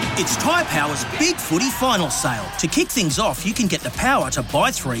 It's Tyre Power's Big Footy Final Sale. To kick things off, you can get the power to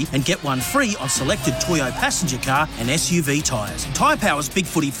buy 3 and get 1 free on selected Toyo passenger car and SUV tyres. Tyre Power's Big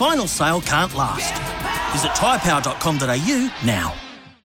Footy Final Sale can't last. Visit tyrepower.com.au now.